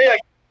will ranting. say,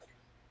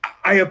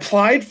 I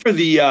applied for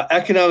the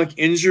economic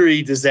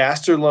injury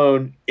disaster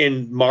loan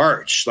in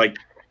March,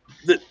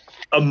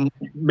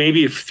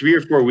 maybe 3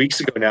 or 4 weeks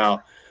ago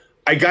now.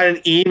 I got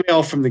an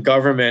email from the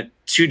government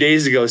 2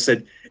 days ago,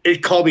 said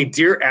it called me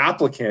dear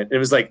applicant. It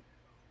was like,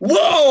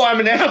 whoa, I'm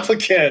an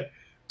applicant.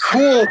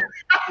 Cool.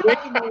 Way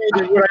more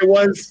than what I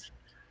was,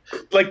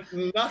 like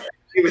nothing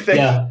with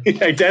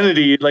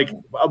identity like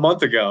a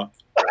month ago.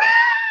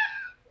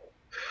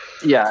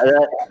 Yeah,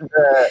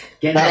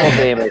 that whole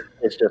game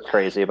is just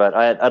crazy. But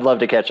I'd love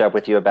to catch up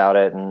with you about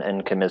it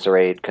and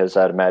commiserate, because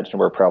I'd imagine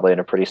we're probably in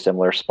a pretty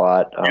similar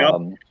spot.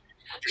 Yep.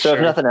 So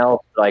if nothing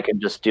else, I can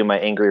just do my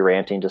angry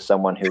ranting to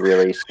someone who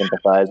really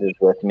sympathizes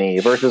with me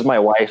versus my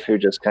wife, who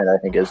just kind of, I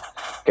think, is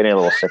getting a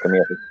little sick of me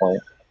at this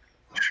point.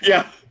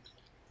 Yeah.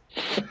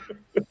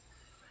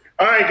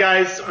 All right,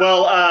 guys.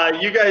 Well,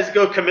 you guys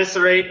go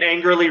commiserate and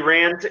angrily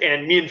rant,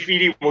 and me and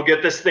Feedy will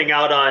get this thing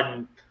out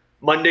on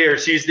Monday or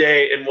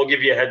Tuesday, and we'll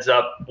give you a heads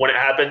up when it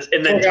happens.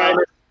 And then Okay.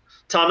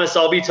 Thomas,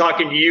 I'll be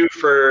talking to you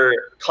for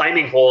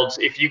climbing holds.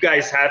 If you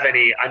guys have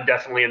any, I'm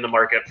definitely in the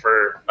market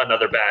for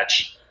another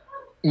batch.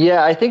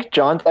 Yeah, I think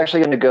John's actually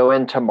going to go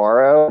in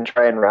tomorrow and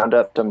try and round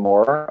up some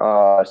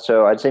more.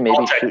 So I'd say maybe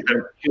I'll text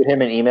shoot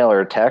him an email or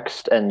a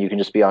text, and you can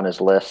just be on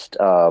his list.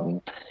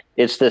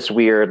 It's this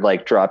weird,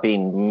 like,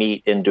 dropping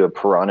meat into a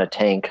piranha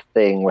tank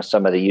thing with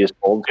some of the used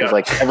holds,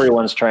 because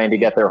everyone's trying to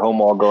get their home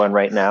wall going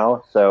right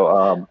now.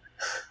 So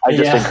I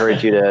just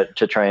encourage you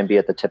to try and be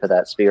at the tip of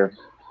that spear.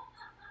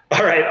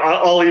 All right,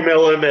 I'll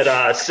email him at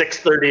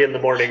 6:30 in the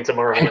morning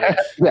tomorrow morning.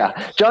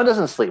 Yeah, John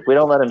doesn't sleep. We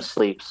don't let him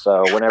sleep.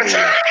 So whenever you...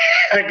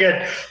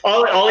 Good.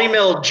 I'll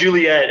email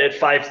Juliet at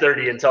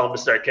 5:30 and tell him to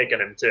start kicking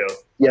him too.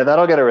 Yeah,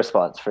 that'll get a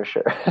response for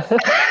sure.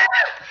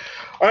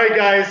 All right,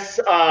 guys.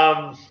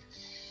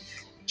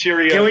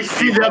 Cheerio. Can't wait to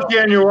see it up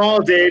there on your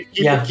wall, Dave.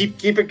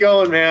 Keep it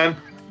going, man.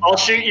 I'll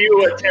shoot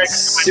you a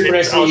text. Super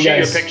nice to I'll meet shoot you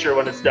you a guys. picture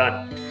when it's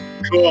done.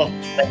 Cool.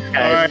 Thanks, All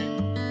guys.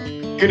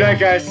 right. Good night,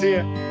 guys. See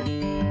ya.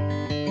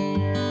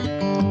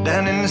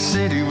 Down in the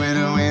city where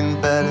the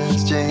wind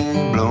patterns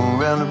change,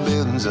 blowing around the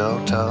buildings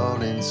all tall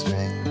and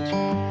strange.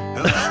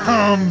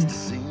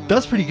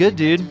 That's pretty good,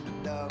 dude.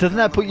 Doesn't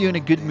that put you in a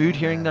good mood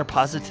hearing their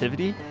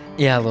positivity?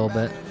 Yeah, a little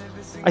bit.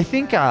 I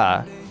think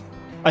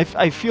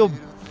I feel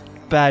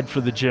bad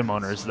for the gym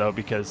owners though,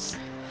 because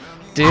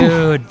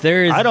Dude,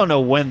 there's I don't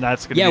know when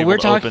that's going to be able we're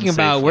to open talking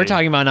about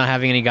safely. not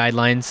having any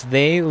guidelines.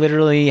 They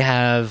literally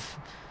have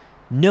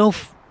no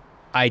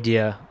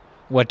idea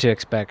what to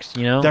expect,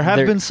 you know? There have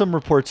They're- been some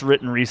reports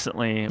written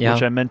recently, Yeah.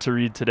 which I meant to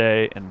read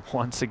today, and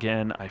once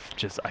again, I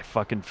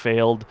fucking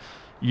failed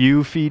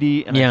you,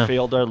 Feedy, and Yeah. I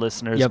failed our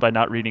listeners Yep. by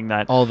not reading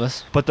that. all of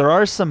us. But there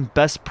are some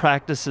best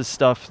practices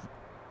stuff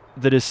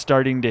that is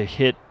starting to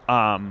hit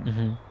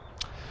Mhm.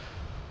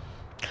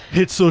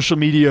 hit social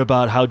media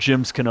about how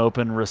gyms can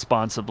open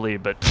responsibly,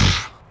 but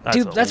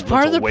That's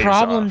part of the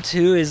problem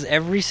too. Is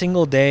every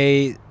single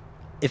day,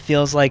 it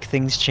feels like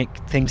things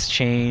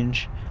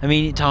change. I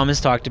mean,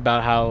 Thomas talked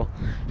about how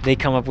they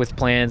come up with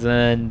plans and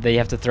then they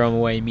have to throw them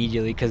away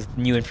immediately because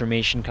new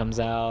information comes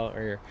out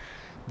or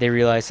they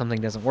realize something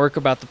doesn't work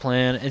about the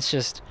plan.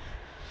 It's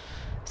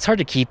hard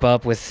to keep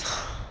up with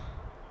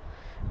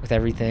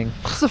everything.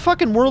 It's the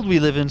fucking world we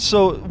live in.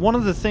 So one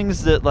of the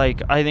things that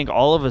I think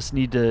all of us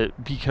need to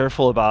be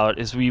careful about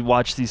is we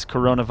watch these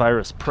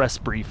coronavirus press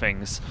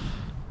briefings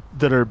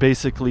that are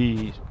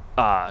basically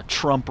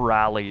Trump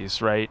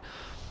rallies, right?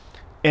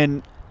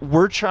 And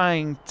we're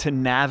trying to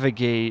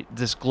navigate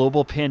this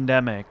global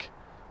pandemic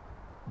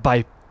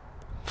by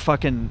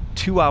fucking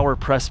 2-hour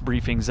press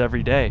briefings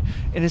every day,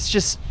 and it's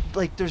just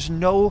like there's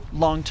no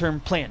long-term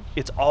plan.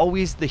 It's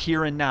always the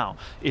here and now.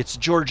 It's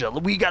Georgia,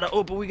 we gotta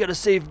open, we gotta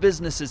save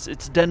businesses.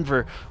 It's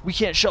Denver, we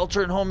can't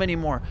shelter at home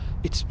anymore.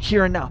 It's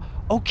here and now.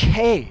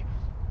 Okay,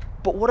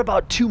 but what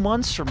about 2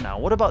 months from now?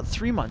 What about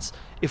 3 months?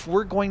 If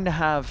we're going to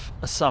have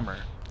a summer,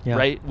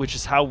 right, which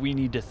is how we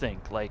need to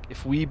think, like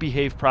if we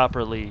behave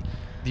properly,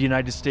 the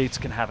United States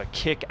can have a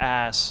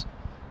kick-ass,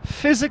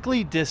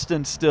 physically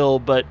distant still,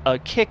 but a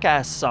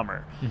kick-ass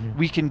summer.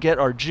 We can get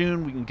our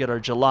June, we can get our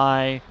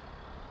July,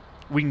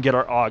 we can get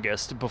our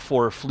August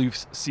before flu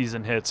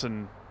season hits,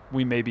 and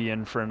we may be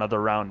in for another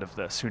round of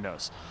this. Who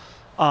knows?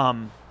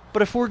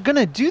 But if we're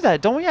gonna do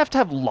that, don't we have to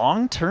have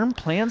long-term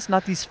plans?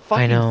 Not these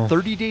fucking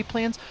 30-day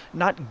plans.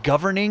 Not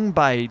governing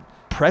by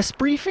press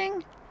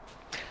briefing.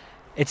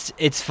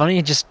 It's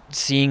funny just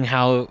seeing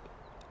how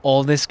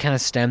all this kind of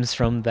stems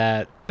from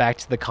that back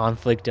to the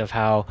conflict of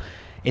how,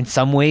 in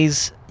some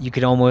ways, you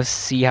could almost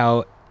see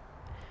how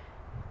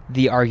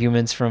the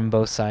arguments from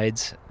both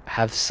sides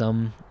have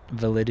some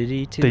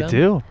validity to them. They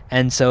do.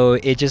 And so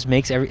it just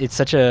makes it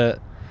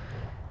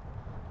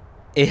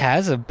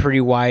has a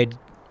pretty wide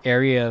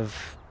area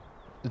of,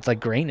 it's like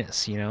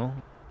grayness, you know?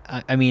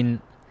 I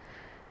mean,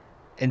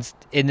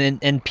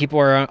 and people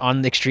are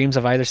on the extremes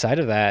of either side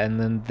of that, and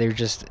then there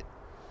just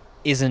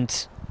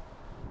isn't,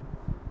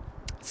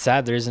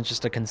 sad there isn't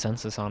just a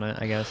consensus on it,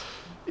 I guess.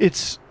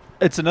 It's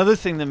another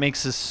thing that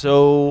makes this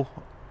so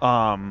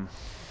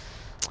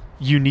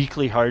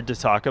uniquely hard to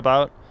talk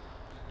about,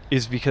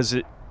 is because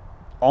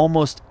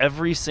almost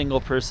every single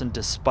person,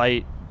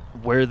 despite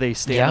where they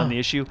stand on the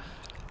issue,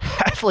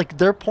 have like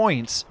their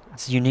points.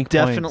 It's unique.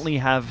 Definitely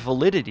have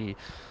validity.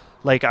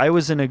 Like I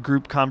was in a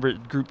group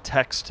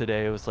text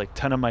today with like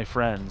 10 of my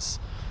friends.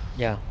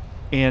 Yeah.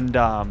 And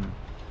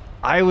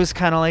I was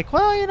kind of like,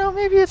 well, you know,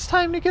 maybe it's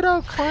time to get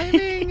out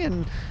climbing,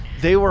 and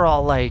they were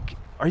all like,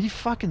 are you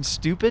fucking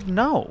stupid?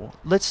 No,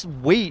 let's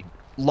wait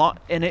long.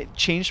 And it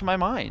changed my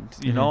mind.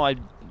 You know,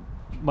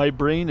 my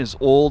brain is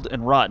old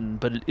and rotten,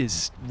 but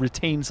it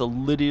retains a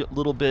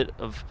little bit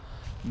of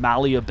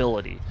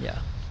malleability. Yeah.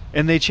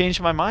 And they changed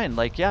my mind.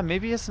 Like, yeah,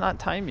 maybe it's not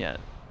time yet.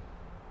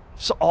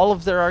 So all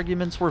of their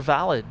arguments were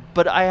valid.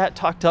 But I had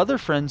talked to other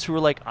friends who were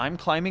like, I'm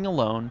climbing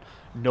alone.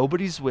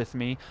 Nobody's with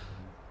me.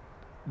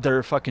 There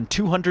are fucking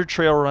 200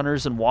 trail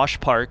runners in Wash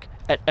Park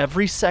at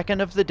every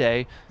second of the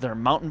day. There are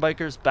mountain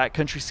bikers,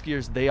 backcountry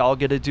skiers. They all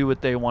get to do what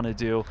they want to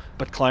do,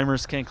 but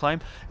climbers can't climb.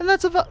 And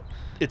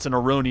it's an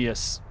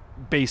erroneous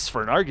base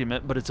for an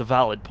argument, but it's a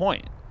valid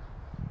point.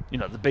 You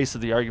know, the base of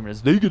the argument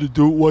is they get to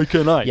do it, why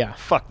can't I? Yeah.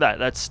 Fuck that.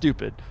 That's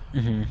stupid.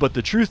 But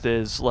the truth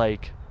is,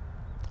 like,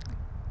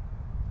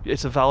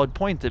 it's a valid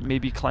point that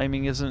maybe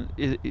climbing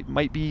it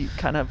might be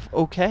kind of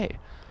okay.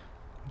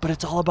 But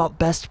it's all about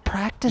best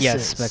practices.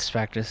 Yes, best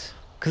practice.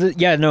 Because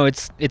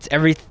it's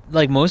every,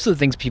 like, most of the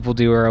things people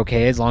do are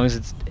okay as long as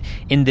it's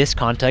in this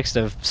context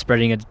of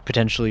spreading a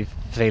potentially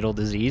fatal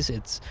disease.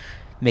 It's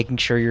making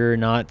sure you're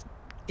not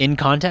in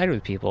contact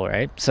with people,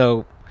 right?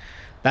 So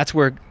that's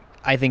where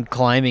I think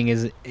climbing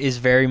is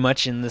very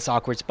much in this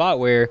awkward spot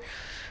where,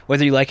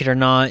 whether you like it or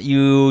not,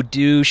 you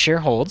do share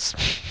holds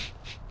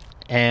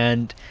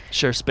and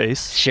share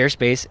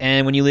space.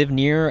 And when you live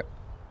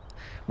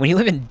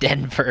in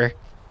Denver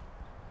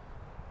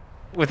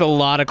with a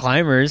lot of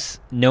climbers,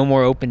 no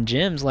more open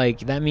gyms, like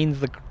that means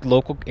the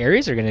local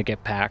areas are going to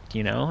get packed,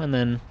 you know?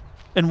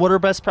 And what are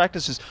best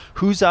practices?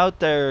 Who's out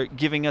there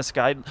giving us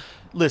guide?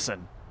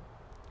 Listen,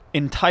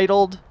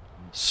 entitled,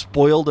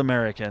 spoiled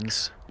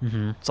Americans.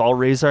 Let's all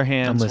raise our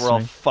hands. We're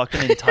all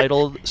fucking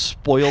entitled,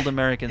 spoiled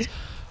Americans.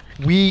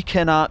 We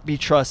cannot be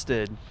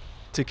trusted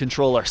to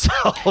control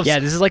ourselves. Yeah,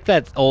 this is like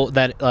that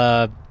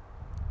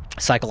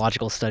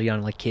psychological study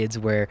on like kids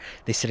where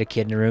they sit a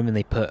kid in a room and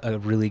they put a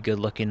really good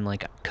looking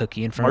like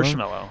cookie in front of them.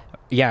 Marshmallow.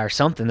 Yeah, or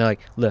something. They're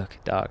like, look,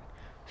 dog,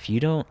 if you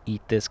don't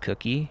eat this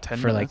cookie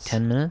like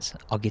 10 minutes,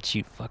 I'll get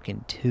you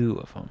fucking 2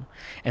 of them.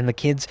 And the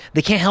kids,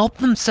 they can't help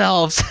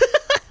themselves.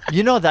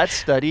 You know that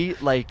study,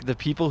 like the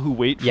people who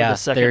wait for the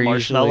second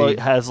marshmallow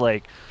has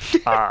like,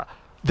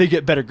 they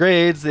get better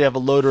grades. They have a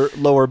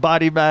lower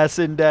body mass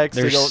index.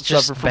 They don't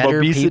suffer from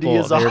obesity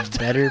as often. They're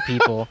better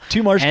people.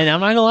 2 marshmallows. And I'm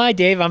not gonna lie,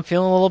 Dave, I'm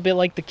feeling a little bit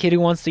like the kid who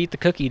wants to eat the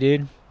cookie,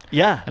 dude.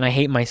 Yeah. And I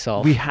hate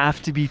myself. We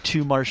have to be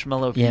 2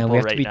 marshmallow people. Yeah, we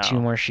have to be now.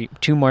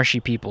 two marshy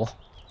people.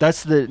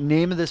 That's the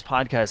name of this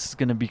podcast. Is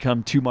going to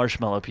become 2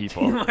 marshmallow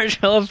people. 2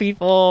 marshmallow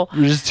people.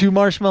 We're just 2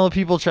 marshmallow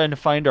people trying to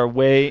find our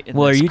way in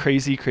this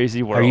crazy,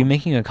 crazy world. Are you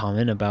making a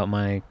comment about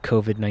my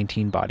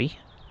COVID-19 body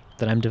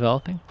that I'm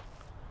developing?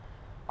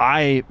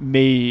 I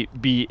may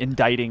be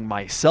indicting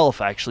myself,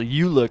 actually.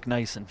 You look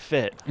nice and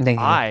fit. Thank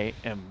you. I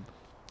am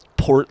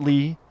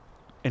portly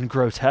and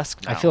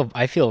grotesque now.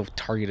 I feel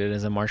targeted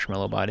as a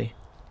marshmallow body.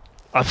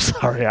 I'm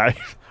sorry.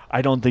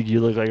 I don't think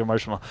you look like a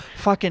marshmallow.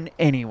 Fucking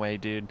anyway,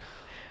 dude.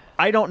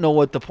 I don't know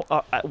what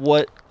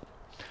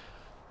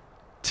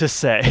to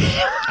say.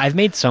 I've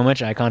made so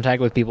much eye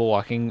contact with people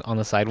walking on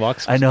the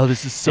sidewalks. I know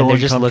this is so and they're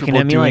just looking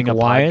at me like, doing a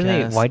why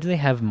podcast. do they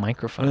have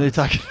microphones? Why are they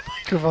talking to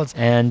microphones?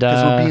 And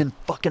Because we're being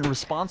fucking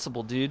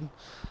responsible, dude.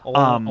 all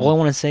I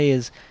want to say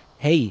is,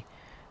 hey,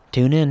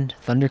 tune in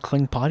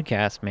Thundercling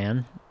podcast,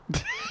 man.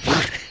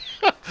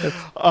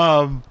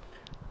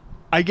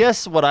 I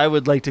guess what I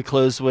would like to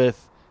close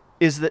with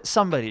is that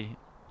somebody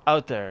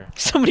out there,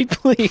 Somebody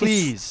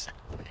please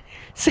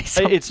say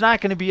something. it's not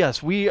going to be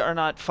us. We are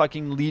not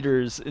fucking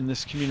leaders in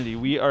this community.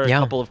 We are a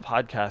couple of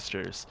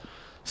podcasters.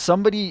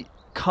 Somebody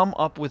come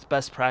up with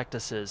best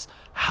practices.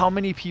 How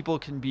many people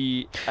can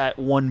be at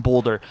one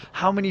boulder?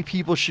 How many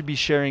people should be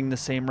sharing the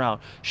same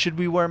route? Should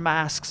we wear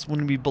masks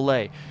when we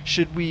belay?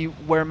 Should we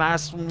wear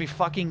masks when we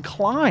fucking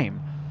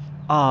climb?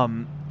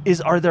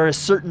 Are there a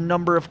certain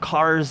number of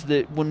cars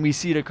that when we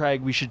see the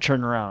crag we should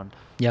turn around?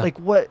 Yeah. Like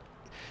what?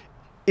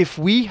 If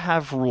we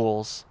have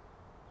rules,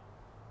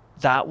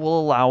 that will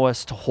allow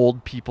us to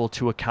hold people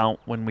to account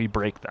when we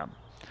break them.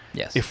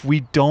 Yes. If we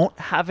don't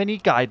have any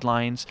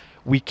guidelines,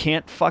 we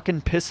can't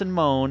fucking piss and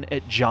moan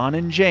at John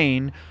and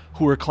Jane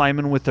who are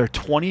climbing with their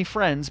 20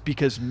 friends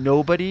because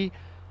nobody.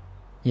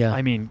 Yeah.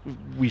 I mean,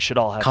 we should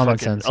all have Common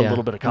fucking sense, a yeah.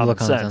 little bit of A little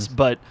common common sense.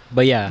 sense.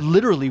 But yeah.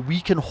 literally, we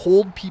can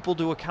hold people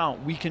to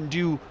account. We can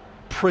do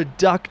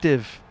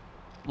productive,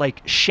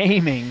 like,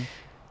 shaming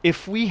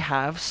if we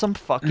have some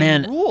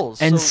fucking rules.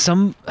 And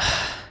So-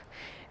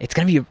 it's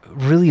gonna be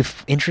really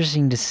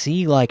interesting to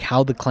see like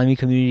how the climbing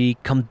community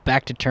comes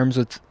back to terms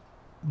with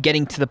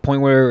getting to the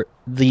point where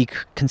the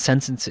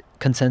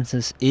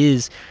consensus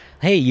is,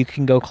 hey, you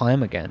can go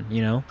climb again.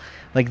 You know,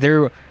 like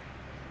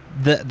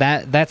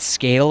that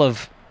scale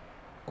of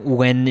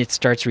when it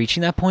starts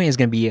reaching that point is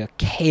gonna be a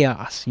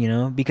chaos. You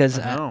know, because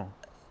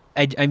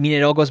I mean,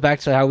 it all goes back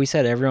to how we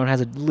said everyone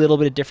has a little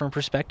bit of different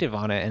perspective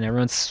on it, and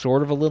everyone's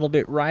sort of a little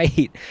bit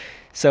right.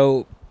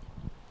 So,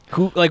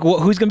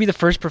 who's gonna be the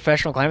first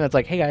professional climber that's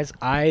like, hey guys,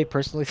 I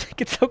personally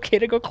think it's okay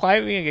to go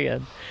climbing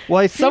again? Well,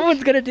 I think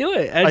Someone's gonna do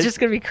it. And it's just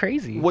gonna be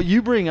crazy. What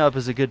you bring up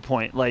is a good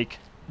point. Like,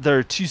 there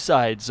are two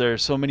sides. There are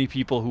so many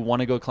people who want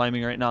to go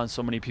climbing right now, and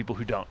so many people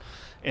who don't,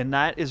 and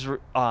that is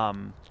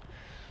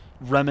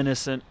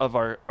reminiscent of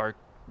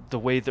the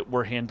way that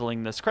we're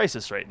handling this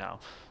crisis right now.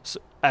 So,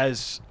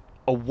 as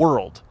a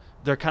world,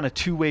 there are kind of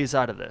two ways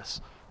out of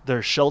this.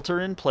 There's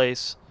shelter in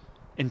place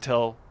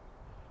until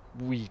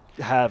we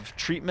have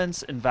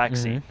treatments and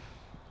vaccine.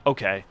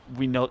 Okay,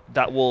 we know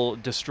that will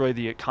destroy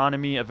the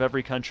economy of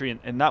every country,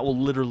 and that will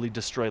literally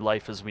destroy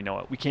life as we know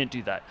it. We can't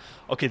do that.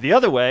 Okay, the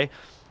other way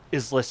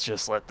is let's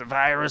just let the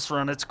virus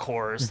run its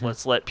course.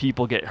 Let's let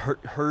people get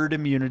herd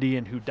immunity,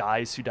 and who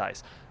dies.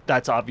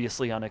 That's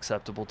obviously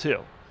unacceptable too.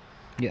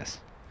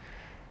 Yes.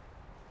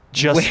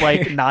 Just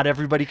like not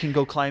everybody can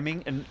go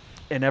climbing,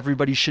 and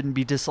everybody shouldn't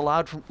be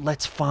disallowed from.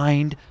 Let's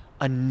find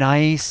a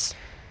nice,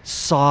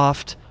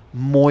 soft,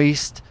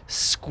 moist,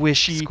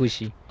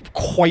 squishy,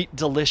 quite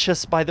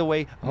delicious, by the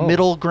way,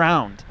 middle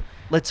ground.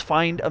 Let's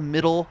find a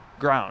middle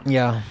ground.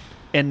 Yeah.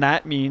 And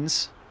that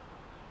means,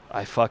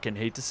 I fucking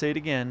hate to say it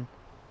again,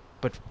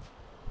 but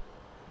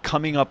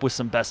coming up with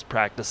some best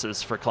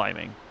practices for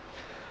climbing.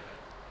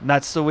 And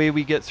that's the way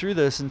we get through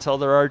this until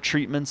there are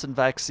treatments and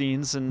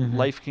vaccines, and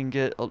life can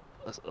get a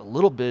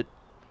little bit,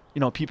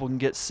 people can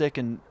get sick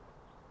and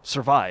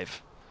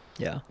survive.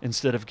 Yeah.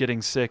 Instead of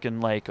getting sick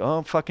and like,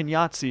 oh, fucking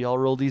Yahtzee, I'll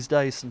roll these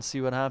dice and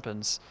see what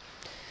happens.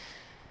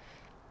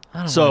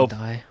 I don't want to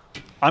die.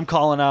 I'm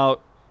calling out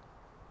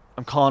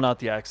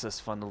the Access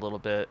Fund a little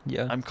bit.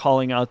 Yeah. I'm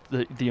calling out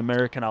the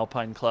American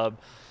Alpine Club.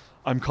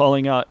 I'm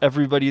calling out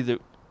everybody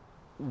that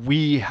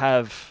we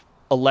have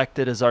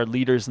elected as our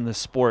leaders in this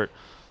sport.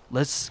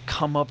 Let's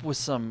come up with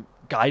some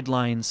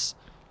guidelines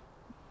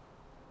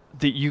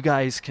that you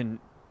guys can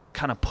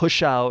kind of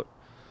push out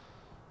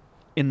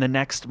in the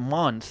next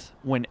month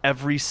when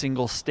every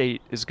single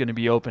state is going to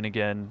be open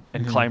again,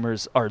 and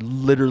climbers are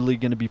literally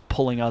going to be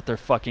pulling out their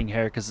fucking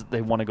hair because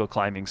they want to go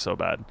climbing so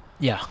bad.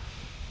 Yeah.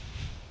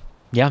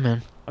 Yeah,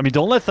 man. I mean,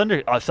 don't let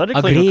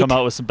Thundercling will come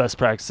out with some best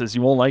practices.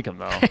 You won't like them,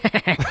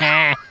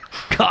 though.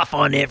 Cough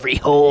on every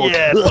hold.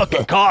 Yeah,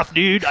 fucking cough,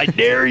 dude. I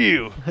dare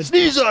you.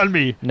 Sneeze on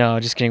me. No,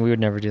 just kidding. We would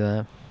never do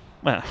that.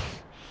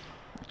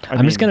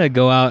 I'm just going to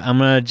go out. I'm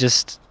going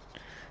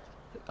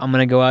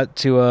to go out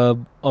to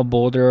a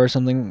boulder or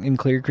something in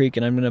Clear Creek,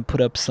 and I'm going to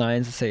put up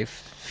signs that say,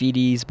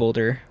 Feedy's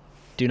boulder,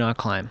 do not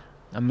climb.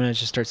 I'm going to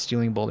just start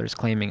stealing boulders,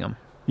 claiming them.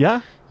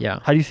 Yeah? Yeah.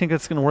 How do you think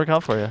that's going to work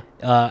out for you?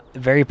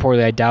 Very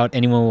poorly. I doubt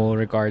anyone will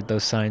regard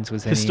those signs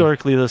with any...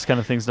 Historically, those kind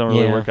of things don't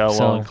really work out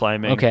well in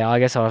climbing. Okay, I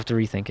guess I'll have to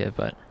rethink it,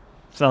 but...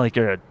 It's not like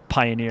you're a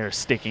pioneer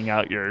staking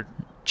out your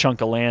chunk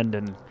of land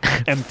in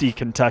empty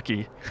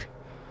Kentucky.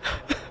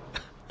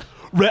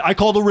 I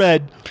call the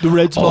red. The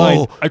red's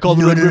mine. I call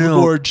the Red River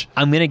Gorge.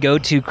 I'm going to go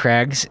to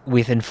crags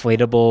with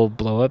inflatable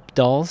blow-up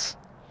dolls.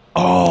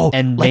 Oh,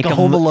 and like make a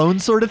Home Alone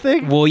sort of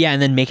thing? Well, yeah,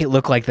 and then make it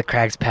look like the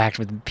crag's packed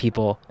with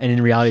people, and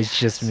in reality, it's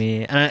just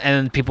me.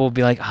 And people will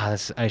be like,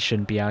 I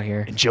shouldn't be out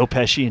here. And Joe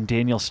Pesci and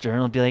Daniel Stern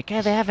will be like,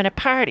 yeah, they're having a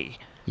party.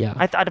 Yeah.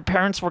 I thought the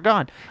parents were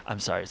gone. I'm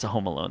sorry, it's a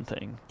Home Alone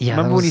thing. Yeah,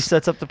 Remember that when he was-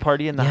 sets up the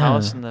party in the Yeah.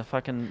 house and the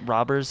fucking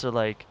robbers are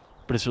like,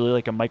 but it's really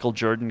like a Michael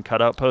Jordan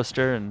cutout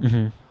poster and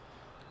Mm-hmm.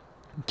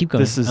 Keep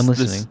going. this is I'm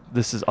listening.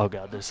 This is oh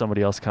god, there's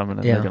somebody else coming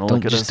and Yeah, they're gonna don't-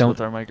 look at just us don't-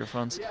 with our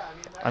microphones.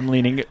 I'm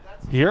leaning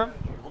here.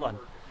 Hold on.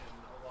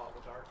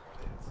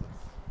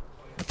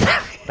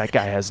 That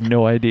guy has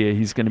no idea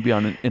he's going to be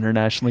on an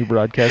internationally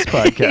broadcast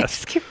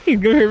podcast. He's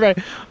gonna be right.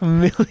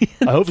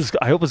 Millions.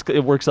 I hope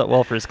it works out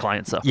well for his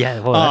clients though.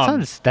 Yeah, well, that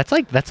sounds, that's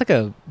like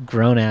a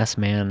grown ass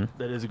man.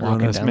 That is a walking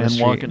grown ass down the man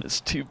street. walking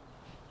his two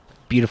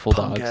Beautiful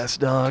punk dogs. ass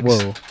dogs.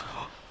 Whoa.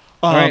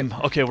 Alright.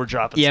 Okay, we're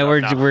dropping. Yeah,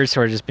 stuff now. we're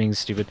sort of just being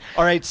stupid.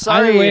 All right.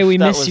 Sorry. Either way, if we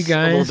that miss you was A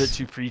little guys. bit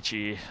too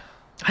preachy.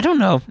 I don't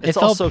know. It's it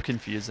felt, also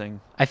confusing.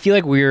 I feel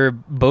like we were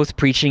both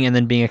preaching and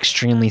then being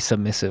extremely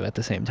submissive at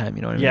the same time.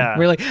 You know what I mean? Yeah.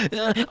 We're like,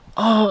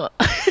 oh.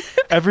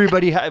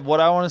 Everybody. What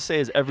I want to say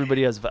is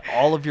everybody has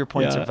all of your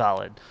points Yeah. are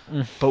valid,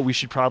 but we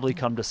should probably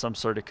come to some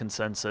sort of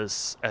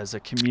consensus as a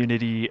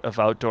community of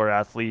outdoor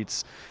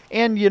athletes.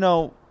 And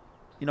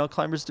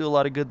climbers do a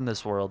lot of good in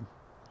this world.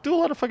 Do a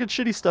lot of fucking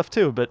shitty stuff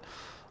too, but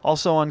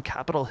also on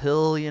Capitol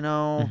Hill,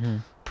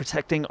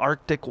 protecting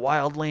Arctic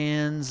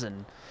wildlands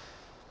and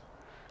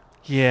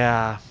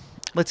yeah,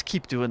 let's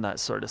keep doing that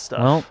sort of stuff.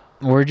 Well,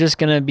 we're just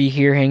gonna be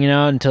here hanging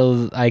out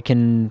until I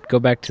can go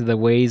back to the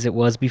ways it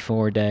was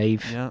before,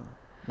 Dave. Yeah,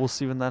 we'll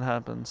see when that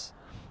happens.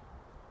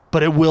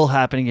 But it will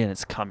happen again.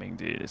 It's coming,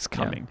 dude. It's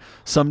coming.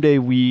 Someday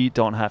we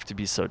don't have to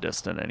be so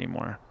distant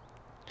anymore.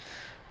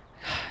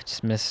 I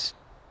just miss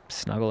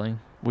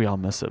snuggling. We all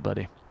miss it,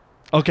 buddy.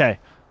 Okay,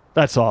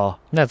 that's all.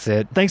 That's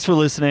it. Thanks for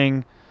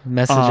listening.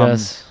 Message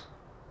us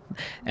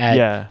at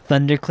yeah.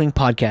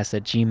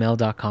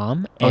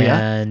 thunderklingpodcast@gmail.com Oh, yeah?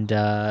 and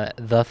the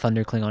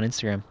Thunderkling on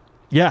Instagram.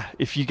 Yeah,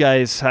 if you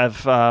guys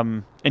have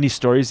any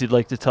stories you'd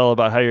like to tell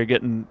about how you're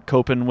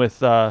coping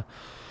with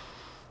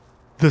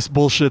this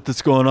bullshit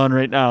that's going on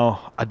right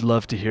now, I'd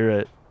love to hear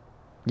it.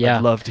 Yeah.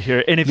 I'd love to hear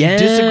it. And if you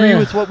disagree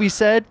with what we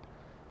said,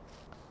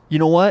 you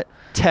know what?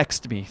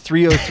 Text me,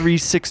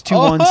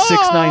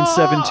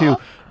 303-621-6972.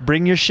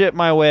 Bring your shit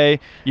my way.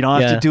 You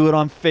don't have to do it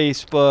on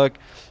Facebook.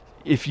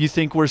 If you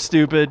think we're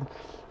stupid,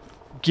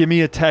 give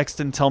me a text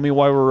and tell me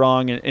why we're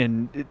wrong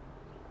and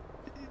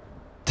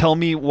tell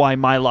me why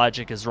my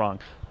logic is wrong.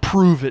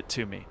 Prove it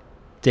to me.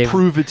 Dave,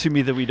 Prove it to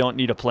me that we don't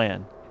need a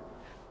plan.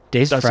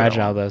 Dave's That's what I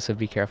fragile, want. though, so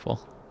be careful.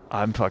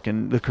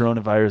 The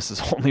coronavirus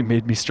has only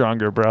made me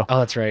stronger, bro. Oh,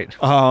 that's right.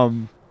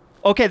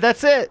 Okay,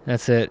 that's it.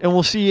 That's it. And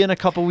we'll see you in a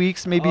couple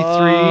weeks, maybe 3.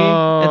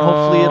 And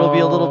hopefully it'll be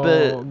a little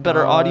bit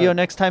better audio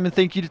next time. And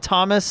thank you to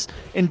Thomas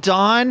and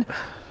Don.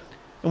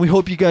 And we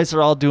hope you guys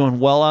are all doing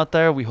well out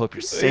there. We hope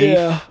you're safe.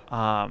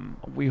 Yeah.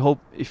 We hope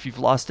if you've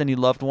lost any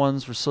loved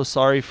ones, we're so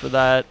sorry for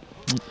that.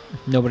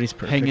 Nobody's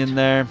perfect. Hang in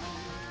there.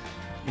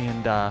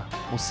 And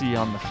we'll see you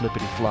on the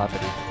flippity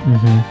floppity.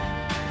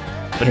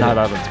 Mm-hmm. But not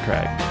out of the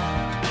crag.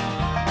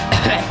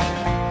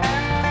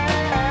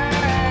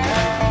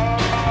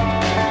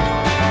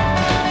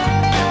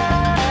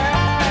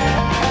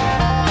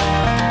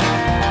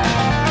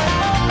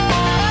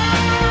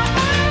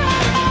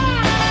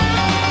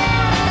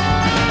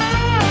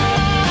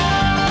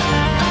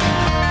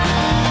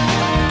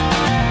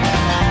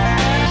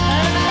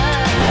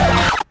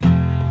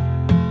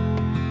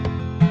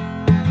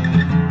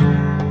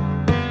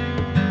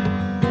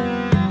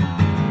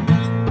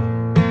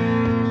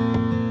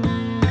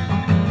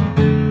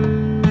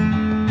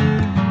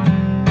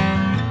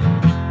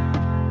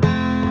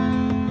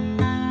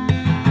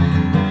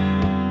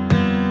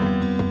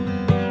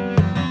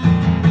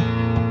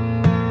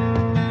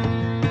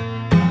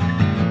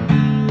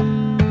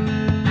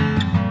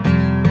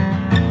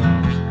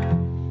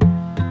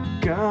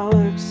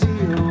 Galaxy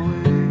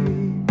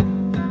away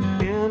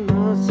in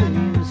the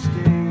same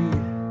state.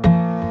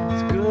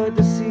 It's good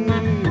to see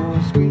your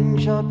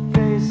screenshot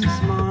face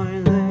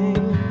smiling.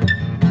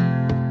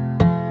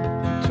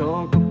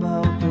 Talk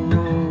about the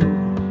road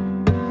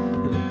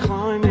and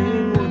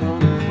climbing would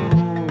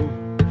unfold.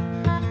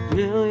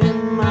 Million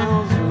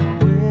miles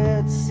away,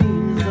 it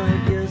seems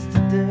like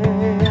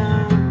yesterday.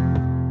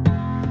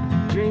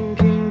 I'm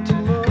drinking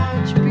too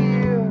much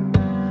beer,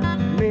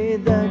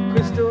 made that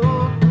crystal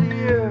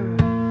clear.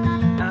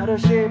 Out of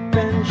shape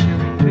and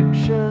sharing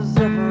pictures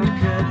of our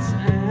cats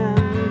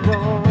and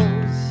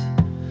dogs.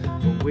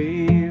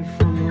 Away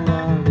from the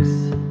rocks,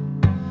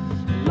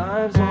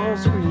 lives are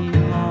screen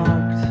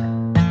locked.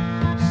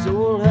 So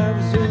we'll have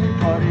Zoom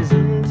parties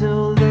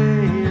until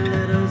they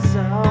let us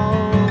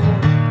out.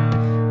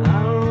 I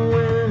don't know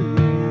when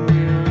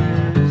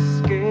we'll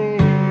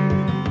escape.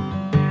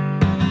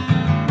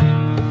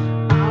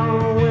 I don't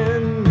know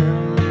when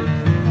they'll lift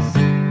this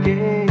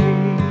gate.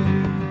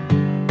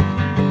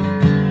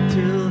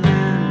 Till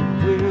then,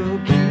 we'll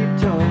keep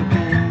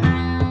talking.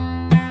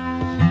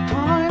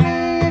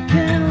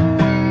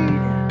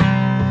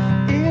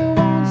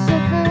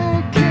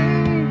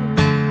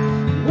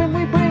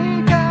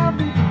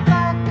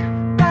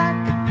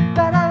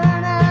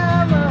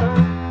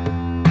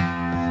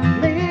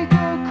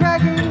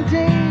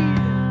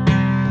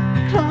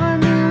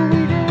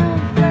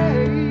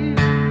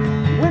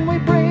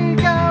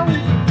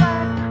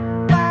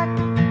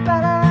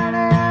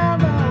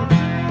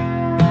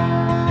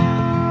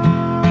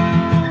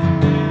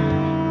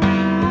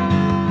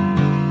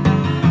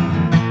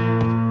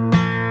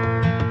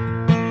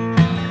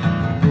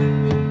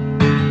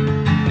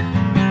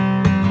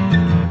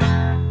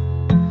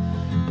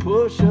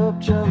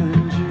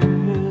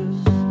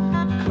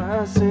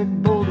 classic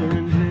Boulder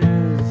and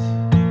Viz.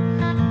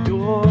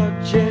 Door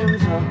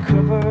jams are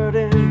covered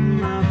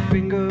in my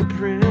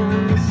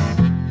fingerprints.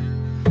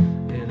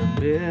 In a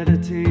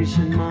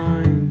meditation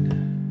mind,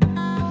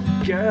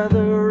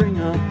 gathering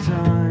up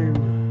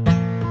time,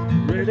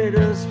 ready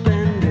to spend